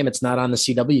Wednesday game, it's not on the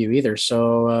CW either.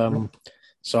 So I'm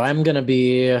going to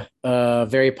be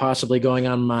very possibly going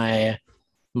on my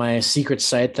secret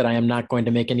site that I am not going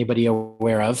to make anybody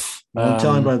aware of. Don't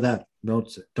tell anybody that. Don't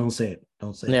say it.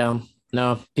 Don't say it. Yeah,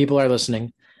 no, people are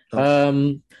listening.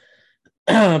 Don't.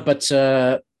 But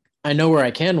I know where I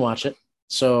can watch it,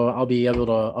 so I'll be able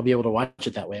to watch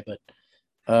it that way. But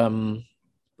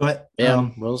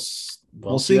we'll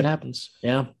see what happens.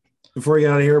 Yeah. Before we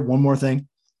get out of here, one more thing.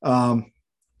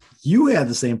 You had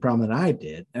the same problem that I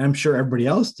did, and I'm sure everybody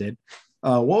else did.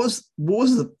 What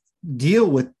was the deal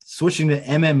with switching to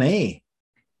MMA?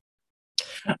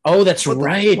 Oh, that's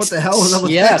right. What the hell was up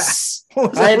with that?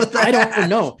 I that? don't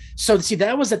know. So see,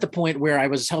 that was at the point where I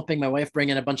was helping my wife bring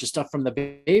in a bunch of stuff from the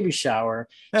baby shower.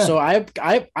 Yeah. So I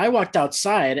walked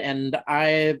outside and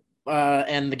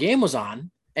and the game was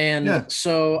on. And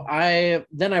so I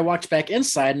walked back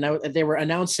inside and they were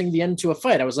announcing the end to a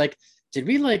fight. I was like, did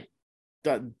we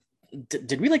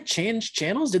change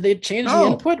channels? Did they change the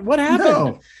input? What happened?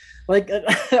 No.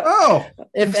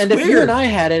 If you and I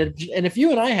had it, and if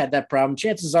you and I had that problem,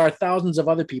 chances are thousands of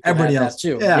other people everybody had else that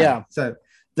too. Yeah. So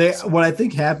what I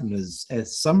think happened is,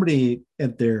 as somebody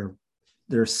at their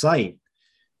site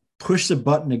pushed the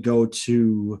button to go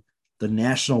to the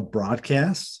national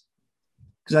broadcast,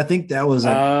 because I think that was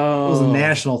a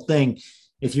national thing.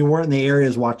 If you weren't in the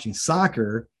areas watching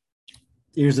soccer,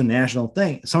 here's a national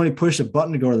thing. Somebody pushed a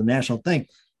button to go to the national thing.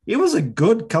 It was a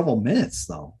good couple minutes,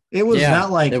 though. It was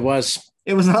not like it was.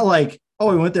 It was not like,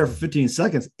 we went there for 15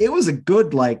 seconds. It was a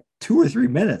good 2 or 3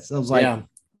 minutes. I was like,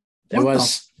 what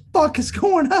the fuck is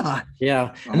going on?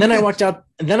 Yeah. And then I walked out.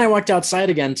 And then I walked outside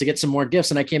again to get some more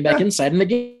gifts, and I came back inside, and the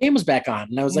game was back on.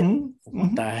 And I was like,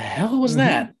 what the hell was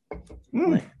that?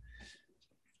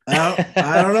 I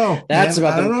don't know. I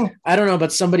don't know,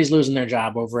 but somebody's losing their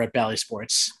job over at Bally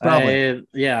Sports. Probably.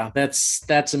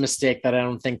 That's a mistake that I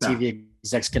don't think TV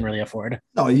execs can really afford.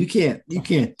 No, you can't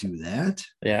do that.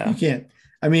 Yeah. You can't.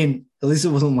 I mean, at least it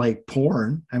wasn't like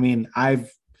porn. I mean,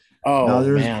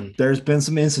 there's been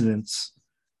some incidents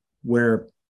where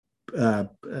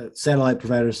satellite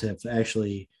providers have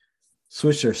actually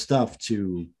switched their stuff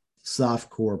to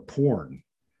softcore porn.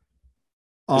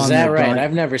 Is that right?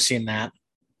 I've never seen that.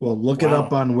 Well, look it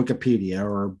up on Wikipedia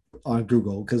or on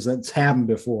Google, because that's happened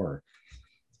before.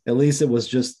 At least it was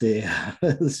just a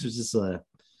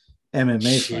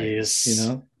MMA fight,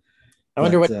 I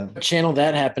wonder what channel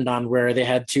that happened on, where they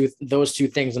had those two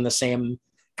things in the same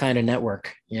kind of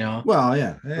network, Well,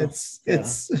 yeah, it's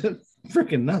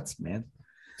freaking nuts, man.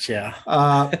 Yeah.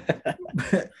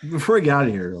 Before we get out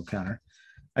of here, Connor,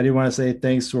 I do want to say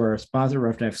thanks to our sponsor,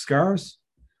 Roughneck Scarves,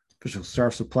 official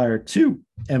scarf supplier to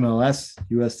MLS,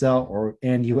 USL,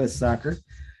 and US Soccer.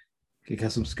 Get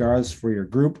custom scarves for your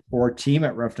group or team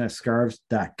at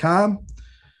roughneckscarves.com.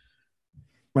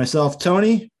 Myself,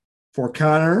 Tony, for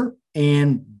Connor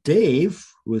and Dave,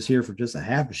 who was here for just a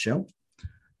half a show.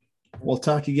 We'll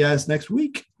talk to you guys next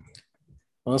week.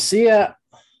 We'll see ya.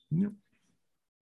 Yep.